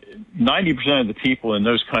 90% of the people in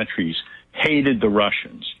those countries hated the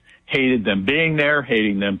Russians, hated them being there,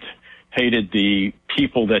 hated the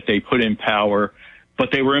people that they put in power,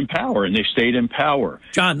 but they were in power and they stayed in power.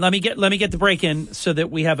 John, let me get the break in so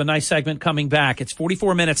that we have a nice segment coming back. It's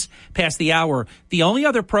 44 minutes past the hour. The only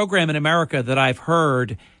other program in America that I've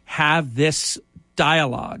heard have this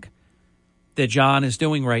dialogue that John is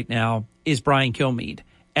doing right now is Brian Kilmeade.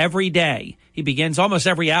 Every day, he begins almost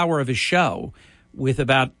every hour of his show with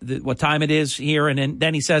about what time it is here, and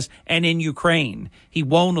then he says, and in Ukraine. He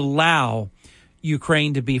won't allow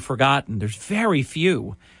Ukraine to be forgotten. There's very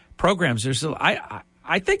few programs.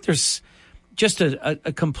 I think there's just a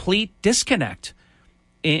complete disconnect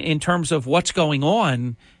in terms of what's going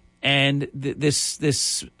on and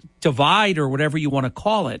this divide, or whatever you want to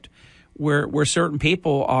call it, where certain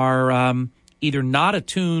people are either not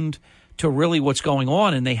attuned to really what's going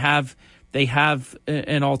on, and they have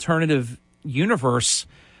an alternative universe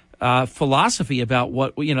philosophy about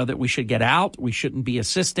what that we should get out, we shouldn't be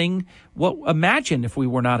assisting. Imagine if we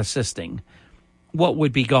were not assisting, what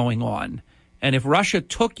would be going on? And if Russia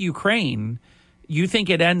took Ukraine, you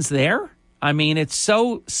think it ends there? I mean, it's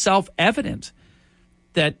so self-evident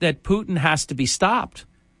that Putin has to be stopped,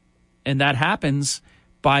 and that happens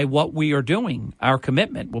by what we are doing, our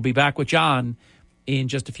commitment. We'll be back with John in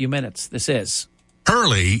just a few minutes. This is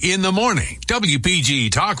Hurley in the Morning,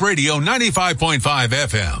 WPG Talk Radio 95.5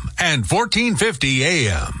 FM and 1450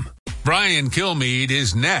 AM. Brian Kilmeade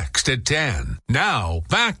is next at 10. Now,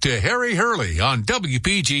 back to Harry Hurley on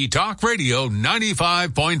WPG Talk Radio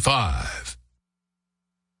 95.5.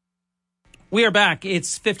 We are back.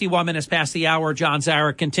 It's 51 minutes past the hour. John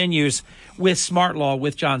Zarek continues with Smart Law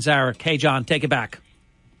with John Zarek. Hey, John, take it back.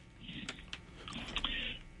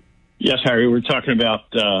 Yes, Harry, we're talking about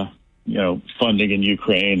funding in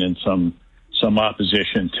Ukraine and some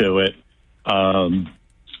opposition to it.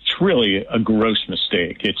 It's really a gross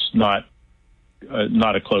mistake. It's not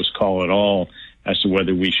a close call at all as to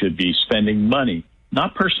whether we should be spending money,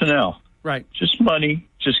 not personnel, right? Just money,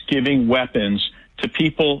 just giving weapons to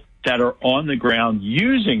people that are on the ground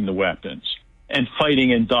using the weapons and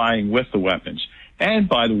fighting and dying with the weapons. And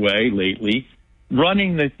by the way, lately,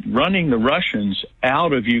 running the Russians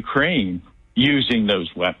out of Ukraine using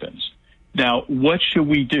those weapons. Now, what should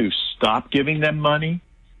we do? Stop giving them money?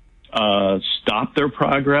 Stop their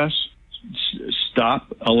progress?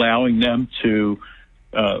 Stop allowing them to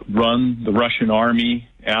run the Russian army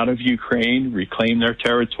out of Ukraine, reclaim their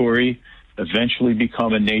territory, eventually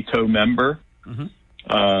become a NATO member,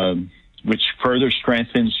 which further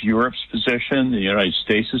strengthens Europe's position, the United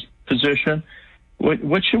States' position?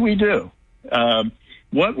 What should we do?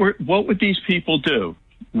 What would these people do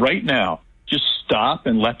right now? Just stop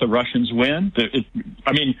and let the Russians win?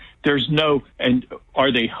 And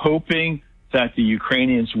are they hoping that the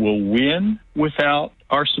Ukrainians will win without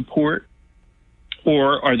our support?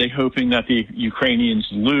 Or are they hoping that the Ukrainians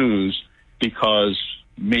lose because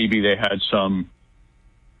maybe they had some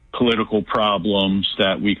political problems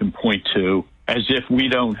that we can point to, as if we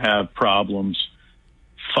don't have problems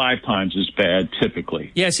 5 times as bad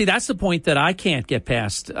typically? Yeah, see, that's the point that I can't get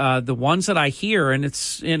past. The ones that I hear, and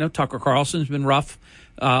it's, Tucker Carlson's been rough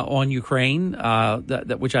on Ukraine,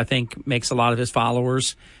 which I think makes a lot of his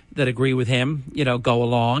followers that agree with him, go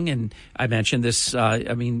along. And I mentioned this,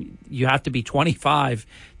 you have to be 25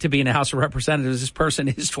 to be in the House of Representatives. This person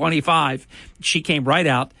is 25. She came right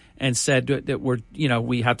out and said that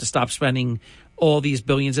we have to stop spending all these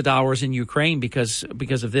billions of dollars in Ukraine because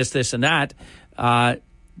of this, and that.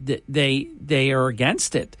 They are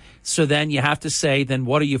against it. So then you have to say, then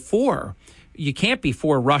what are you for? you can't be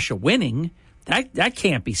for Russia winning. That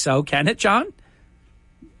can't be so, can it, John?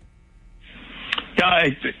 Yeah,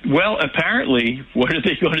 well, apparently,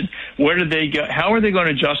 how are they going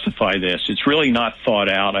to justify this? It's really not thought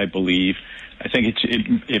out, I believe. I think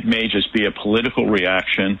it may just be a political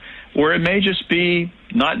reaction, or it may just be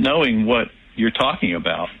not knowing what you're talking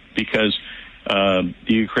about, because the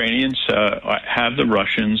Ukrainians have the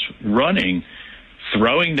Russians running,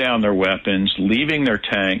 throwing down their weapons, leaving their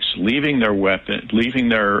tanks, leaving their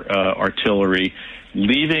artillery,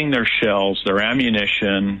 leaving their shells, their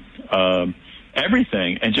ammunition,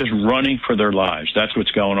 everything, and just running for their lives. That's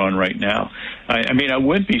what's going on right now. I mean, I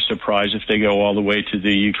wouldn't be surprised if they go all the way to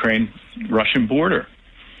the Ukraine-Russian border,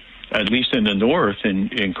 at least in the north, in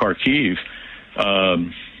Kharkiv.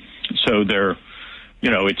 So they're,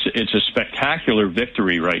 it's a spectacular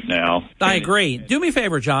victory right now. I agree. Do me a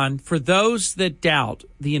favor, John, for those that doubt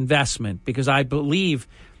the investment, because I believe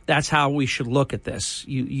that's how we should look at this.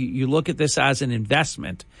 You look at this as an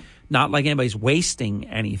investment, not like anybody's wasting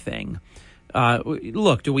anything.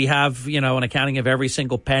 Look, do we have, an accounting of every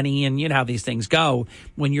single penny? And you know how these things go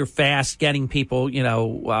when you're fast getting people,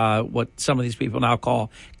 what some of these people now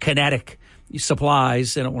call kinetic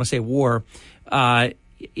supplies. I don't want to say war.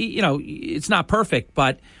 It's not perfect,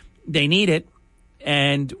 but they need it.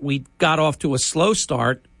 And we got off to a slow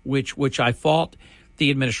start, which I fault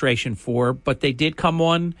the administration for, but they did come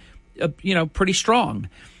on, pretty strong.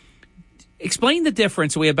 Explain the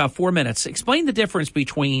difference. We have about 4 minutes. Explain the difference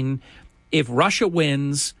between if Russia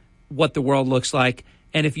wins, what the world looks like,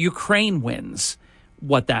 and if Ukraine wins,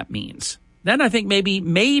 what that means. Then I think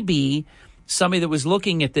maybe somebody that was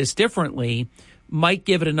looking at this differently might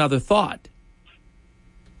give it another thought.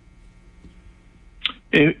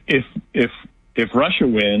 If Russia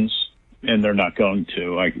wins, and they're not going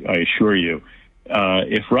to, I assure you,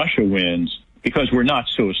 if Russia wins, because we're not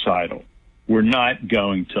suicidal, we're not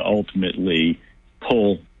going to ultimately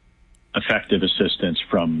pull effective assistance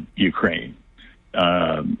from Ukraine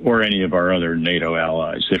or any of our other NATO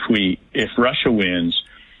allies. If Russia wins,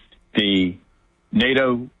 the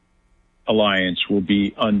NATO alliance will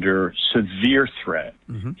be under severe threat.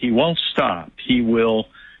 Mm-hmm. He won't stop. He will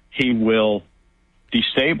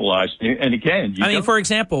destabilize. And again, for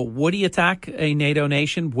example, would he attack a NATO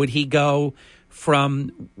nation? Would he go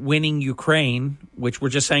from winning Ukraine, which we're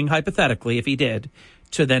just saying hypothetically, if he did,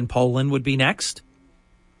 to then Poland would be next?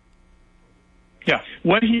 Yeah,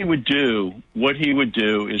 what he would do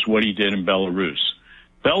is what he did in Belarus.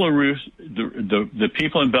 The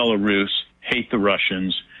people in Belarus hate the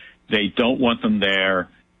Russians. They don't want them there.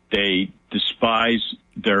 They despise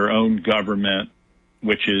their own government,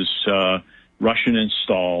 which is Russian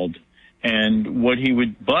installed. And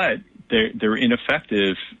they're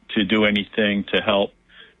ineffective to do anything to help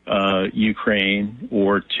Ukraine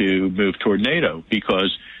or to move toward NATO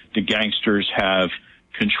because the gangsters have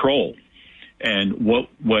control. And what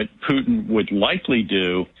Putin would likely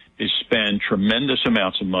do is spend tremendous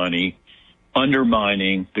amounts of money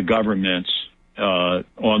undermining the governments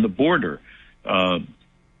on the border, trying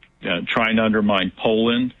to undermine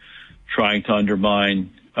Poland, trying to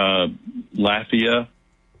undermine Latvia,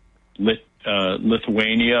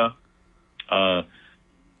 Lithuania,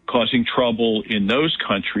 causing trouble in those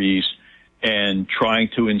countries, and trying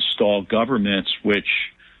to install governments which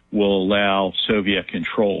will allow Soviet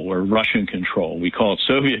control or Russian control. We call it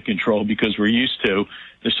Soviet control because we're used to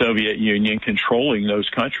the Soviet Union controlling those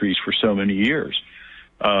countries for so many years.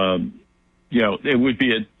 It would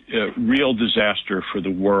be a real disaster for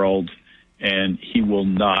the world, and he will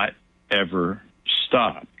not ever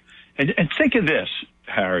stop. And think of this,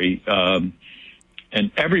 Harry, and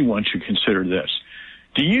everyone should consider this.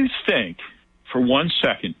 Do you think, for 1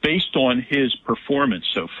 second, based on his performance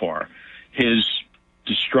so far, his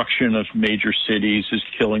destruction of major cities, his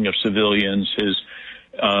killing of civilians, his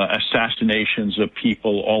assassinations of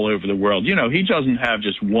people all over the world. He doesn't have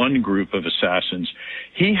just one group of assassins.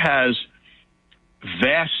 He has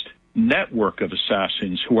vast network of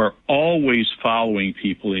assassins who are always following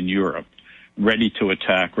people in Europe, ready to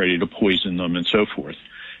attack, ready to poison them, and so forth.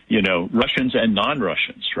 Russians and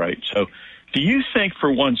non-Russians, right? So do you think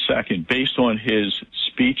for 1 second, based on his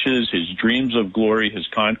speeches, his dreams of glory, his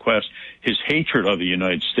conquest, his hatred of the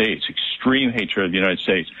United States, extreme hatred of the United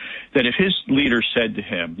States, that if his leader said to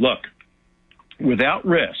him, look, without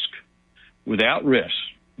risk, we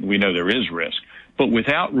know there is risk, but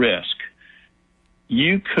without risk,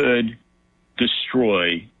 you could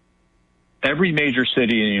destroy every major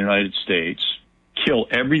city in the United States, kill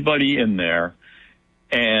everybody in there,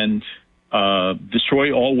 and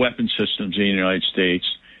destroy all weapon systems in the United States,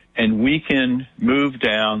 and we can move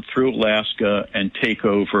down through Alaska and take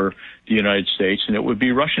over the United States, and it would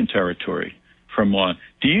be Russian territory from on.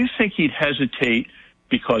 Do you think he'd hesitate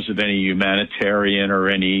because of any humanitarian or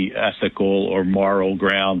any ethical or moral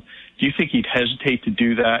ground? Do you think he'd hesitate to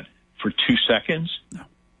do that for 2 seconds? No.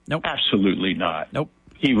 Nope. Absolutely not. Nope.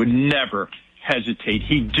 He would never hesitate.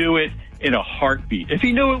 He'd do it in a heartbeat if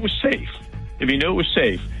he knew it was safe. If he knew it was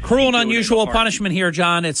safe. Cruel and unusual punishment here,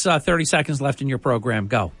 John. It's 30 seconds left in your program.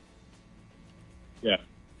 Go. Yeah.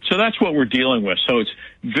 So that's what we're dealing with. So it's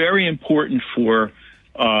very important for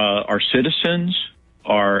our citizens,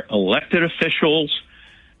 our elected officials,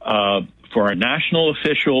 for our national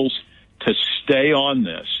officials to stay on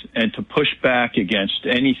this and to push back against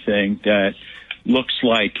anything that looks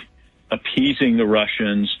like appeasing the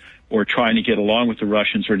Russians or trying to get along with the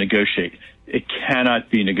Russians or negotiate. It cannot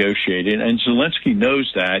be negotiated. And Zelensky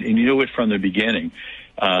knows that, and you knew it from the beginning.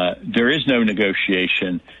 There is no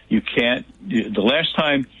negotiation. You can't. The last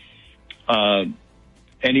time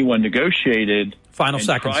anyone negotiated and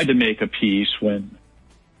tried to make a peace, when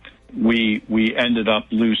we ended up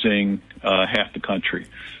losing half the country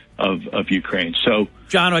of Ukraine. So,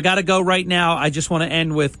 John, I got to go right now. I just want to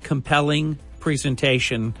end with compelling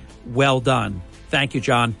presentation. Well done. Thank you,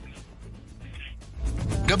 John.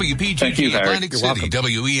 WPGG Atlantic City,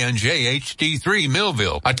 WENJ HD3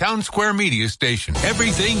 Millville, a Town Square media station.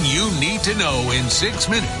 Everything you need to know in 6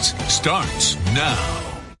 minutes starts now.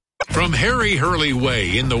 From Harry Hurley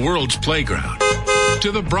Way in the world's playground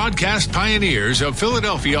to the broadcast pioneers of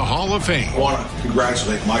Philadelphia Hall of Fame. I want to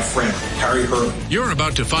congratulate my friend, Harry Hurley. You're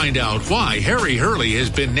about to find out why Harry Hurley has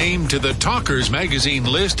been named to the Talkers Magazine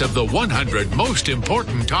list of the 100 most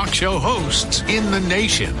important talk show hosts in the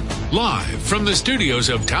nation. Live from the studios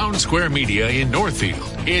of Town Square Media in Northfield,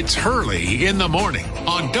 it's Hurley in the Morning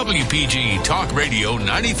on WPG Talk Radio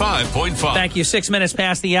 95.5. Thank you. 6 minutes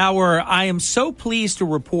past the hour. I am so pleased to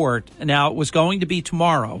report, now it was going to be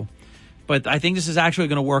tomorrow, but I think this is actually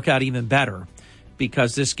going to work out even better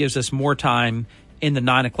because this gives us more time in the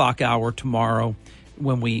 9 o'clock hour tomorrow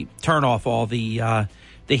when we turn off all the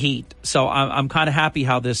heat. So I'm kind of happy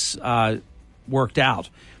how this worked out.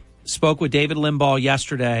 Spoke with David Limbaugh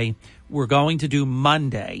yesterday. We're going to do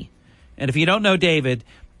Monday. And if you don't know David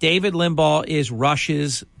Limbaugh is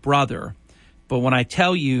Rush's brother. But when I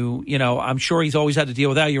tell you, I'm sure he's always had to deal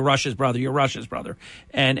with that. You're Rush's brother.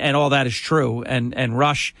 And all that is true. And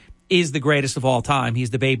Rush is the greatest of all time.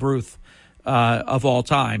 He's the Babe Ruth of all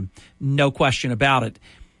time. No question about it.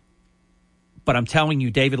 But I'm telling you,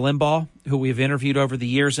 David Limbaugh, who we have interviewed over the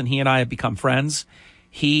years, and he and I have become friends,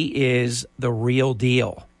 he is the real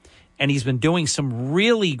deal. And he's been doing some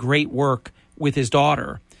really great work with his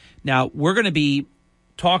daughter. Now, we're going to be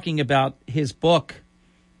talking about his book,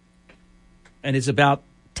 and it's about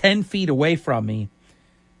 10 feet away from me,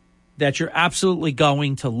 that you're absolutely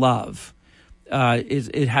going to love.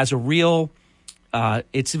 It has a real,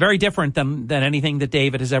 it's very different than anything that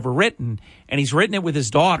David has ever written, and he's written it with his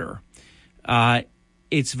daughter.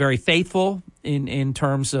 It's very faithful in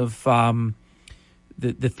terms of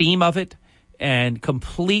the theme of it, and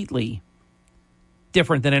completely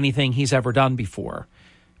different than anything he's ever done before.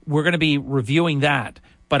 We're going to be reviewing that,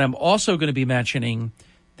 but I'm also going to be mentioning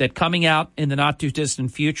that coming out in the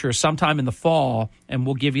not-too-distant future, sometime in the fall, and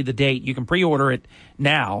we'll give you the date. You can pre-order it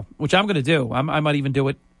now, which I'm going to do. I might even do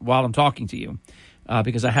it while I'm talking to you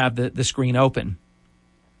because I have the screen open.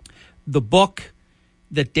 The book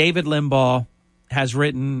that David Limbaugh has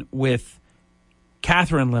written with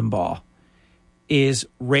Catherine Limbaugh is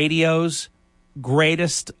radio's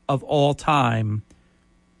greatest of all time,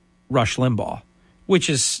 Rush Limbaugh, which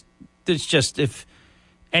is, it's just, if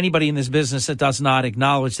anybody in this business that does not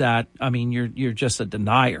acknowledge that, I mean, you're just a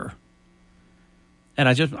denier. And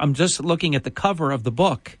I'm just looking at the cover of the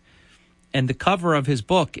book, and the cover of his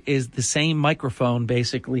book is the same microphone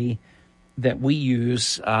basically that we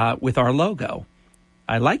use with our logo.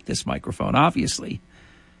 I like this microphone, obviously.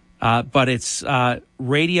 But it's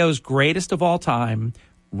radio's greatest of all time,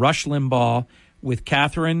 Rush Limbaugh, with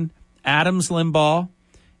Catherine Adams Limbaugh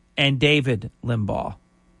and David Limbaugh.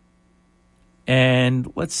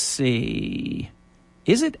 And let's see.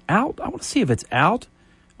 Is it out? I want to see if it's out.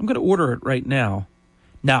 I'm going to order it right now.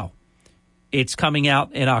 No, it's coming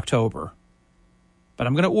out in October. But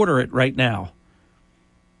I'm going to order it right now.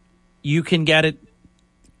 You can get it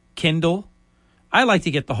Kindle. I like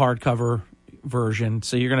to get the hardcover version,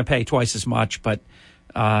 so you're going to pay twice as much, but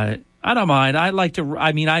I don't mind.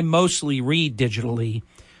 I mostly read digitally,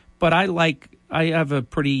 but I have a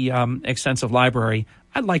pretty extensive library.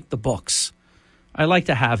 I like the books. I like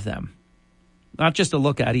to have them, not just to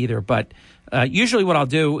look at either, but usually what I'll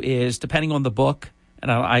do is, depending on the book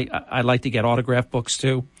and I like to get autographed books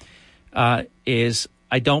too, is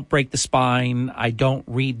I don't break the spine. I don't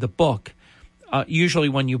read the book. Usually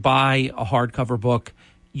when you buy a hardcover book,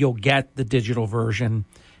 you'll get the digital version,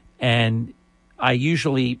 and I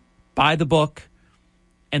usually buy the book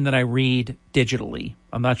and then I read digitally.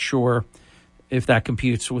 I'm not sure if that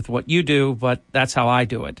computes with what you do, but that's how I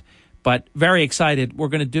do it. But very excited. We're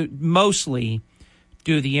going to mostly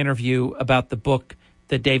do the interview about the book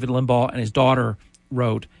that David Limbaugh and his daughter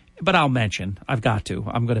wrote. But I'm going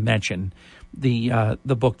to mention the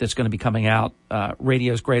book that's going to be coming out,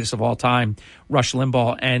 Radio's Greatest of All Time, Rush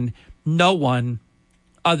Limbaugh. And no one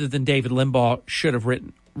other than David Limbaugh should have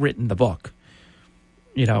written the book,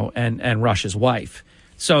 and Rush's wife.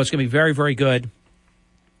 So it's going to be very, very good.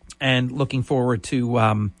 And looking forward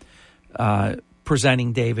to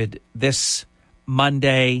presenting David this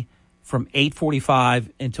Monday from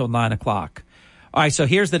 8:45 until 9 o'clock. All right, so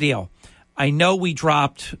here's the deal. I know we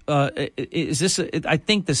dropped. I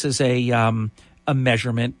think this is a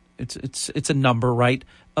measurement. It's a number, right?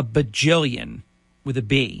 A bajillion with a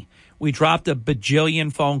B. We dropped a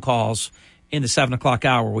bajillion phone calls in the 7 o'clock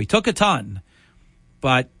hour. We took a ton,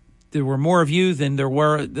 but there were more of you than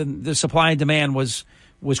the supply and demand was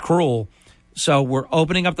cruel. So we're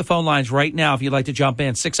opening up the phone lines right now if you'd like to jump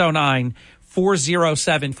in.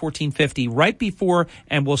 609-407-1450 right before,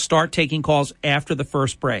 and we'll start taking calls after the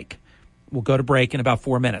first break. We'll go to break in about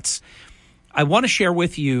 4 minutes. I want to share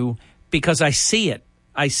with you because I see it.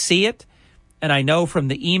 And I know from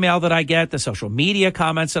the email that I get, the social media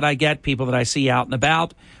comments that I get, people that I see out and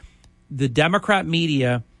about, the Democrat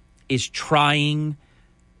media is trying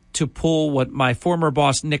to pull what my former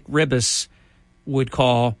boss, Nick Ribas, would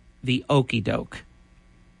call the okey doke.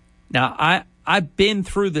 Now, I've been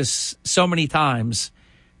through this so many times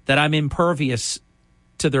that I'm impervious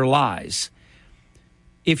to their lies.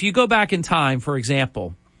 If you go back in time, for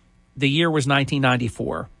example, the year was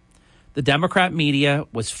 1994. The Democrat media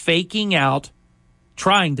was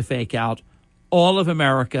trying to fake out all of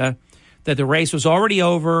America, that the race was already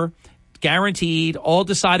over, guaranteed, all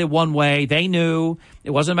decided one way. They knew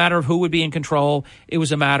it wasn't a matter of who would be in control. It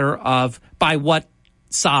was a matter of by what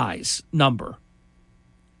size number.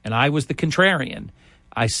 And I was the contrarian.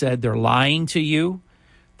 I said, they're lying to you.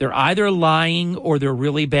 They're either lying or they're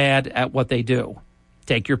really bad at what they do.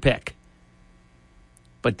 Take your pick.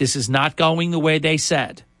 But this is not going the way they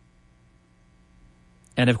said.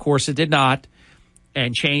 And of course it did not.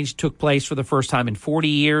 And change took place for the first time in 40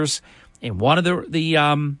 years in one of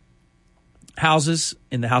the houses,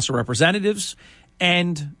 in the House of Representatives,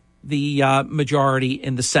 and the majority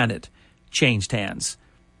in the Senate changed hands.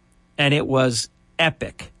 And it was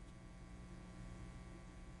epic.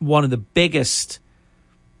 One of the biggest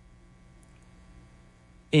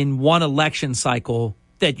in one election cycle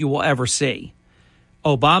that you will ever see.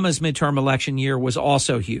 Obama's midterm election year was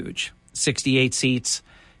also huge. 68 seats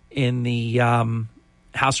in the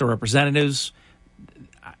House of Representatives.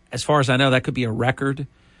 As far as I know, that could be a record.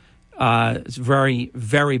 It's a very,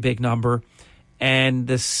 very big number. And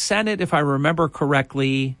the Senate, if I remember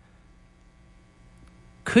correctly,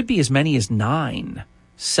 could be as many as 9,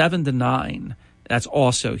 7 to 9. That's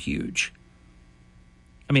also huge.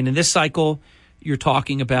 I mean, in this cycle, you're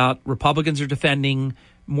talking about Republicans are defending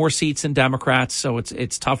more seats than Democrats, so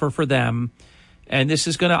it's tougher for them. And this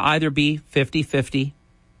is going to either be 50-50.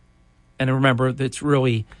 And remember, it's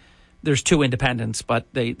really, there's 2 independents, but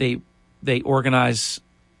they organize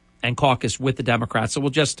and caucus with the Democrats. So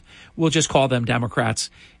we'll just call them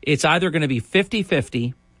Democrats. It's either going to be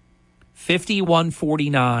 50-50,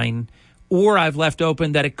 51-49, or I've left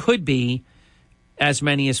open that it could be as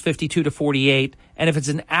many as 52-48. And if it's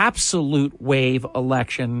an absolute wave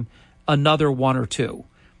election, another 1 or 2.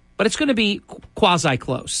 But it's going to be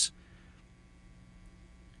quasi-close.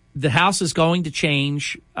 The House is going to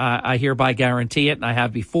change. I hereby guarantee it, and I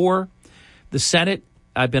have before. The Senate,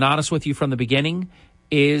 I've been honest with you from the beginning,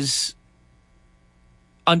 is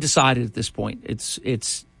undecided at this point.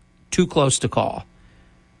 It's too close to call.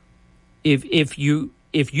 If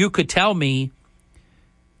you could tell me,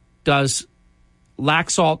 does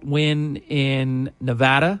Laxalt win in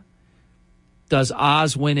Nevada? Does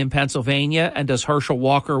Oz win in Pennsylvania? And does Herschel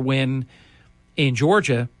Walker win in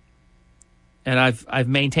Georgia? And I've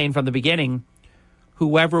maintained from the beginning,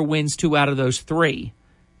 whoever wins 2 out of those 3,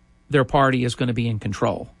 their party is going to be in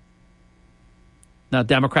control. Now,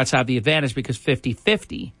 Democrats have the advantage because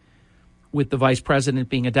 50-50, with the vice president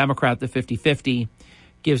being a Democrat, the 50-50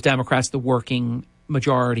 gives Democrats the working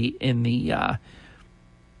majority in the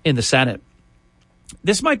Senate.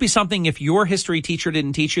 This might be something, if your history teacher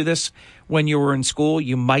didn't teach you this when you were in school,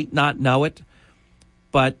 you might not know it.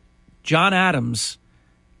 But John Adams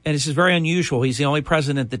and this is very unusual, he's the only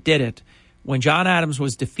president that did it, when John Adams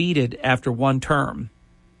was defeated after one term,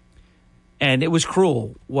 and it was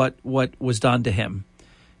cruel what was done to him.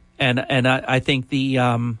 And I think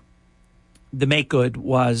the make good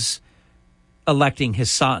was electing his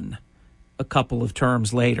son a couple of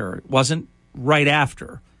terms later. It wasn't right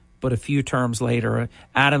after, but a few terms later.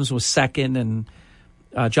 Adams was second, and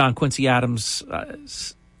John Quincy Adams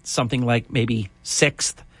something like maybe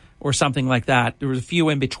sixth or something like that. There was a few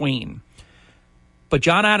in between. But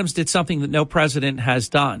John Adams did something that no president has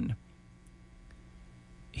done.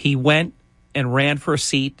 He went and ran for a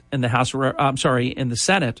seat in the in the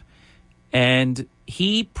Senate, and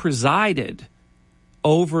he presided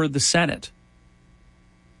over the Senate.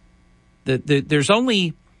 There's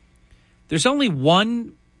only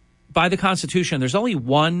one, by the Constitution, there's only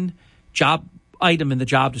one job item in the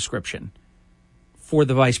job description for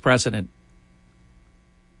the vice president.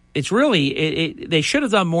 It's really, they should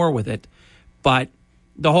have done more with it, but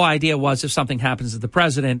the whole idea was if something happens to the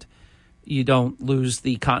president, you don't lose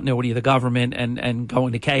the continuity of the government and go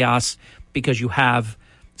into chaos because you have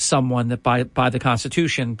someone that by the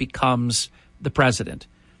Constitution becomes the president.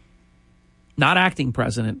 Not acting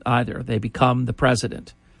president either. They become the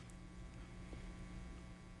president.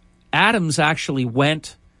 Adams actually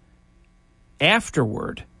went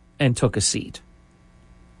afterward and took a seat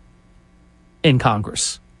in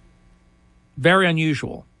Congress. Very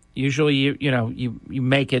unusual. Usually, you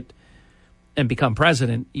make it and become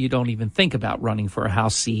president, you don't even think about running for a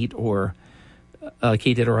House seat or like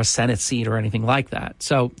he did, or a Senate seat or anything like that.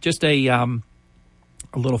 So just a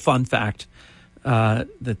little fun fact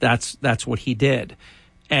that's what he did.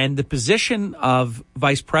 And the position of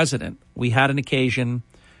vice president, we had an occasion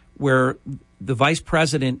where the vice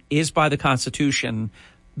president is by the Constitution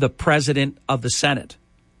the president of the Senate.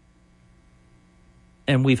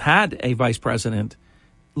 And we've had a vice president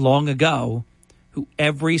long ago who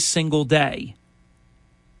every single day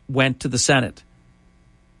went to the Senate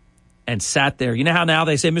and sat there. You know how now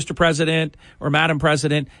they say Mr. President or Madam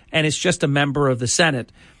President, and it's just a member of the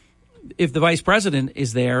Senate. If the vice president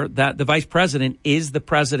is there, that the vice president is the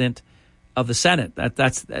president of the Senate.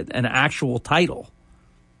 That's an actual title.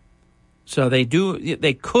 So by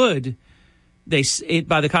the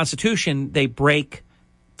Constitution, they break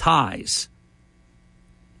ties.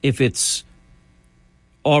 If it's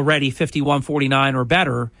already 51-49 or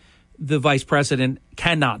better, the vice president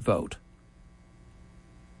cannot vote.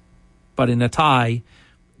 But in a tie,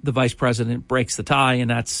 the vice president breaks the tie, and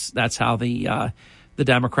that's how the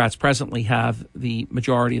Democrats presently have the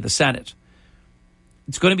majority of the Senate.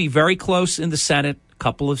 It's going to be very close in the Senate, a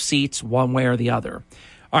couple of seats, one way or the other.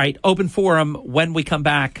 All right, open forum. When we come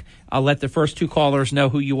back, I'll let the first two callers know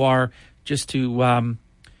who you are, just to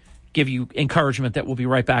give you encouragement that we'll be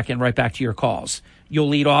right back to your calls. You'll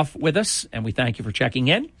lead off with us, and we thank you for checking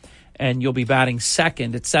in. And you'll be batting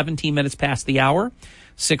second at 17 minutes past the hour.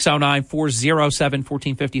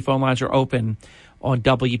 609-407-1450 phone lines are open on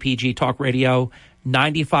WPG Talk Radio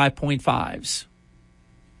 95.5s.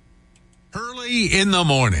 Early in the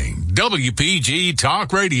morning, WPG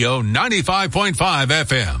Talk Radio 95.5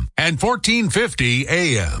 FM and 1450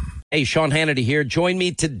 AM. Hey, Sean Hannity here. Join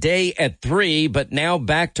me today at 3, but now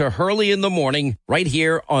back to Hurley in the morning right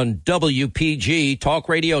here on WPG Talk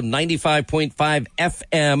Radio 95.5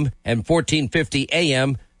 FM and 1450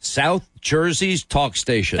 AM, South Jersey's talk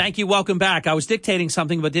station. Thank you. Welcome back. I was dictating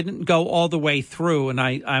something but didn't go all the way through, and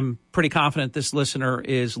I'm pretty confident this listener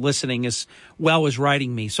is listening as well as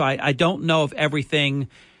writing me. So I don't know if everything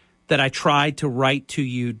that I tried to write to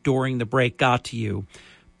you during the break got to you.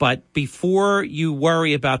 But before you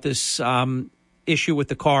worry about this issue with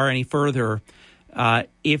the car any further,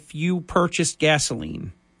 if you purchased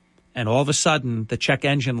gasoline and all of a sudden the check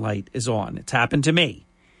engine light is on, it's happened to me,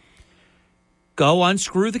 go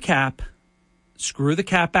unscrew the cap, screw the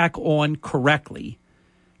cap back on correctly,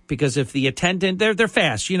 because if the attendant, they're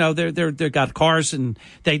fast, they've got cars and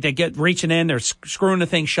they get reaching in, they're screwing the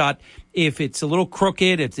thing shut. If it's a little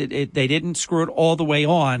crooked, they didn't screw it all the way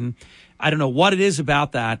on. I don't know what it is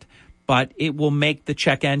about that, but it will make the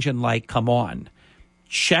check engine light come on.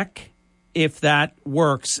 Check if that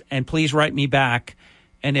works, and please write me back.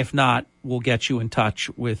 And if not, we'll get you in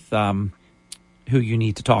touch with who you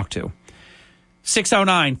need to talk to.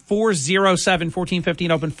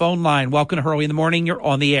 609-407-1415 open phone line. Welcome to Hurley in the Morning. You're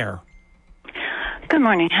on the air. Good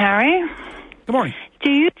morning, Harry. Good morning.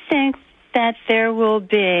 Do you think that there will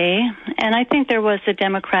be, and I think there was a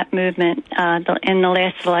Democrat movement in the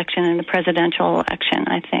last election, in the presidential election,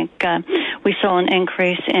 I think we saw an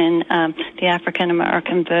increase in the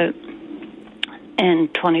African-American vote in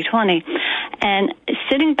 2020. And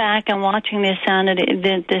sitting back and watching this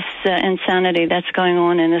insanity that's going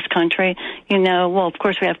on in this country, well, of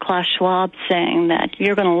course we have Klaus Schwab saying that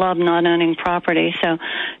you're going to love not owning property. So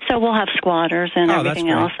we'll have squatters and everything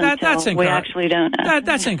else until we actually don't know.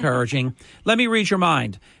 That's encouraging. Let me read your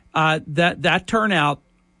mind. That turnout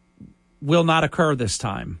will not occur this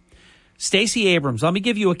time. Stacey Abrams, let me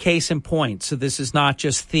give you a case in point, so this is not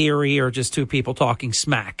just theory or just two people talking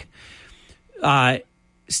smack.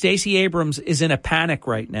 Stacey Abrams is in a panic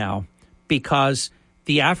right now because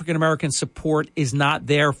the African-American support is not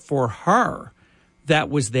there for her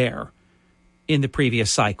that was there in the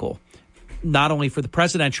previous cycle, not only for the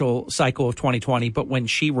presidential cycle of 2020, but when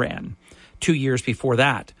she ran 2 years before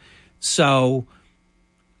that. So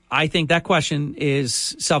I think that question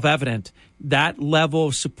is self-evident. That level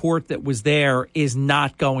of support that was there is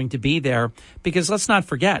not going to be there because let's not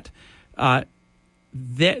forget,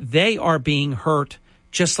 they are being hurt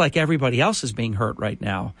just like everybody else is being hurt right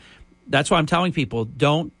now. That's why I'm telling people,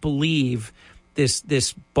 don't believe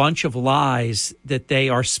this bunch of lies that they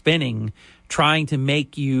are spinning, trying to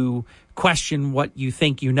make you question what you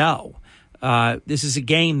think you know. This is a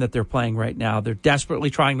game that they're playing right now. They're desperately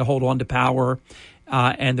trying to hold on to power.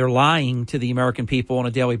 And they're lying to the American people on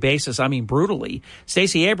a daily basis. I mean, brutally.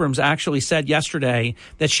 Stacey Abrams actually said yesterday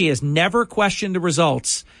that she has never questioned the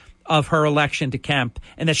results of her election to Kemp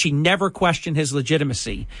and that she never questioned his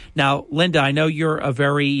legitimacy. Now, Linda, I know you're a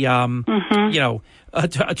very, attuned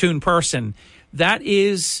person. That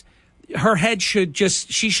is, her head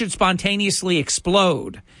she should spontaneously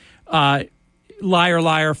explode. Liar,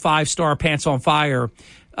 liar, 5-star, pants on fire.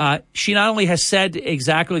 She not only has said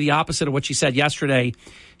exactly the opposite of what she said yesterday,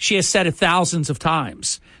 she has said it thousands of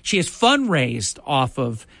times. She has fundraised off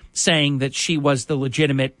of saying that she was the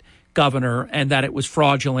legitimate governor and that it was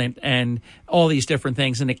fraudulent and all these different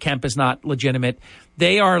things and that Kemp is not legitimate.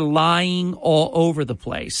 They are lying all over the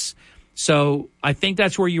place. So I think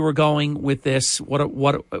that's where you were going with this. What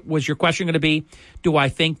was your question going to be? Do I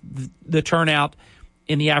think the turnout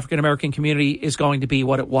in the African-American community is going to be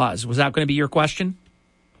what it was? Was that going to be your question?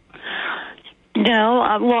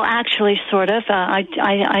 No, well, actually, sort of.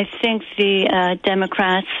 I think the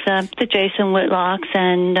Democrats, the Jason Whitlocks,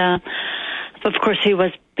 and of course he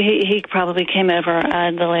probably came over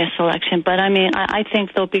the last election. But I mean, I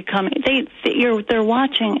think they'll be coming. They're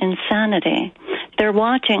watching insanity. They're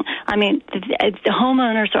watching. I mean, the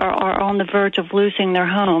homeowners are on the verge of losing their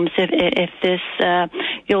homes if this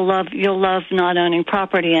you'll love not owning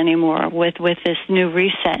property anymore with this new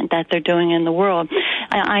reset that they're doing in the world.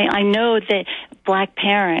 I know that black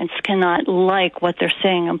parents cannot like what they're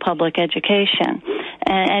seeing in public education,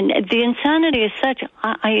 and the insanity is such.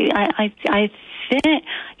 I think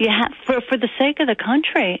you have for the sake of the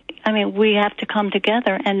country. I mean, we have to come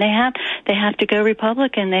together, and they have to go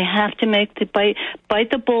Republican. They have to make the bite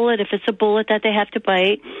the bullet if it's a bullet that they have to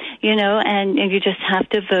bite, and you just have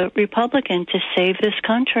to vote Republican to save this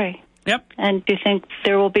country. Yep. And do you think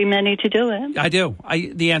there will be many to do it? I do.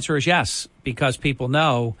 The answer is yes, because people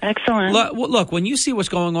know. Excellent. Look, when you see what's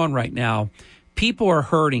going on right now, people are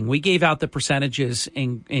hurting. We gave out the percentages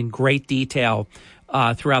in great detail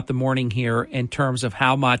throughout the morning here in terms of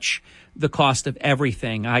how much the cost of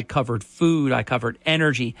everything. I covered food. I covered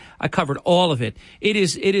energy. I covered all of it. It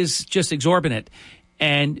is just exorbitant.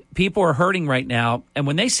 And people are hurting right now. And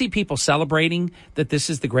when they see people celebrating that this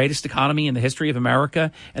is the greatest economy in the history of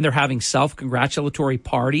America, and they're having self-congratulatory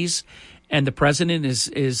parties, and the president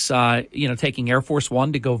is taking Air Force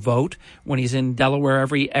One to go vote when he's in Delaware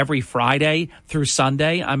every Friday through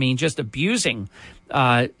Sunday. I mean, just abusing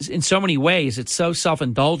in so many ways. It's so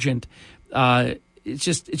self-indulgent. It's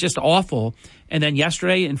just awful. And then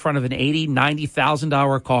yesterday, in front of an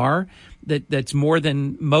 $80,000-$90,000 car that's more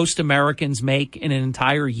than most Americans make in an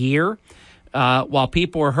entire year, while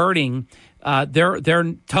people are hurting,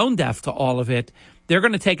 they're tone deaf to all of it. They're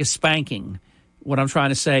going to take a spanking. What I'm trying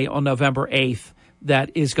to say on November 8th,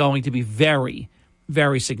 that is going to be very,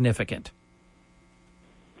 very significant.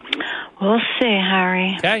 We'll see,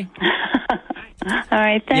 Harry. Okay. All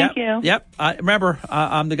right, thank you. Yep. Remember,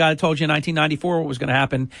 I'm the guy that told you in 1994 what was going to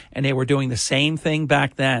happen, and they were doing the same thing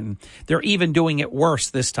back then. They're even doing it worse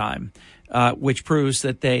this time, which proves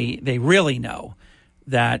that they really know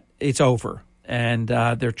that it's over, and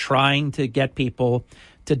they're trying to get people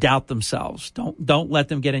to doubt themselves. Don't let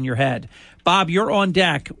them get in your head. Bob, you're on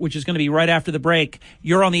deck, which is going to be right after the break.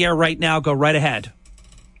 You're on the air right now. Go right ahead.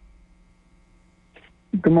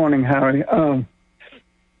 Good morning, Harry.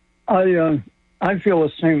 I feel the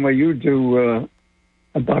same way you do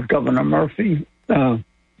about Governor Murphy.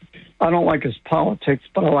 I don't like his politics,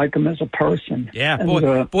 but I like him as a person. Yeah,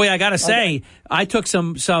 And, boy, I got to say, I took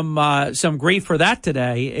some grief for that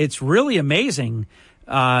today. It's really amazing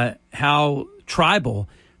how tribal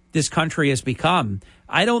this country has become.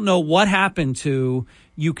 I don't know what happened to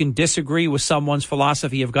you can disagree with someone's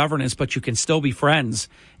philosophy of governance, but you can still be friends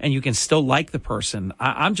and you can still like the person.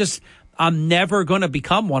 I'm never going to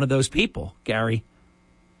become one of those people, Gary.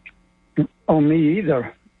 Oh, me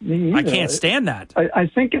either. I can't stand that. I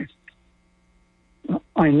think it's.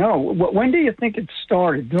 I know. When do you think it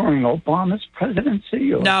started? During Obama's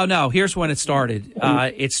presidency? Or? No. Here's when it started.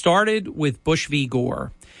 It started with Bush v.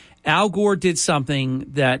 Gore. Al Gore did something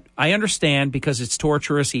that I understand because it's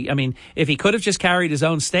torturous. If he could have just carried his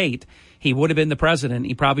own state, he would have been the president.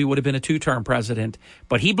 He probably would have been a 2-term president,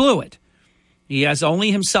 but he blew it. He has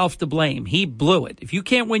only himself to blame. He blew it. If you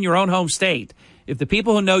can't win your own home state, if the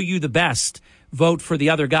people who know you the best vote for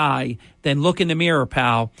the other guy, then look in the mirror,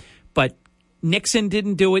 pal. But Nixon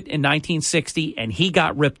didn't do it in 1960, and he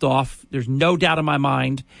got ripped off. There's no doubt in my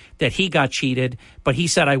mind that he got cheated, but he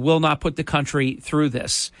said, I will not put the country through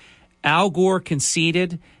this. Al Gore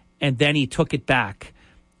conceded, and then he took it back,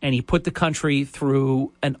 and he put the country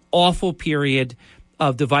through an awful period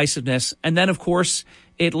of divisiveness. And then, of course,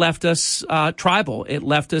 it left us tribal. It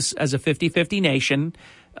left us as a 50-50 nation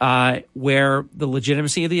where the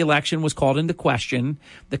legitimacy of the election was called into question.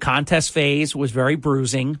 The contest phase was very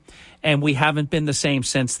bruising, and we haven't been the same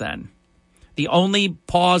since then. The only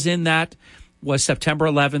pause in that was September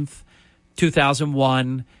 11th,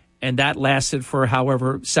 2001, and that lasted for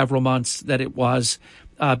however several months that it was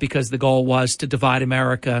because the goal was to divide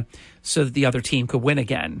America so that the other team could win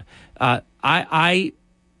again. I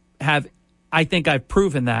think I've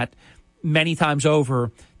proven that many times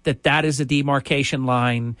over that is a demarcation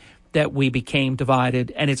line that we became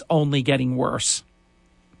divided, and it's only getting worse.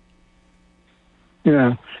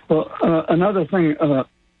 Yeah. Well, another thing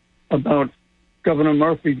about Governor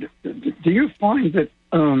Murphy, do you find that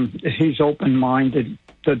he's open-minded?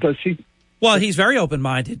 Does he? Well, he's very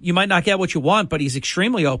open-minded. You might not get what you want, but he's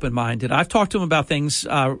extremely open-minded. I've talked to him about things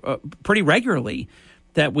pretty regularly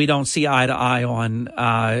that we don't see eye to eye on.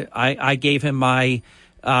 I gave him my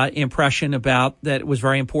impression about that it was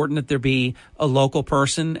very important that there be a local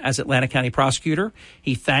person as Atlanta County prosecutor.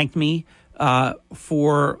 He thanked me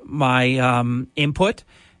for my input,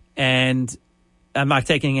 and I'm not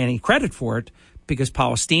taking any credit for it because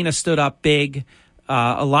Palestina stood up big.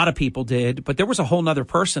 A lot of people did, but there was a whole nother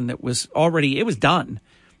person that was already, it was done.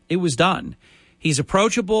 It was done. He's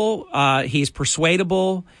approachable. He's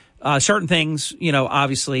persuadable. Certain things,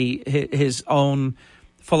 obviously his own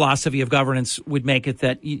philosophy of governance would make it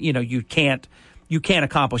that, you can't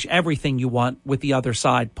accomplish everything you want with the other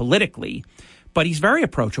side politically, but he's very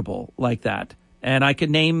approachable like that. And I could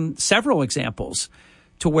name several examples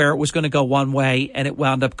to where it was going to go one way and it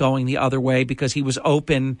wound up going the other way because he was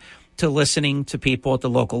open to listening to people at the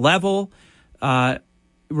local level.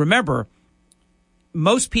 Remember,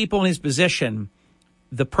 most people in his position,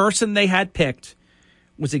 the person they had picked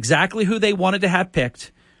was exactly who they wanted to have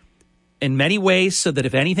picked in many ways so that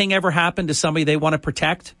if anything ever happened to somebody they want to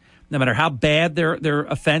protect, no matter how bad their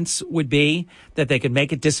offense would be, that they could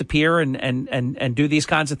make it disappear and do these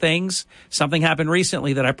kinds of things. Something happened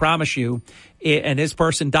recently that I promise you, and this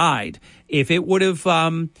person died. If it would have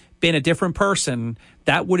been a different person,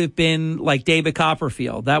 that would have been like David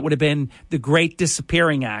Copperfield. That would have been the Great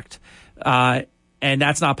Disappearing Act. And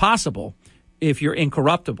that's not possible if you're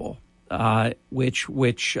incorruptible,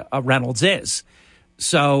 which Reynolds is.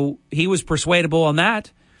 So he was persuadable on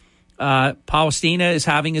that. Palestina is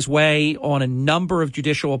having his way on a number of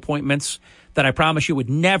judicial appointments that I promise you would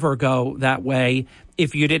never go that way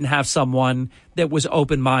if you didn't have someone that was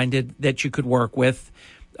open-minded that you could work with.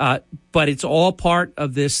 But it's all part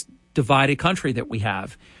of this divided country that we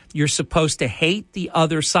have. You're supposed to hate the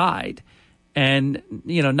other side. And,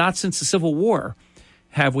 not since the Civil War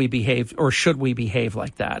have we behaved or should we behave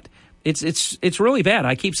like that. It's really bad.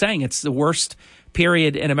 I keep saying it's the worst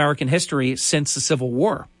period in American history since the Civil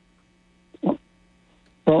War.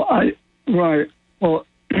 Well, I'd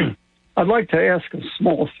like to ask a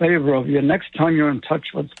small favor of you. Next time you're in touch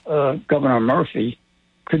with Governor Murphy,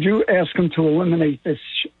 could you ask him to eliminate this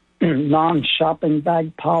non-shopping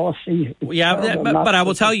bag policy? Yeah, but I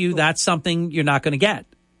will tell you that's something you're not going to get.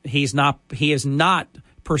 He is not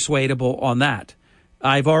persuadable on that.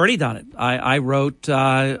 I've already done it. I wrote,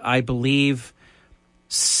 I believe,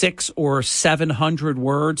 600 or 700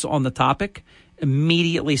 words on the topic,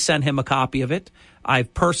 immediately sent him a copy of it.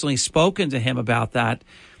 I've personally spoken to him about that.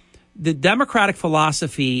 The Democratic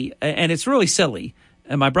philosophy, and it's really silly,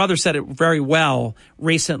 and my brother said it very well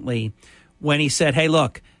recently when he said, hey,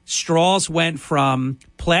 look, straws went from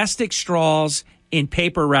plastic straws in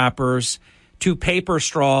paper wrappers to paper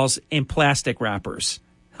straws in plastic wrappers.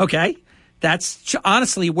 Okay? That's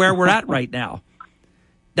honestly where we're at right now.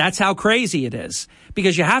 That's how crazy it is,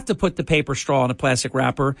 because you have to put the paper straw in a plastic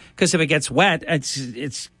wrapper, because if it gets wet,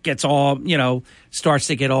 it gets all, starts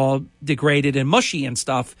to get all degraded and mushy and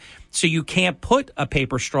stuff. So you can't put a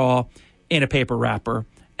paper straw in a paper wrapper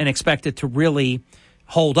and expect it to really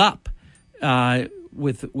hold up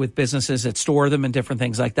with businesses that store them and different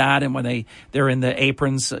things like that. And when they're in the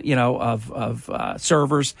aprons, of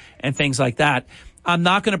servers and things like that. I'm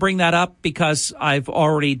not going to bring that up because I've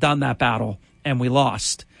already done that battle and we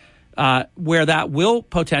lost. Where that will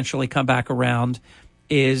potentially come back around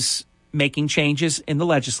is making changes in the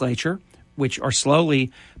legislature, which are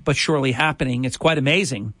slowly but surely happening. It's quite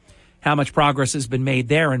amazing how much progress has been made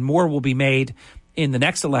there, and more will be made in the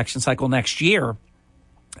next election cycle next year.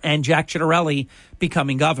 And Jack Ciattarelli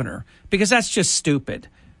becoming governor, because that's just stupid.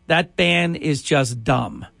 That ban is just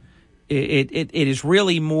dumb. It is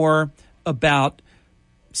really more about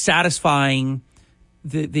satisfying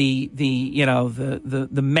the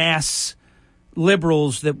mass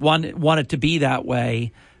liberals that want it to be that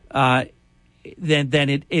way, than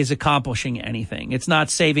it is accomplishing anything. It's not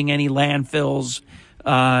saving any landfills.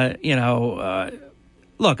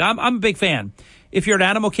 Look, I'm a big fan. If you're at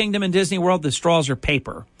Animal Kingdom in Disney World, the straws are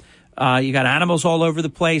paper. You got animals all over the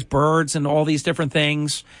place, birds and all these different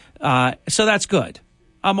things. So that's good.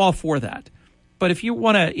 I'm all for that. But if you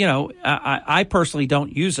want to, I personally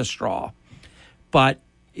don't use a straw. But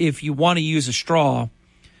if you want to use a straw,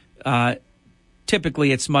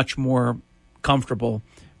 typically it's much more comfortable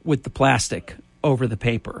with the plastic over the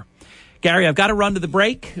paper. Gary, I've got to run to the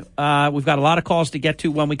break. We've got a lot of calls to get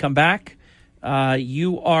to when we come back.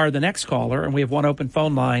 You are the next caller, and we have one open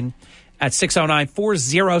phone line at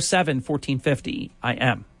 609-407-1450. I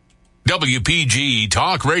am. WPG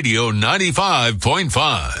Talk Radio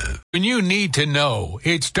 95.5. When you need to know,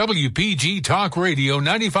 it's WPG Talk Radio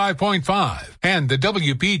 95.5 and the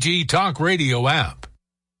WPG Talk Radio app.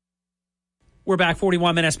 We're back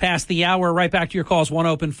 41 minutes past the hour. Right back to your calls. One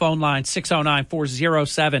open phone line,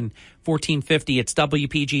 609-407-1450. It's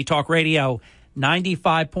WPG Talk Radio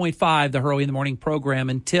 95.5, the Hurley in the Morning program,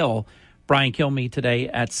 until Brian Kilmeade today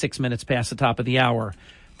at 6 minutes past the top of the hour.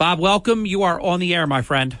 Bob, welcome. You are on the air, my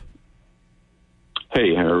friend.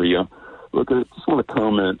 Hey, Harry. Look, I just want to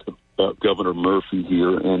comment about Governor Murphy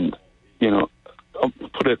here. And, I'll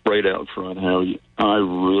put it right out front, Harry. I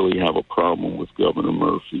really have a problem with Governor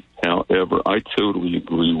Murphy. However, I totally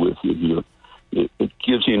agree with you here. It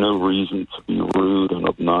gives you no reason to be rude and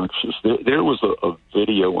obnoxious. There was a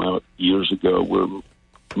video out years ago where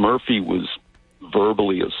Murphy was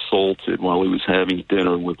verbally assaulted while he was having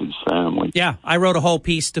dinner with his family. Yeah, I wrote a whole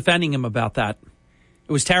piece defending him about that.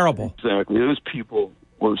 It was terrible. Exactly. Those people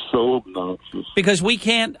were so obnoxious. Because we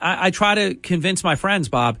can't, I try to convince my friends,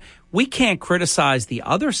 Bob, we can't criticize the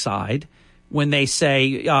other side when they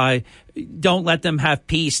say, don't let them have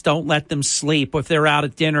peace, don't let them sleep. If they're out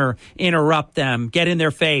at dinner, interrupt them, get in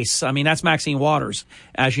their face. I mean, that's Maxine Waters,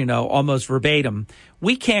 as you know, almost verbatim.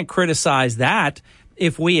 We can't criticize that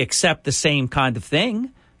if we accept the same kind of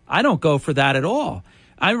thing. I don't go for that at all.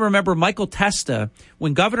 I remember Michael Testa,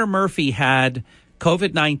 when Governor Murphy had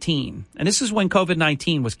COVID-19, and this is when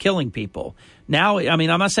COVID-19 was killing people. Now, I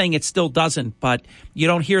mean, I'm not saying it still doesn't, but you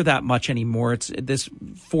don't hear that much anymore. It's this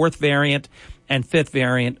fourth variant and fifth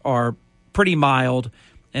variant are pretty mild,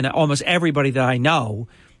 and almost everybody that I know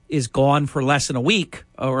is gone for less than a week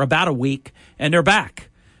or about a week, and they're back.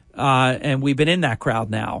 And we've been in that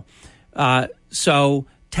crowd now. So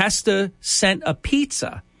Testa sent a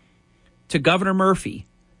pizza to Governor Murphy,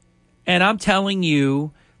 and I'm telling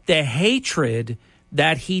you, the hatred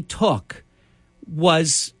that he took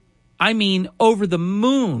was, I mean, over the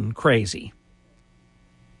moon crazy.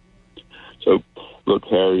 So, look,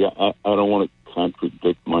 Harry, I don't want to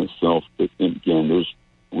contradict myself, but again,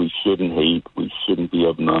 we shouldn't hate, we shouldn't be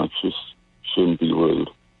obnoxious, shouldn't be rude.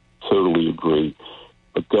 Totally agree.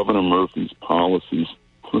 But Governor Murphy's policies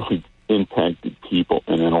really impacted people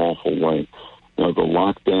in an awful way. The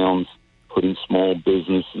lockdowns, putting small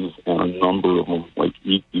businesses, and a number of them, like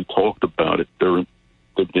you talked about it,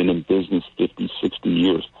 they've been in business 50, 60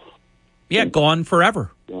 years. Yeah, gone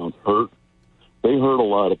forever. They hurt a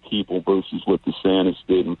lot of people versus what DeSantis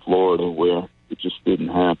did in Florida, where it just didn't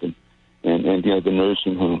happen. And the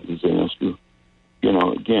nursing home disaster.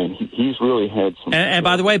 Again, he's really had some... And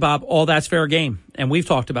by the way, Bob, all that's fair game. And we've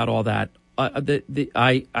talked about all that.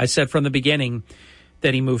 I said from the beginning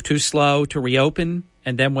that he moved too slow to reopen.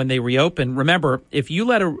 And then when they reopen, remember, if you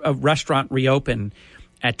let a restaurant reopen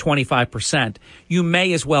at 25%, you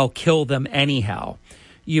may as well kill them anyhow.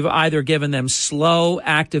 You've either given them slow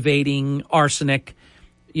activating arsenic.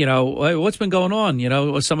 What's been going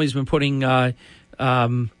on? Somebody's been putting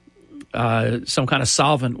some kind of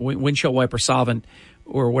solvent, windshield wiper solvent,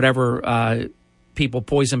 or whatever people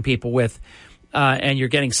poison people with, and you're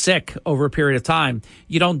getting sick over a period of time.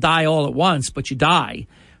 You don't die all at once, but you die.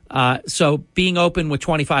 So being open with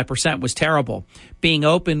 25% was terrible. Being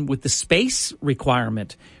open with the space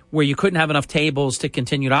requirement where you couldn't have enough tables to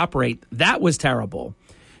continue to operate, that was terrible.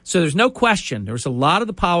 So there's no question. There's a lot of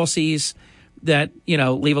the policies that,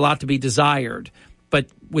 leave a lot to be desired. But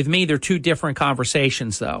with me, they're two different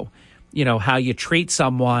conversations, though. How you treat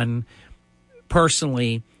someone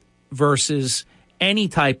personally versus any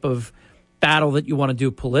type of battle that you want to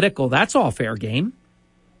do political. That's all fair game.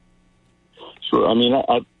 Sure. I mean,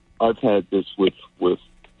 I've had this with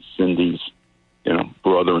Cindy's,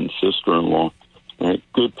 brother and sister-in-law. Right?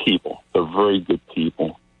 Good people. They're very good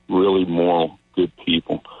people. Really moral, good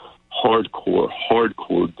people.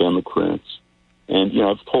 Hardcore Democrats. And,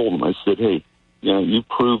 I've told them, I said, hey, you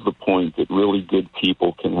prove the point that really good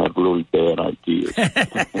people can have really bad ideas.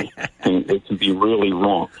 And it can be really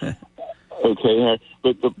wrong. Okay,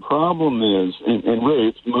 but the problem is, and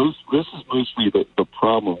really, this is mostly the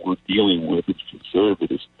problem we're dealing with as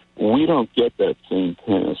conservatives. We don't get that same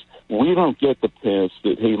pass. We don't get the pass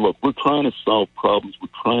that, hey, look, we're trying to solve problems. We're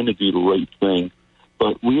trying to do the right thing.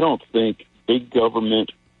 But we don't think big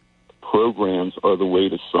government programs are the way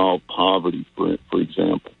to solve poverty, for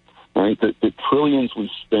example. Right? The trillions we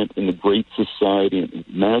spent in the Great Society and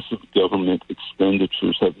massive government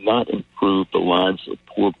expenditures have not improved the lives of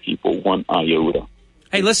poor people one iota.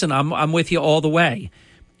 Hey, listen, I'm with you all the way.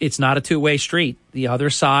 It's not a two-way street. The other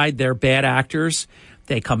side, they're bad actors.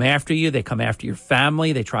 They come after you. They come after your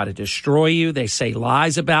family. They try to destroy you. They say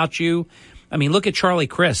lies about you. I mean, look at Charlie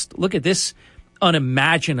Crist. Look at this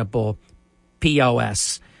unimaginable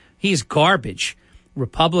POS. He's garbage.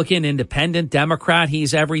 Republican, Independent, Democrat.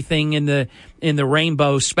 He's everything in the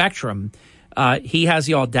rainbow spectrum. He has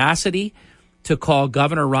the audacity to call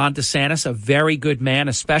Governor Ron DeSantis a very good man,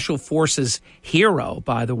 a special forces hero,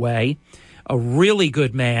 by the way, a really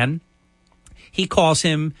good man. He calls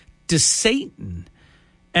him DeSatan.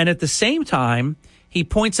 And at the same time, he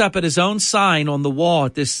points up at his own sign on the wall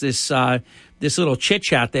at this little chit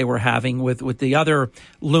chat they were having with the other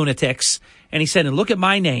lunatics. And he said, and look at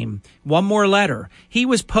my name, one more letter. He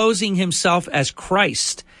was posing himself as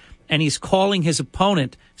Christ, and he's calling his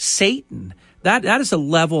opponent Satan. That is a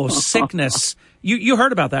level of sickness. You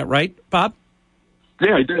heard about that, right, Bob?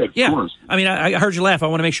 Yeah, I did, of course. I mean, I heard you laugh. I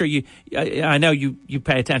want to make sure I know you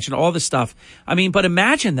pay attention to all this stuff. I mean, but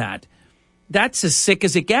imagine that. That's as sick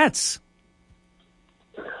as it gets.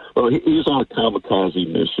 Well, he's on a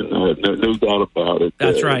kamikaze mission, no doubt about it.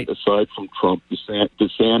 That's right. Aside from Trump,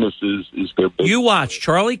 DeSantis is their big... You watch.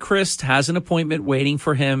 Charlie Crist has an appointment waiting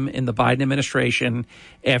for him in the Biden administration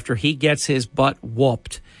after he gets his butt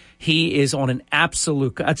whooped. He is on an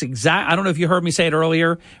absolute... I don't know if you heard me say it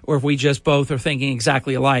earlier or if we just both are thinking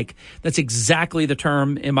exactly alike. That's exactly the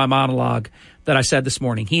term in my monologue that I said this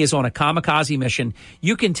morning. He is on a kamikaze mission.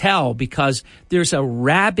 You can tell because there's a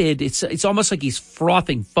rabid... It's almost like he's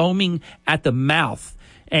frothing, foaming at the mouth.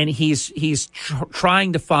 And he's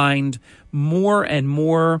trying to find more and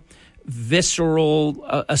more visceral,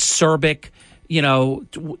 acerbic,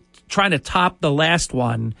 trying to top the last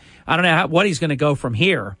one. I don't know what he's going to go from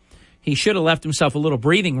here. He should have left himself a little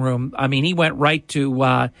breathing room. I mean, he went right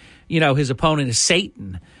to, his opponent is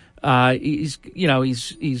Satan. He's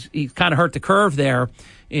kind of hurt the curve there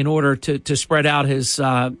in order to spread out his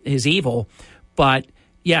evil. But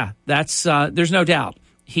yeah, that's there's no doubt.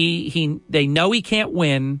 They know he can't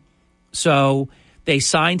win, so they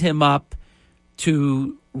signed him up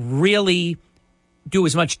to really do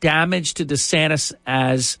as much damage to DeSantis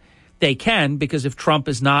as they can, because if Trump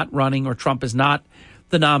is not running or Trump is not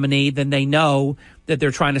the nominee, then they know that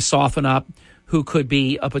they're trying to soften up who could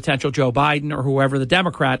be a potential Joe Biden or whoever the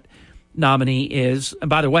Democrat nominee is. And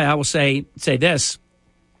by the way, I will say this.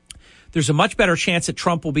 There's a much better chance that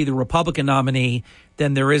Trump will be the Republican nominee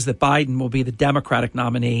than there is that Biden will be the Democratic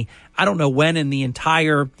nominee. I don't know when in the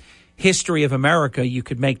entire history of America you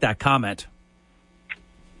could make that comment.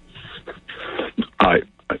 I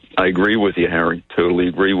agree with you, Harry. Totally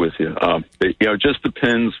agree with you. It just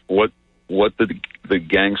depends what the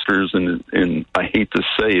gangsters and I hate to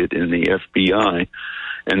say it, in the FBI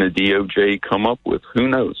and the DOJ come up with. Who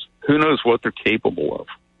knows? Who knows what they're capable of?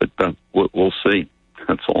 But we'll see.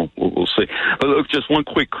 That's all. We'll see. But look, just one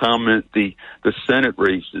quick comment. The Senate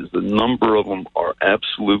races, the number of them are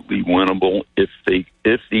absolutely winnable if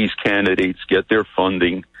these candidates get their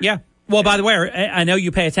funding. Yeah. Well, by the way, I know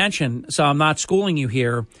you pay attention, so I'm not schooling you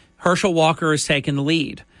here. Herschel Walker has taken the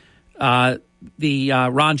lead. The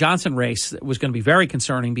Ron Johnson race was going to be very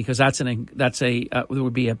concerning because it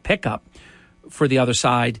would be a pickup for the other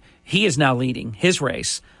side. He is now leading his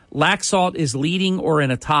race. Laxalt is leading or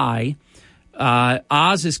in a tie.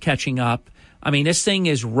 Oz is catching up. I mean, this thing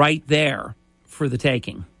is right there for the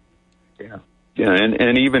taking. Yeah. Yeah,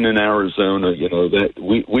 and even in Arizona,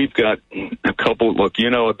 that we've got a couple. Look,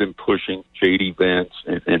 I've been pushing J.D. Vance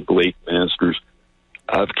and Blake Masters.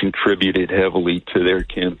 I've contributed heavily to their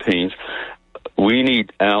campaigns. We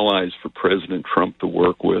need allies for President Trump to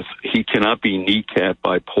work with. He cannot be kneecapped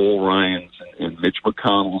by Paul Ryan's and Mitch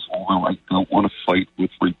McConnell's, although I don't want to fight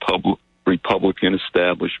with Republican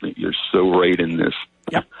establishment. You're so right in this.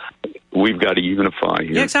 Yep. We've got to unify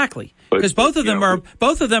here. Yeah, exactly. Because both of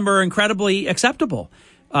them are incredibly acceptable.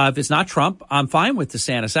 If it's not Trump, I'm fine with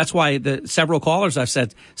DeSantis. That's why the several callers I've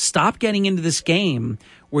said, stop getting into this game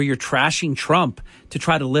where you're trashing Trump to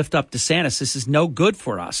try to lift up DeSantis. This is no good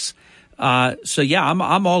for us. So yeah,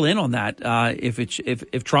 I'm all in on that.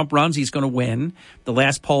 If Trump runs, he's going to win. The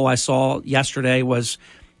last poll I saw yesterday was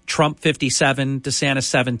Trump 57, DeSantis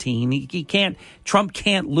 17. Trump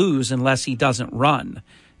can't lose unless he doesn't run.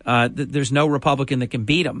 There's no Republican that can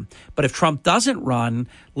beat him. But if Trump doesn't run,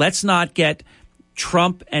 let's not get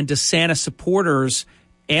Trump and DeSantis supporters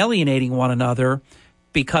alienating one another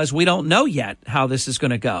because we don't know yet how this is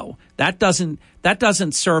going to go. That doesn't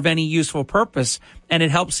serve any useful purpose, and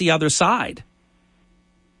it helps the other side.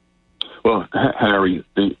 Well, Harry,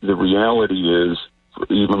 the reality is, for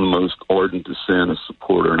even the most ardent DeSantis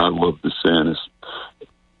supporter, and I love DeSantis,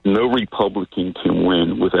 no Republican can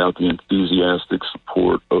win without the enthusiastic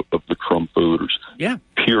support of the Trump voters. Yeah.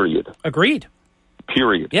 Period. Agreed.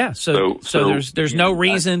 Period. Yeah. So there's no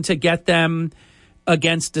reason to get them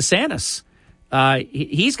against DeSantis.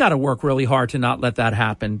 He's got to work really hard to not let that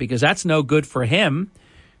happen because that's no good for him.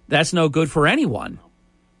 That's no good for anyone.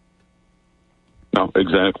 No,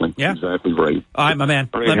 exactly. Yeah. Exactly right. All right, my man.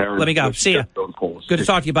 Let me go. See ya. Good to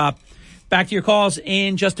talk to you, Bob. Back to your calls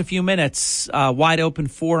in just a few minutes. Wide Open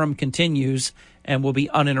Forum continues and will be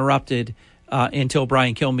uninterrupted until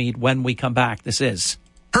Brian Kilmeade when we come back. This is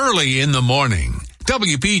Early in the Morning.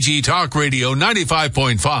 WPG Talk Radio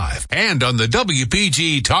 95.5 and on the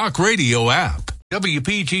WPG Talk Radio app.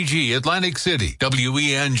 WPGG Atlantic City,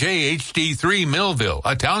 WENJ HD3 Millville,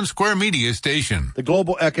 a Town Square Media station. The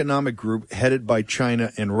global economic group headed by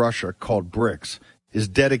China and Russia called BRICS is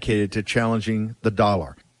dedicated to challenging the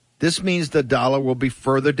dollar. This means the dollar will be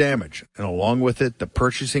further damaged, and along with it, the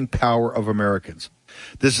purchasing power of Americans.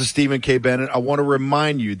 This is Stephen K. Bennett. I want to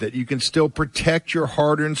remind you that you can still protect your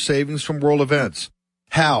hard-earned savings from world events.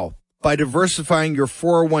 How? By diversifying your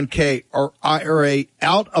 401k or IRA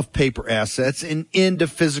out of paper assets and into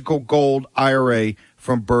physical gold IRA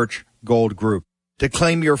from Birch Gold Group. To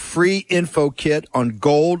claim your free info kit on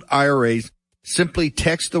gold IRAs, simply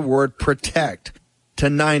text the word PROTECT to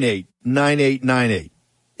 989898.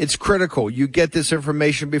 It's critical you get this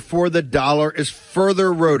information before the dollar is further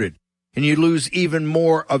eroded and you lose even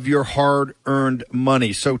more of your hard-earned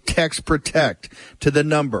money. So text PROTECT to the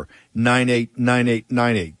number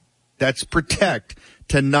 989898. That's PROTECT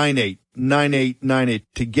to 989898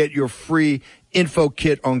 to get your free info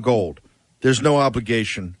kit on gold. There's no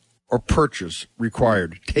obligation or purchase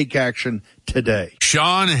required. Take action today.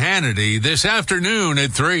 Sean Hannity this afternoon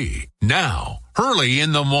at 3. Now, Early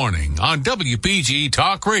in the Morning on WPG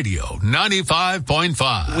Talk Radio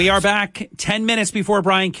 95.5. We are back 10 minutes before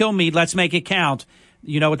Brian Kilmeade. Let's make it count.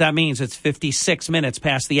 You know what that means. It's 56 minutes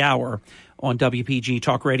past the hour on WPG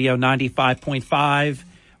Talk Radio 95.5.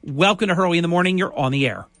 Welcome to Early in the Morning. You're on the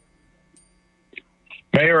air.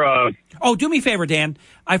 Mayor, Oh, do me a favor, Dan.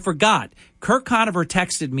 I forgot. Kirk Conover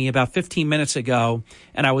texted me about 15 minutes ago,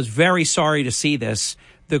 and I was very sorry to see this.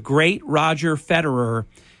 The great Roger Federer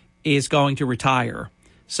is going to retire.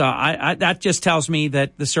 So that just tells me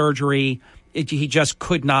that the surgery, he just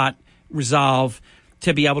could not resolve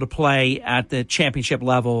to be able to play at the championship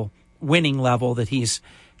level, winning level that he's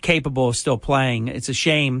capable of still playing. It's a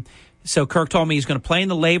shame. So Kirk told me he's going to play in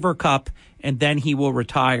the Laver Cup, and then he will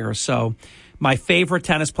retire. So my favorite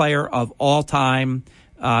tennis player of all time,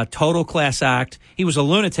 total class act. He was a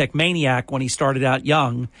lunatic maniac when he started out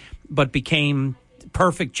young, but became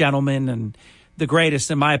perfect gentleman and the greatest,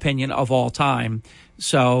 in my opinion, of all time.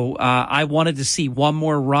 So I wanted to see one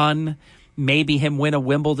more run, maybe him win a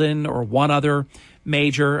Wimbledon or one other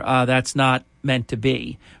major. That's not meant to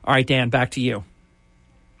be. All right, Dan, back to you.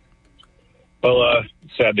 Well,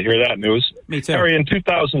 sad to hear that news. Me too. Harry, in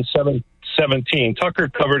 2017, Tucker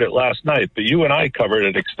covered it last night, but you and I covered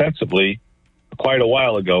it extensively quite a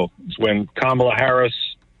while ago. It's when Kamala Harris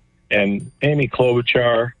and Amy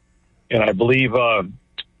Klobuchar, and I believe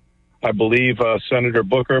Senator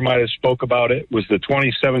Booker might have spoke about it, was the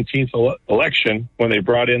 2017 election when they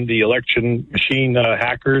brought in the election machine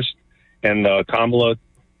hackers, and Kamala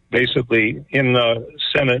basically in the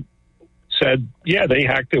Senate said, yeah, they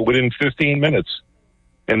hacked it within 15 minutes.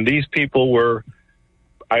 And these people were,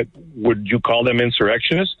 would you call them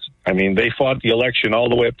insurrectionists? I mean, they fought the election all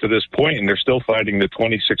the way up to this point, and they're still fighting the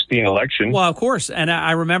 2016 election. Well, of course. And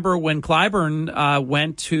I remember when Clyburn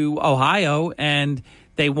went to Ohio and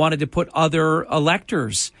they wanted to put other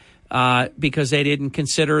electors because they didn't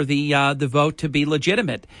consider the vote to be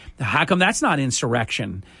legitimate. How come that's not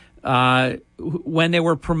insurrection? When they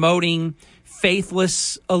were promoting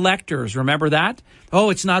faithless electors, remember that?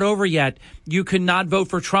 Oh, it's not over yet. You cannot vote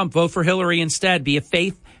for Trump. Vote for Hillary instead. Be a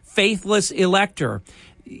faithless elector.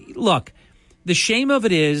 Look, the shame of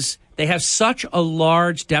it is they have such a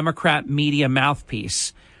large Democrat media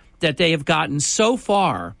mouthpiece that they have gotten so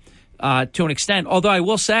far to an extent. Although I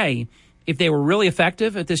will say, if they were really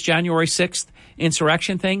effective at this January 6th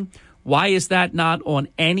insurrection thing, why is that not on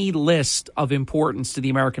any list of importance to the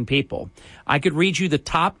American people? I could read you the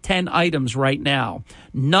top 10 items right now.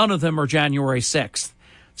 None of them are January 6th.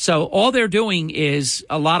 So all they're doing is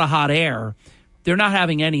a lot of hot air. They're not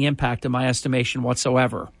having any impact, in my estimation,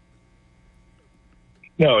 whatsoever.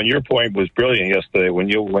 No, and your point was brilliant yesterday when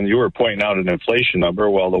you were pointing out an inflation number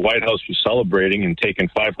while the White House was celebrating and taking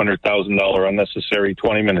 $500,000 unnecessary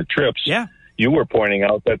 20-minute trips. Yeah. You were pointing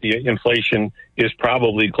out that the inflation is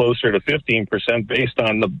probably closer to 15% based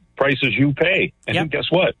on the prices you pay. And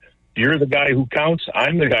guess what? You're the guy who counts.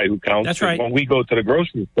 I'm the guy who counts. That's right. When we go to the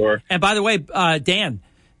grocery store. And by the way, Dan,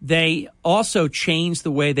 they also changed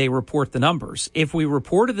the way they report the numbers. If we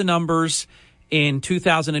reported the numbers in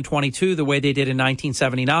 2022 the way they did in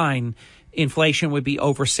 1979, inflation would be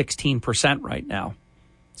over 16% right now.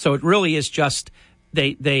 So it really is just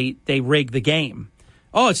they rig the game.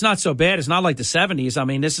 Oh, it's not so bad. It's not like the 70s. I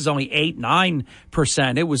mean, this is only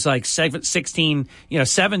 8-9%. It was like 16,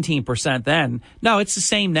 17% then. No, it's the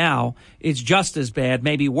same now. It's just as bad,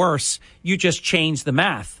 maybe worse. You just changed the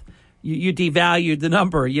math. You devalued the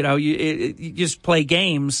number. You just play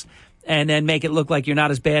games and then make it look like you're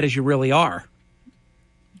not as bad as you really are.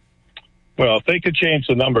 Well, if they could change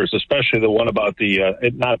the numbers, especially the one about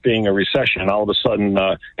it not being a recession, all of a sudden,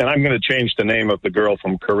 and I'm going to change the name of the girl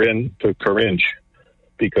from Corinne to Corinne,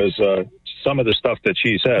 because some of the stuff that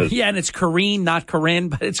she says. Yeah, and it's Corrine, not Corinne,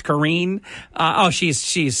 but it's Corrine.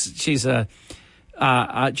 She's just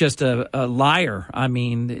a liar. I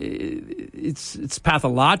mean, it's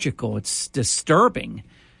pathological. It's disturbing.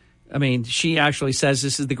 I mean, she actually says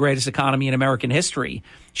this is the greatest economy in American history.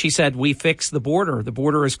 She said, we fixed the border. The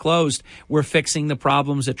border is closed. We're fixing the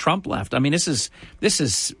problems that Trump left. I mean, this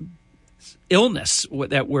is illness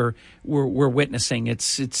that we're witnessing.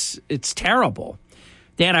 It's terrible.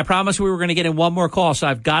 Dan, I promised we were going to get in one more call, so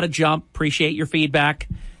I've got to jump. Appreciate your feedback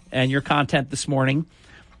and your content this morning.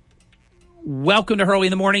 Welcome to Hurley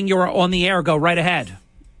in the Morning. You're on the air. Go right ahead.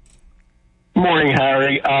 Morning,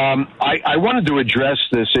 Harry. I wanted to address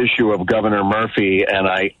this issue of Governor Murphy, and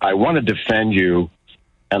I want to defend you,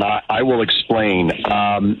 and I will explain.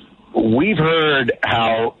 We've heard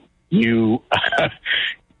how you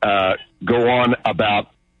go on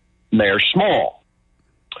about Mayor Small.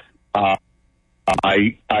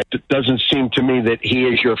 It doesn't seem to me that he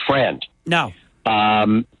is your friend. No.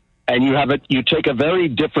 And you take a very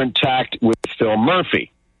different tact with Phil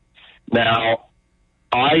Murphy. Now,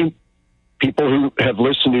 people who have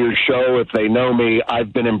listened to your show, if they know me,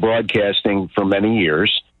 I've been in broadcasting for many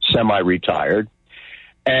years, semi-retired.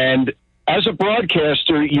 And as a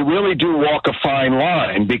broadcaster, you really do walk a fine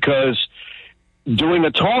line, because doing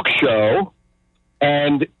a talk show,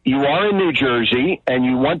 and you are in New Jersey, and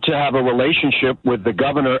you want to have a relationship with the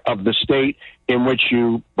governor of the state in which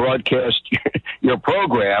you broadcast your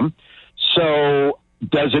program. So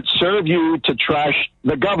does it serve you to trash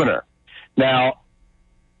the governor? Now,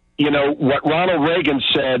 you know, what Ronald Reagan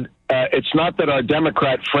said, it's not that our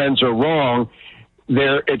Democrat friends are wrong.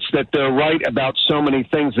 It's that they're right about so many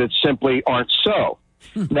things that simply aren't so.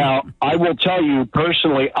 Now, I will tell you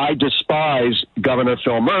personally, I despise Governor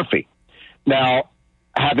Phil Murphy. Now,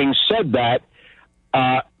 having said that,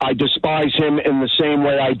 I despise him in the same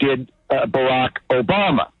way I did Barack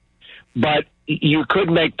Obama. But you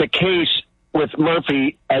could make the case with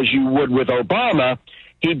Murphy as you would with Obama.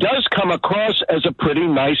 He does come across as a pretty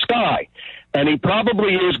nice guy, and he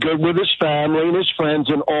probably is good with his family and his friends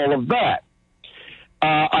and all of that.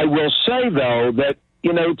 I will say, though, that,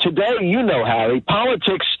 today, Harry,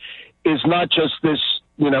 politics is not just this,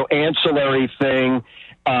 ancillary thing.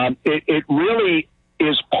 It really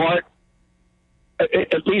is part,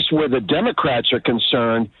 at least where the Democrats are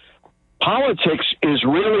concerned, politics is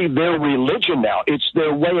really their religion now. It's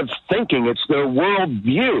their way of thinking. It's their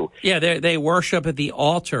worldview. Yeah, they worship at the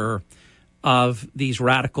altar of these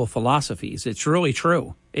radical philosophies. It's really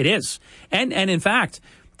true. It is. And in fact,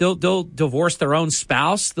 they'll divorce their own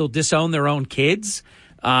spouse. They'll disown their own kids.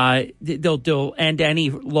 They'll end any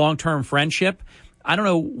long-term friendship. I don't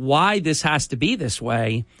know why this has to be this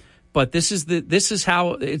way, but this is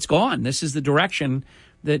how it's gone. This is the direction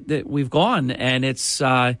that we've gone, and it's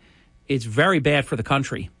very bad for the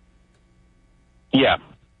country. Yeah,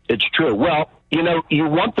 it's true. Well, you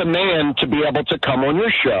want the man to be able to come on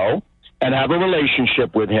your show and have a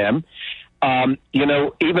relationship with him. Even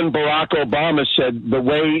Barack Obama said the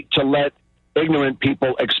way to let ignorant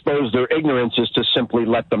people expose their ignorance is to simply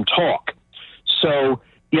let them talk. So,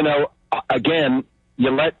 again,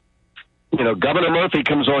 you let, Governor Murphy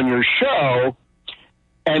comes on your show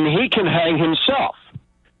and he can hang himself.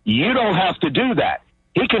 You don't have to do that.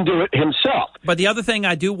 He can do it himself. But the other thing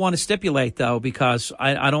I do want to stipulate, though, because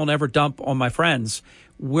I don't ever dump on my friends,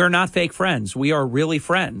 we're not fake friends. We are really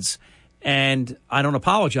friends. And I don't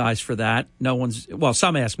apologize for that.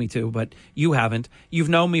 Some ask me to, but you haven't. You've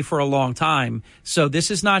known me for a long time. So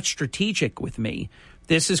this is not strategic with me.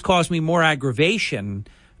 This has caused me more aggravation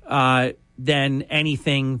than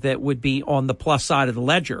anything that would be on the plus side of the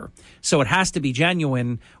ledger. So it has to be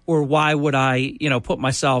genuine, or why would I, put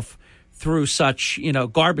myself through such,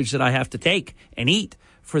 garbage that I have to take and eat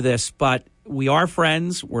for this? But we are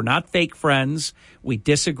friends. We're not fake friends. We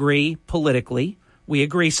disagree politically. We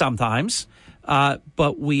agree sometimes,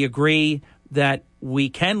 but we agree that we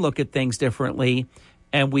can look at things differently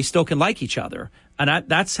and we still can like each other. And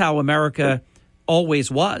that's how America always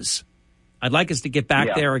was. I'd like us to get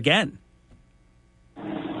back there again.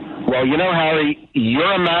 Well, Harry,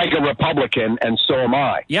 you're a MAGA Republican, and so am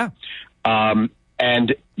I. Yeah.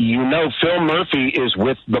 And Phil Murphy is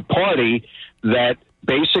with the party that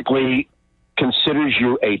basically considers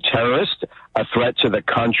you a terrorist, a threat to the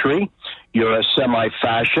country. You're a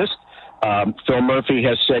semi-fascist. Phil Murphy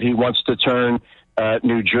has said he wants to turn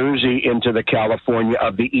New Jersey into the California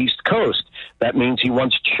of the East Coast. That means he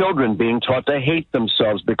wants children being taught to hate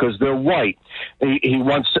themselves because they're white. He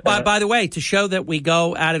wants. By the way, to show that we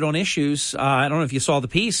go at it on issues, I don't know if you saw the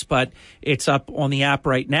piece, but it's up on the app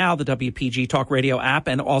right now, the WPG Talk Radio app,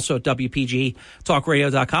 and also at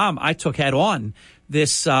WPGTalkRadio.com. I took head on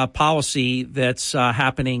this policy that's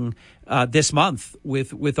happening this month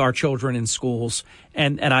with our children in schools,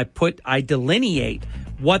 and I delineate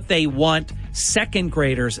what they want second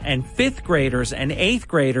graders and fifth graders and eighth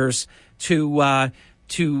graders to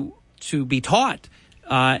be taught,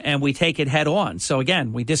 and we take it head on. So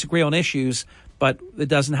again, we disagree on issues, but it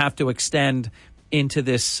doesn't have to extend into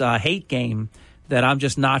this hate game that I'm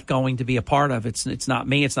just not going to be a part of. It's not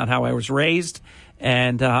me. It's not how I was raised.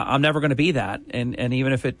 And I'm never going to be that. And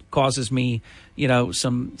even if it causes me,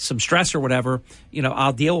 some stress or whatever,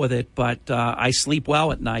 I'll deal with it. But I sleep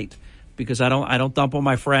well at night because I don't dump on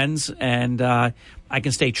my friends, and I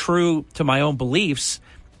can stay true to my own beliefs,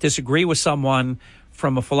 disagree with someone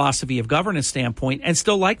from a philosophy of governance standpoint, and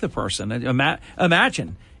still like the person.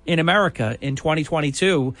 Imagine in America in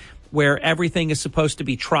 2022 where everything is supposed to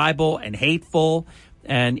be tribal and hateful.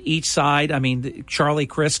 And each side, Charlie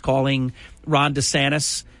Crist calling Ron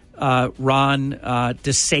DeSantis, Ron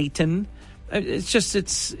DeSatan. It's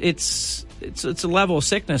a level of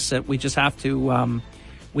sickness that we just have to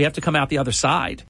come out the other side.